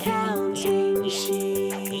you counting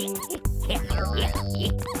sheep.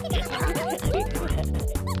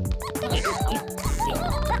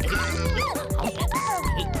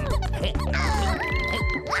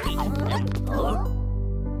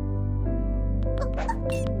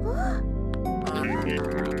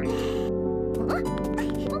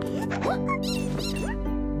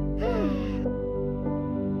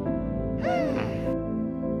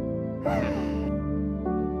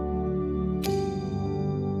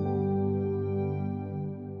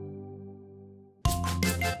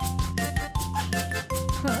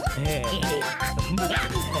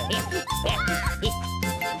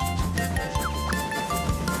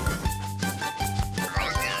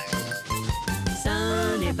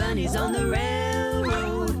 Sunny Bunnies on the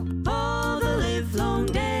railroad all the livelong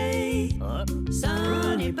day.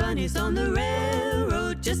 Sunny Bunnies on the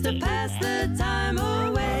railroad just to pass the time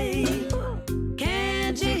away.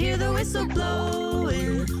 Can't you hear the whistle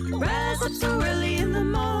blowing? Rise up so early in the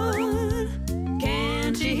morn.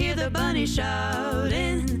 Can't you hear the bunnies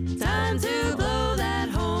shouting? Time to blow that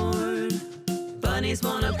horn. Bunnies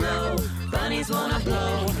wanna blow, bunnies wanna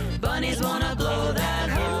blow, bunnies wanna blow that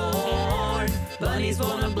horn. Bunnies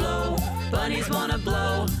wanna blow, bunnies wanna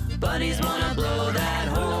blow, bunnies wanna blow that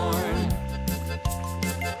horn.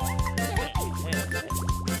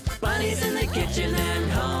 Bunnies in the kitchen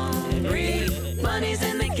and hungry, bunnies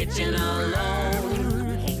in the kitchen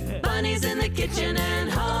alone. Bunnies in the kitchen and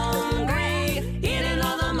hungry, eating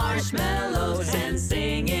all the marshmallows and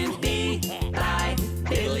singing beep-bye,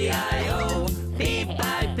 biddly-I-O,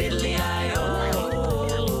 beep-bye,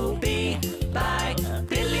 biddly-I-O, beep-bye,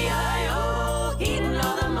 biddly-I-O, eating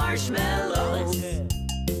all the marshmallows.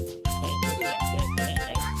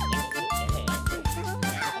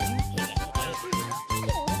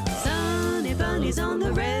 Sunny Bunnies on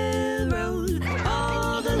the railroad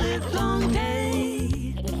all the livelong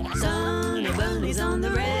day. Sunny Bunnies on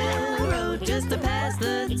the railroad just to pass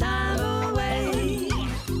the time away.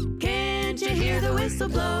 Can't you hear the whistle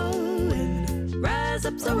blowing? Rise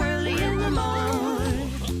up so early in the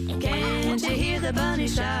morn. Can't you hear the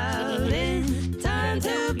bunnies shouting? Time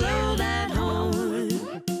to blow that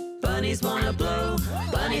horn. Bunnies wanna blow,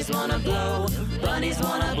 bunnies wanna blow, bunnies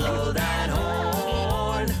wanna blow that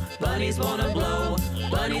horn. Bunnies wanna blow,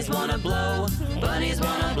 bunnies wanna blow, bunnies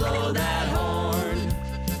wanna blow that horn.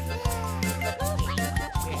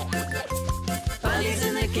 Bunnies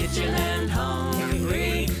in the kitchen and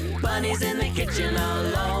hungry, bunnies in the kitchen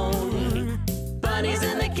alone. bunnies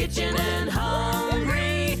in the kitchen and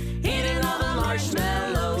hungry, eating all the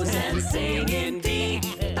marshmallows and singing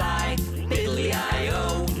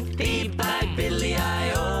B-I-Biddly-I-O,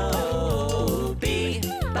 B-I-Biddly-I-O,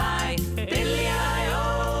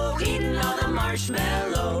 B-I-Biddly-I-O, eating all the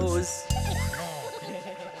marshmallows.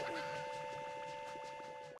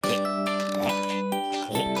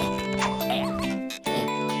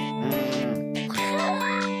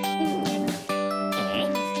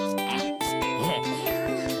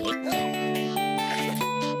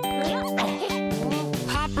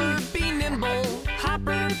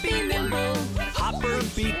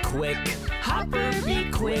 Be quick, Hopper,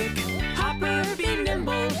 be quick. Hopper, be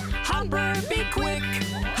nimble. Hopper, be quick.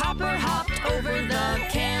 Hopper hopped over the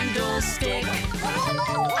candlestick.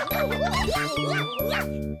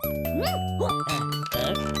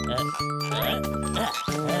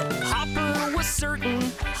 Hopper was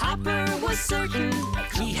certain, Hopper was certain.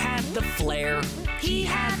 He had the flair, he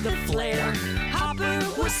had the flair. Hopper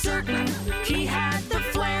was certain, he had the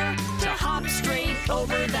flair to hop straight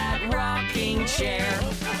over that rocking chair.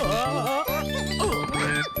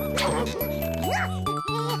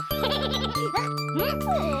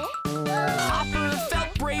 Hopper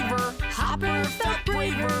felt braver, Hopper felt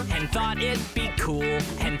braver, and thought it'd be cool,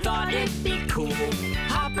 and thought it'd be cool.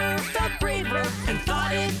 Hopper felt braver, and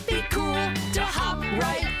thought it'd be cool to hop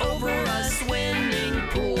right over a swimming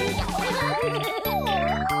pool.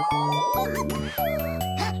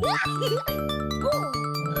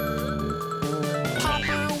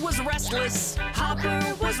 Hopper was restless,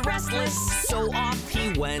 Hopper was restless, so off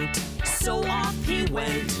he went, so off he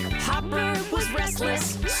went. Hopper was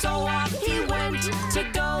restless, so off he went to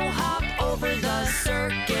go hop over the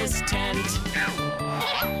circus tent.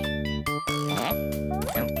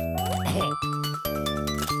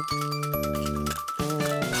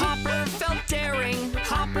 Hopper felt daring,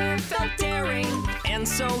 Hopper felt daring, and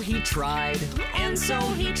so he tried, and so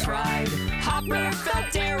he tried. Hopper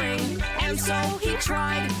felt daring, and so he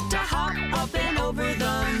tried to hop up and over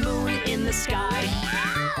the moon in the sky.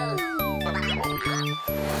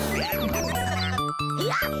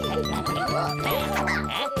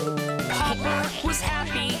 Hopper was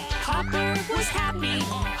happy, Hopper was happy.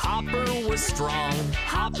 Hopper was strong,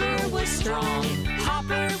 Hopper was strong.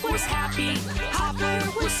 Hopper was happy, Hopper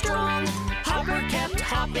was strong. Hopper kept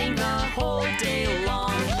hopping the whole day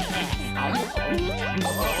long.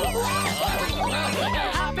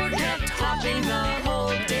 Hopper kept hopping the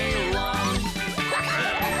whole day long.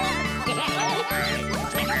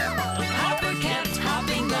 Hopper kept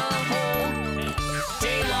hopping the whole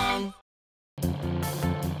day long.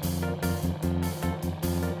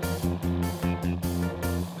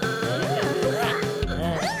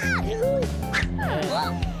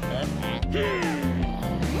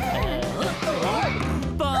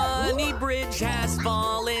 Bunny Bridge has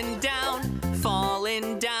fallen down,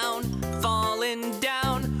 fallen down, fallen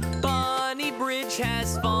down. Bunny Bridge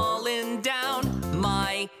has fallen down,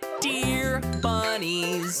 my dear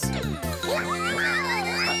bunnies.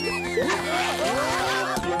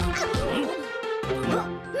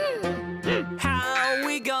 How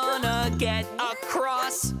we gonna get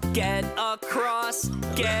across, get across,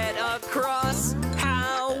 get across?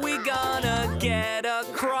 How we gonna get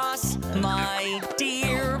across, my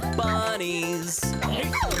dear bunnies?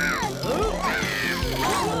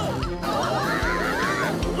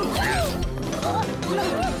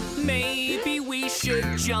 Maybe we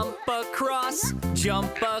should jump across,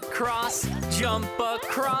 jump across, jump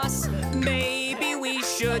across. Maybe we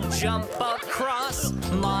should jump across,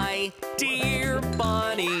 my dear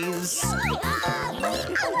bunnies.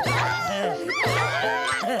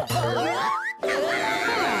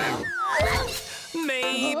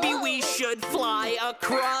 Maybe we should fly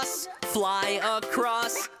across, fly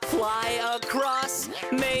across, fly across.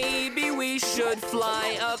 Maybe we should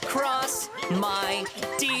fly across, my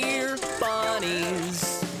dear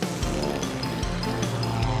bunnies.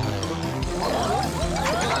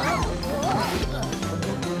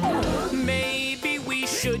 Maybe we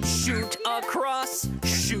should shoot across,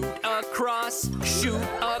 shoot across, shoot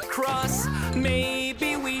across.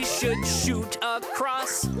 Maybe we should shoot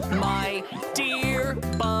across, my dear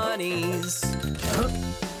bunnies.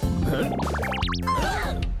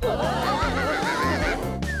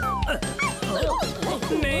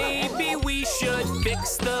 Maybe we should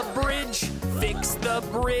fix the bridge, fix the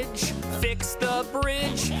bridge, fix the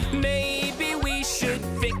bridge. Maybe we should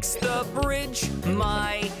fix the bridge,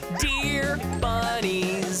 my dear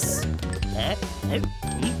bunnies.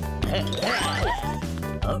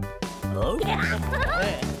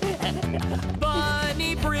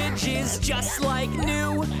 Bunny bridge is just like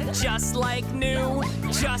new, just like new,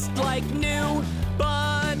 just like new.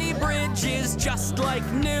 Bunny bridge is just like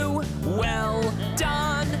new. Well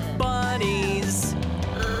done, bunnies.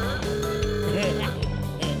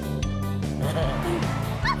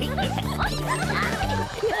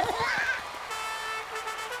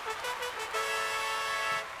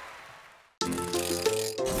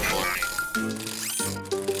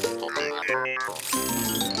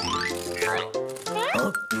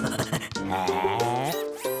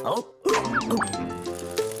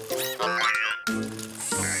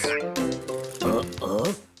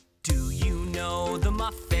 Do you know the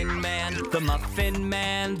Muffin Man? The Muffin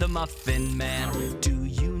Man, the Muffin Man. Do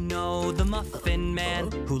you know the Muffin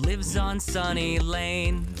Man who lives on Sunny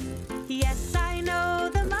Lane? Yes, I know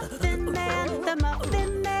the Muffin Man, the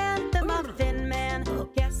Muffin Man, the Muffin Man.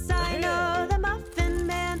 Yes, I know the Muffin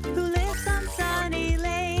Man who lives on Sunny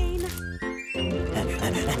Lane.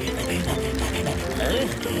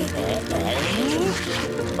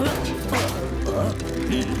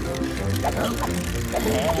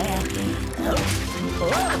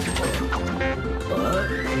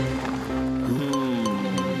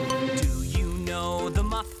 Do you know the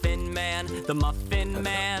Muffin Man? The Muffin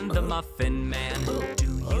Man, the Muffin Man.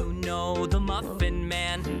 Do you know the Muffin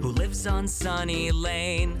Man who lives on Sunny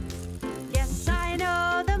Lane? Yes, I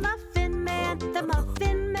know the Muffin Man, the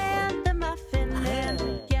Muffin Man, the Muffin Man.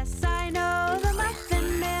 Yes, I know the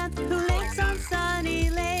Muffin Man who lives on Sunny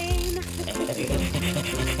Lane.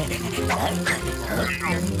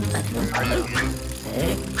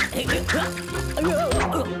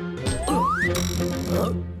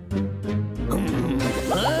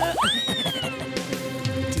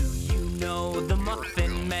 Do you know the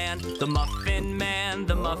Muffin Man? The Muffin Man,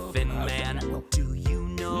 the Muffin Man. Do you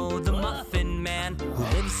know the Muffin Man who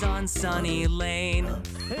lives on Sunny Lane?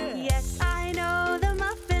 Yes, I know the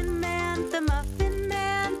Muffin Man, the Muffin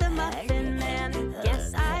Man, the Muffin Man.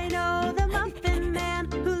 Yes, I know the Muffin Man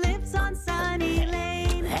who lives on Sunny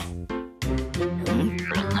Lane.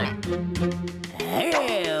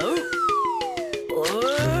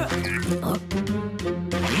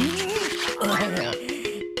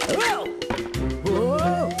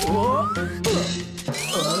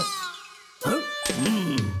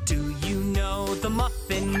 Do you know the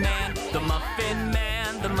Muffin Man? The Muffin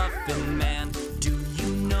Man, the Muffin Man. Do you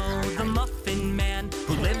know the Muffin Man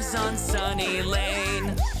who lives on Sunny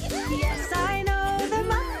Lane? Yes, I know the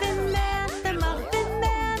Muffin Man, the Muffin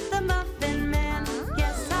Man, the Muffin Man.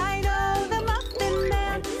 Yes, I know the Muffin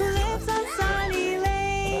Man who lives on Sunny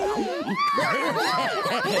Lane.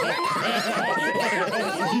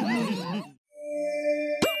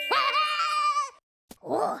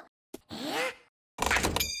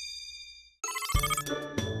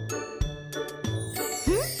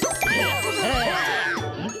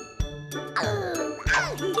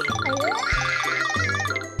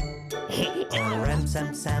 Oh ram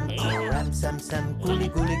sam sam, oh ram sam sam, gully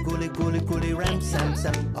gully gully gully gully ram sam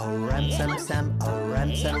sam. Oh ram sam sam, oh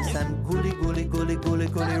ram sam sam, gully gully gully gully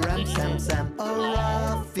gully ram sam sam. Oh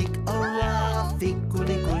Rafik,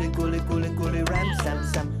 gully gully gully gully gully ram sam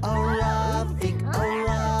sam. Oh Rafik,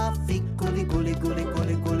 gully gully gully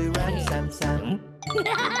gully gully ram sam sam.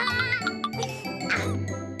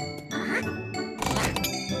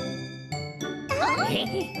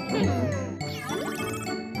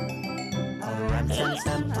 Ram sam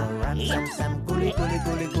sam, oh ram sam sam, gully gully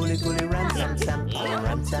gully gully gully ram sam sam. Oh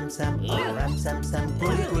ram sam sam, oh ram sam sam,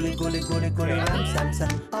 gully gully gully gully gully ram sam sam.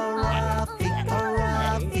 Oh Rafik,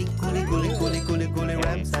 gully gully gully gully gully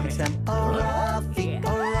ram sam sam. Oh Rafik,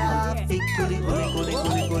 gully gully gully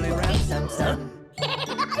gully gully ram sam sam.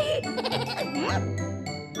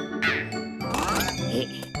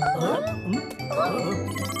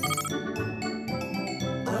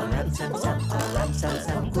 Ram sam sam, oh ram sam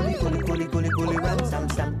sam, gully gully gully gully gully ram sam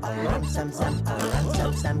sam. Oh ram sam sam, oh ram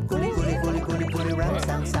sam sam, gully gully gully gully gully ram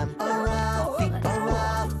sam sam. Oh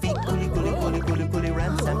Rafik, gully gully gully gully gully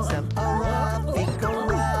ram sam sam. Oh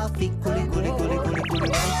Rafik, gully gully gully gully gully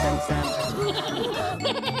ram sam sam.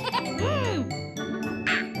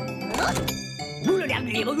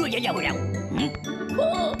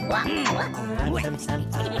 Ram sam sam,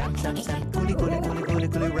 oh ram sam sam, gully gully gully gully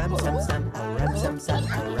gully ram sam sam. Oh ram sam sam,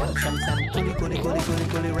 oh ram sam sam, gully gully gully gully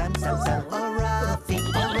gully ram sam sam. Oh Rafik,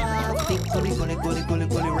 gully gully gully gully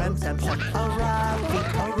gully ram sam sam. Oh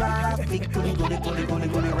Rafik, gully gully gully gully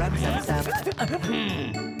gully ram sam sam.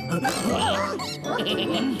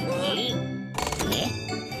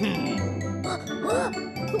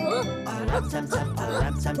 Ram sam sam, oh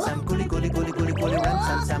ram sam sam, gully gully gully gully gully ram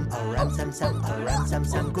sam sam. Oh ram sam sam, oh ram sam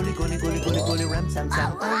sam, gully gully gully gully gully ram sam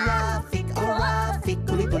sam. Oh Rafik,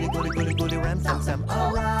 gully sam sam.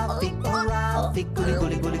 Oh Ralphie, gooly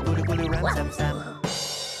gooly gooly gooly gooly ram sam sam.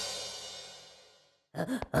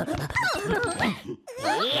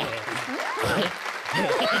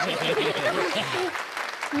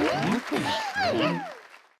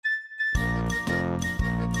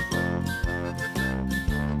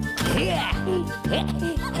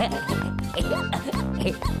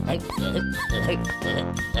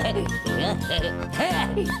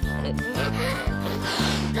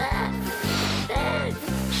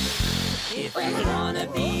 If you wanna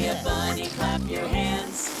be a bunny, clap your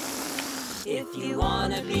hands. If you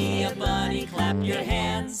wanna be a bunny, clap your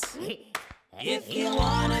hands. If you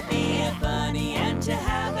wanna be a bunny and to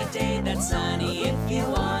have a day that's sunny, if you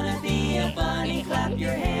wanna be a bunny, clap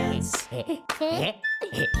your hands.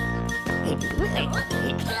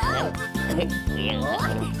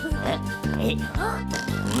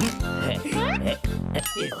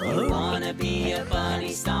 If you wanna be a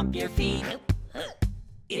bunny, stomp your feet.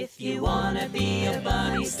 If you wanna be a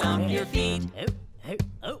bunny, stomp your feet.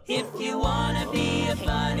 If you wanna be a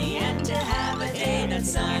bunny and to have a day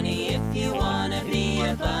that's sunny, if you wanna be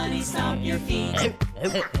a bunny, stomp your feet.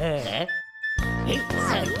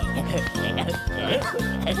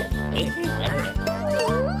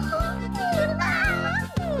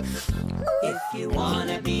 If you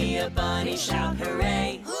wanna be a bunny, shout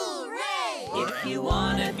hooray! Hooray! If you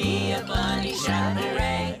wanna be a bunny, shout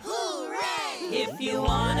hooray! Hooray! If you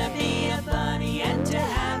wanna be a bunny and to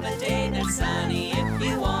have a day that's sunny, if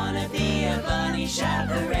you wanna be a bunny, shout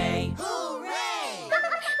hooray! Hooray!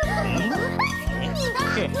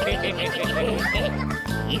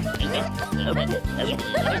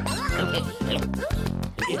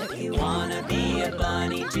 If you wanna be a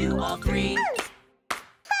bunny, do all three.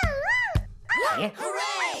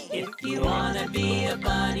 Hooray! If you wanna be a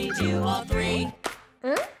bunny, do all three.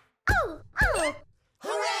 Hooray!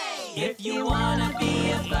 If you wanna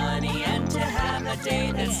be a bunny and to have a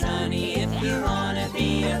day that's sunny, if you wanna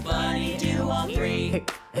be a bunny, do all three.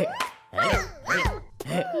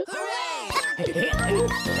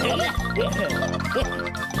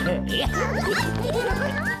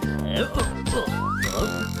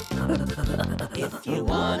 If you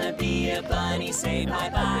wanna be a bunny, say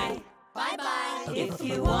bye-bye. Bye-bye. If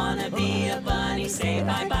you wanna be a bunny, say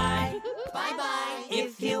bye-bye. Bye-bye.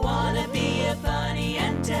 If you wanna be a bunny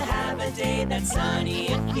and to have a day that's sunny,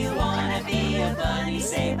 if you wanna be a bunny,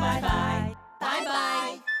 say bye-bye.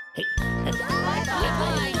 Bye-bye. Bye-bye.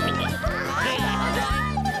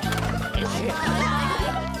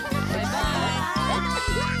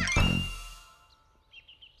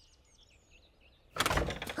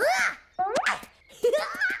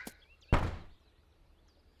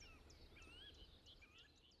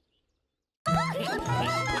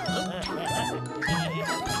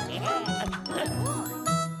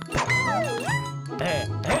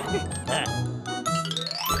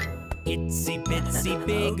 Itsy bitsy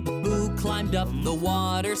big Boo climbed up the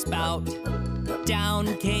water spout.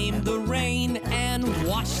 Down came the rain and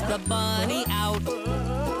washed the bunny out.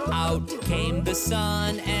 Out came the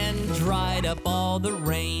sun and dried up all the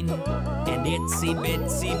rain. And itsy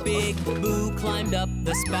bitsy big Boo climbed up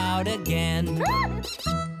the spout again.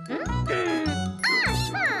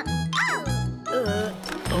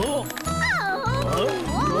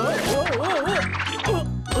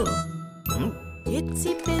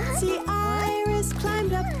 Itsy bitsy Iris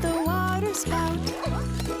climbed up the water spout.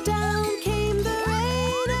 Down came the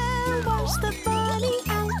rain and washed the bunny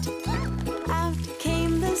out. Out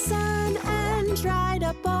came the sun and dried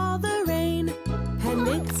up all the rain. And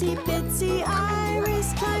itsy bitsy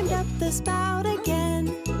Iris climbed up the spout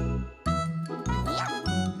again.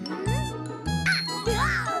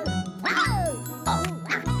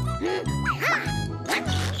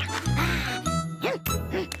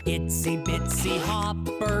 Itsy bitsy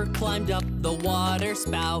Hopper climbed up the water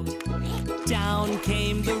spout. Down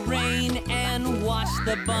came the rain and washed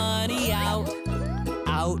the bunny out.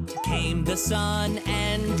 Out came the sun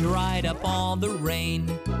and dried up all the rain.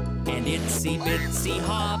 And itsy bitsy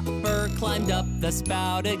Hopper climbed up the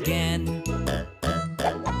spout again.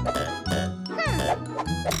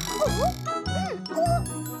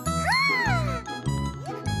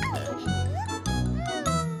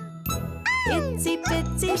 Itsy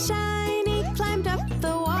bitsy Shiny climbed up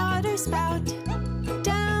the water spout.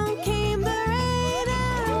 Down came the rain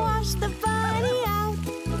and washed the bunny out.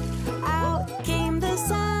 Out came the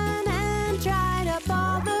sun and dried up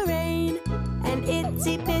all the rain. And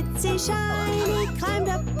itsy bitsy Shiny climbed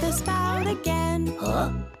up the spout again.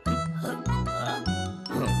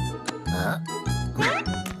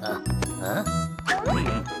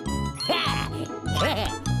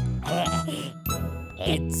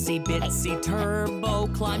 Itsy bitsy turbo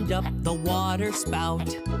climbed up the water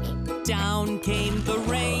spout. Down came the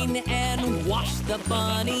rain and washed the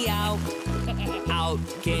bunny out. Out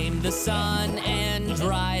came the sun and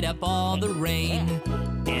dried up all the rain.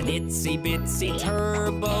 And itsy bitsy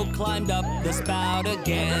turbo climbed up the spout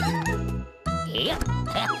again.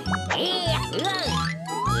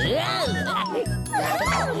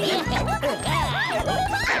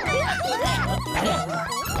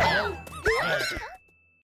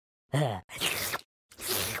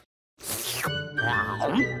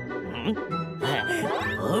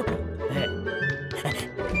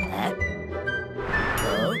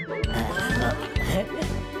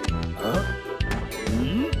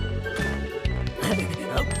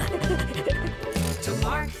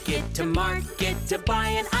 To market to buy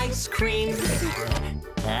an ice cream.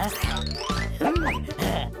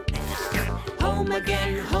 Home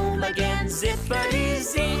again, zippity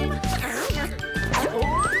zing.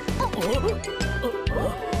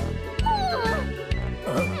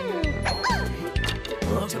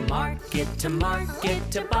 To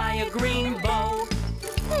market to buy a green bow.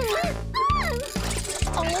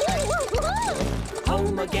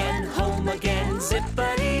 Home again,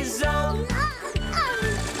 zippity zone.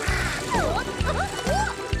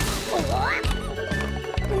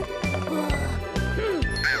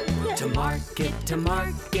 To market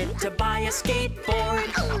to buy a skateboard.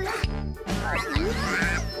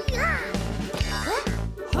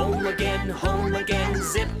 Home again,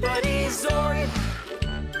 zippity zord.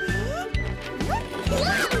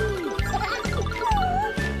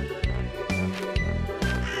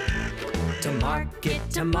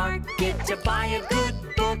 To market to buy a good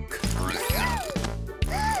book.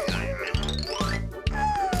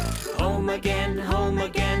 Home again,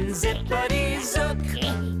 zippity zook.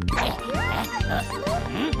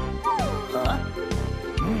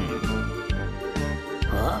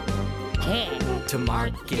 To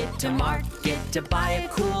market to buy a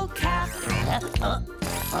cool cap.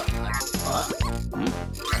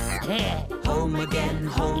 Home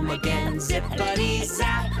again, zippity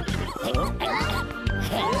zap.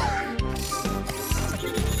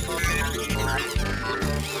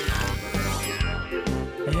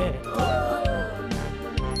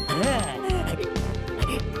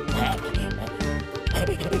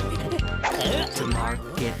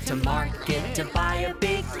 To market to buy a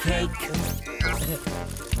big cake.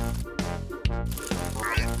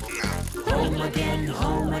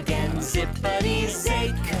 Home again, zippity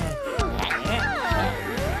zake.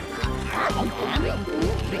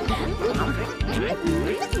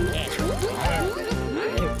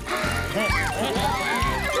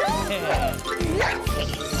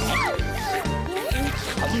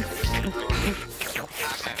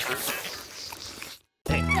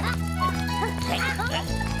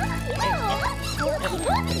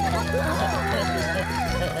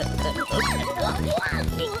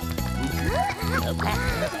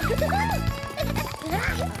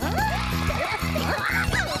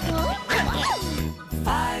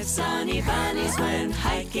 Five sunny bunnies went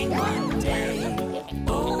hiking one day,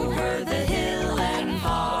 over the hill and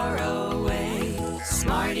far away.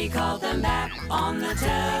 Smarty called them back on the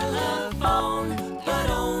telephone, but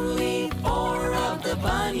only 4 of the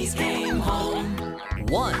bunnies came home.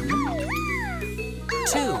 1,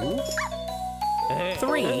 2,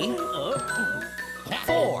 3,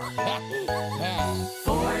 4.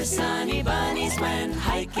 4 sunny bunnies went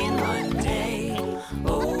hiking one day,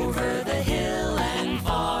 over the hill and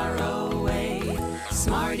far away.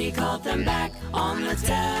 Smarty called them back on the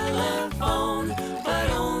telephone, but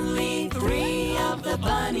only 3 of the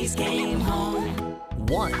bunnies came home.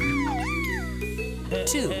 1,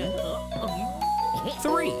 2,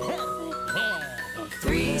 3.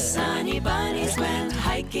 3 sunny bunnies went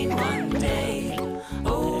hiking one day,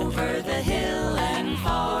 over the hill and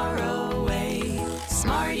far away.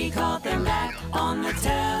 Smarty called them back on the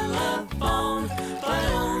telephone,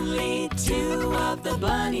 but only 2 of the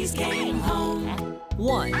bunnies came home.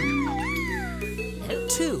 1,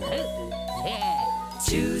 2.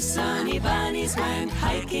 2 sunny bunnies went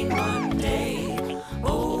hiking one day,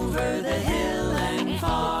 over the hill and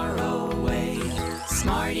far away.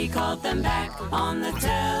 Smarty called them back on the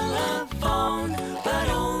telephone, but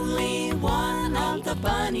only 1 of the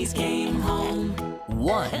bunnies came home.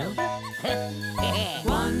 1.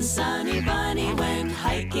 1 sunny bunny went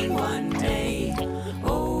hiking one day,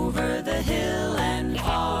 over the hill and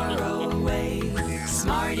far away.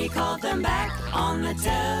 Smarty called them back on the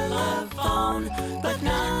telephone, but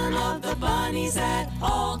none of the bunnies at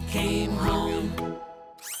all came home.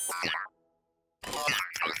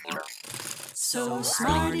 So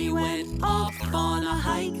Smarty went off on a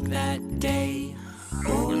hike that day,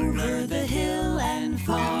 Over the hill and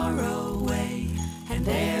far away, and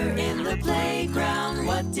there in the playground,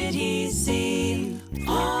 what did he see?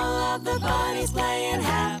 All of the bunnies playing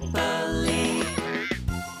happily.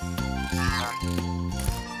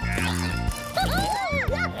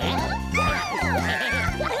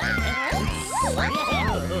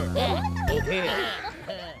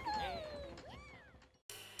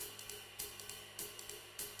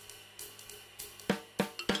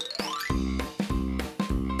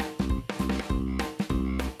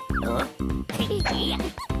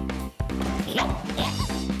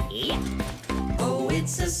 Oh,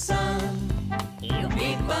 it's a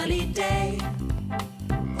sunny bunny day.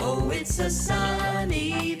 Oh, it's a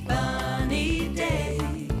sunny bunny day.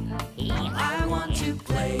 I want to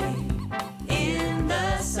play in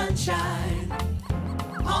the sunshine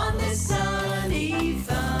on this sunny,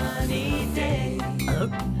 funny day.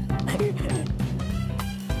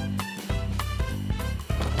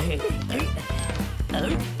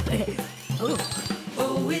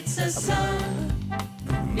 Oh, it's a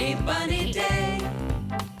sunny bunny day.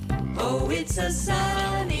 Oh, it's a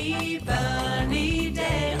sunny bunny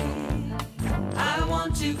day. I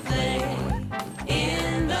want to play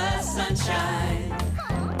in the sunshine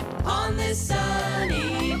on this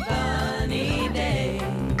sunny bunny day.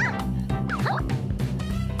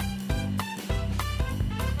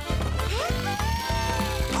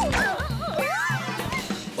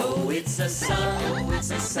 Oh, it's a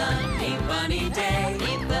sunny bunny day,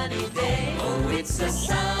 bunny day. Oh, it's a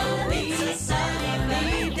sunny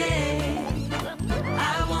bunny day.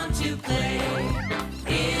 I want to play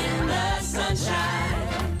in the sunshine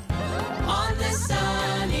on this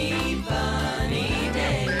sunny bunny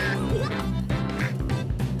day.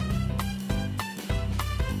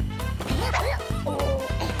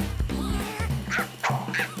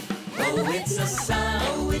 Oh, it's a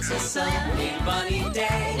sunny bunny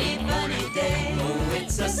day, bunny day. Oh,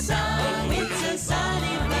 it's a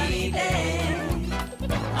sunny bunny day.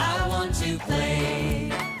 I want to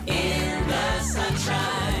play in the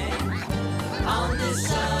sunshine on this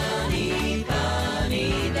sunny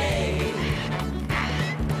bunny day.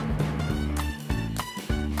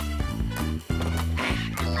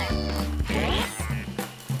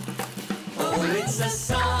 Oh, it's a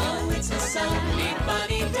sunny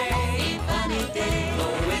bunny day, bunny day.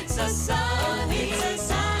 Oh, it's a sunny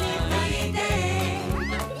bunny day.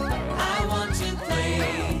 I want to play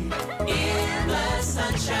in the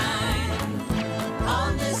sunshine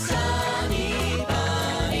on this sunny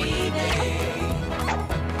bunny day.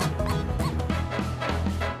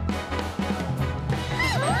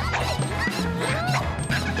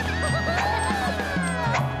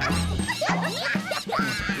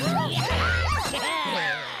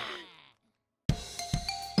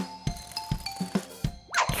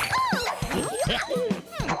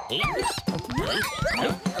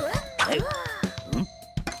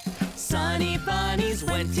 Sunny bunnies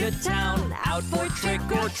went to town, out for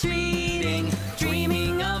trick-or-treating,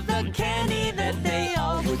 dreaming of the candy that they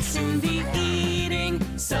all would soon be eating.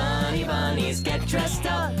 Sunny bunnies, get dressed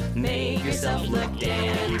up, make yourself look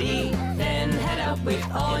dandy, then head out with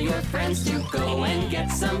all your friends to go and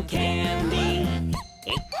get some candy.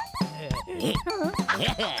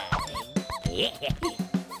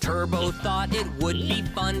 Turbo thought it would be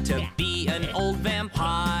fun to be an old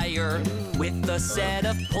vampire with a set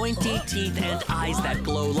of pointy teeth and eyes that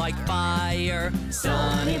glow like fire.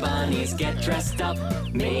 Sunny bunnies, get dressed up,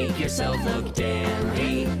 make yourself look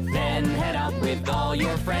dandy, then head out with all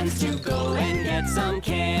your friends to go and get some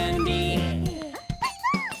candy.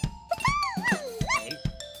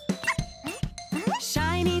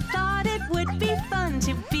 Shiny thought it would be fun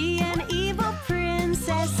to be an evil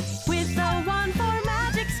princess with a wand for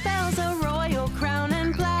magic spells, a royal crown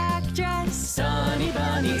and black dress. Sunny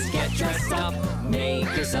bunnies, get dressed up, make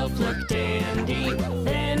yourself look dandy,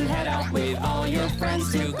 then head out with all your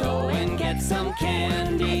friends to go and get some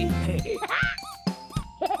candy.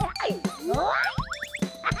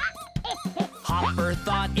 Hopper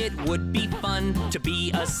thought it would be fun to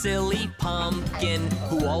be a silly pumpkin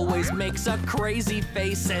who always makes a crazy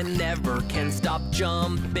face and never can stop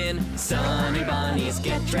jumping. Sunny bunnies,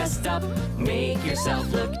 get dressed up, make yourself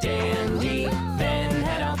look dandy, then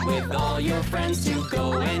head out with all your friends to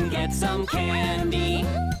go and get some candy.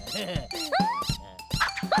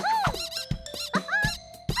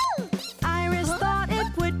 Iris thought it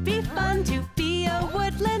would be fun to be a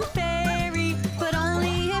woodland fairy, but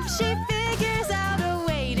only if she figures out a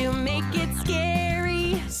way to make it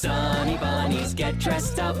scary. Sunny bunnies, get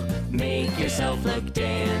dressed up, make yourself look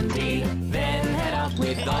dandy, then head out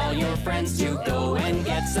with all your friends to go and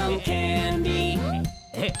get some candy.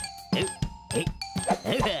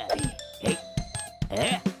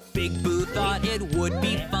 would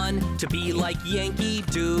be fun to be like Yankee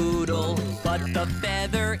Doodle. But the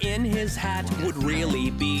feather in his hat would really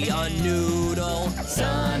be a noodle.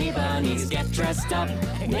 Sunny Bunnies, get dressed up,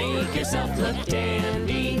 make yourself look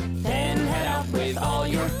dandy. Then head out with all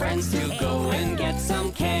your friends to go and get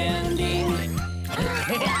some candy.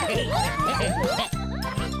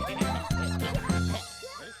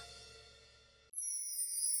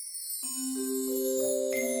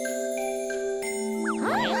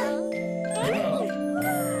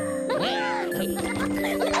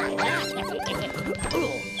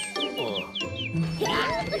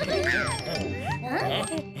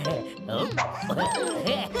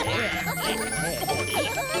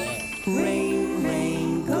 Rain,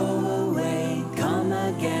 rain, go away, come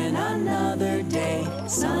again another day.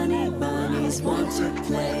 Sunny bunnies want to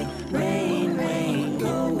play. Rain, rain,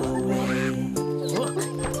 go away.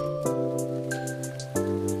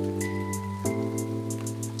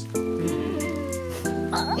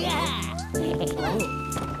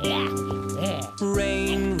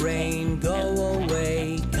 Rain, rain, go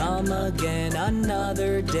away, come again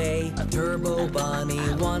another day. Turbo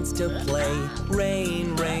Bunny wants to play.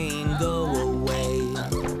 Rain, rain, go away.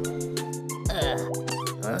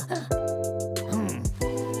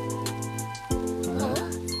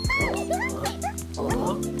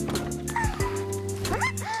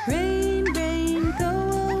 Rain, rain, go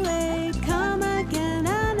away, come again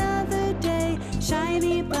another day.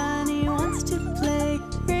 Shiny bunny wants to play.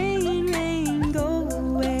 Rain, rain, go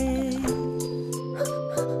away.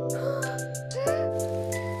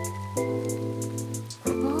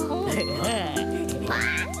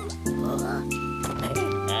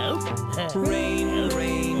 Rain,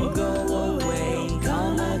 rain, go away,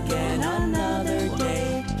 come again another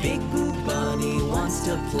day. Big Blue Bunny wants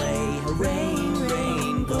to play. Rain,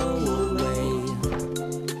 rain, go away.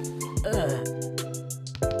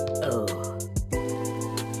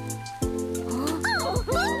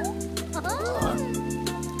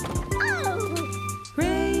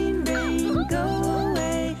 Rain, rain, go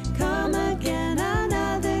away, come again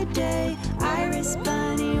another day. Iris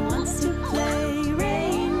bunny wants to play.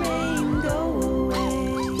 Rain, rain, go away.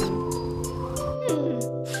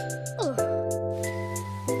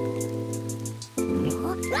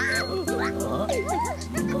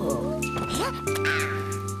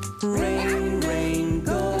 Rain, rain,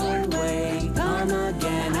 go away, come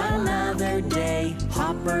again another day.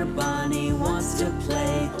 Hopper Bunny wants to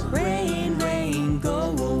play. Rain, rain,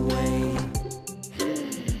 go away.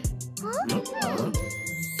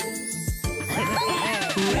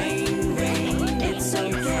 Rain, rain, it's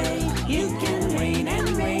okay. You can rain and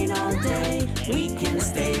rain all day. We can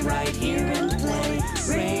stay right here and play.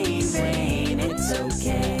 Rain, rain, it's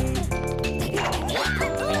okay.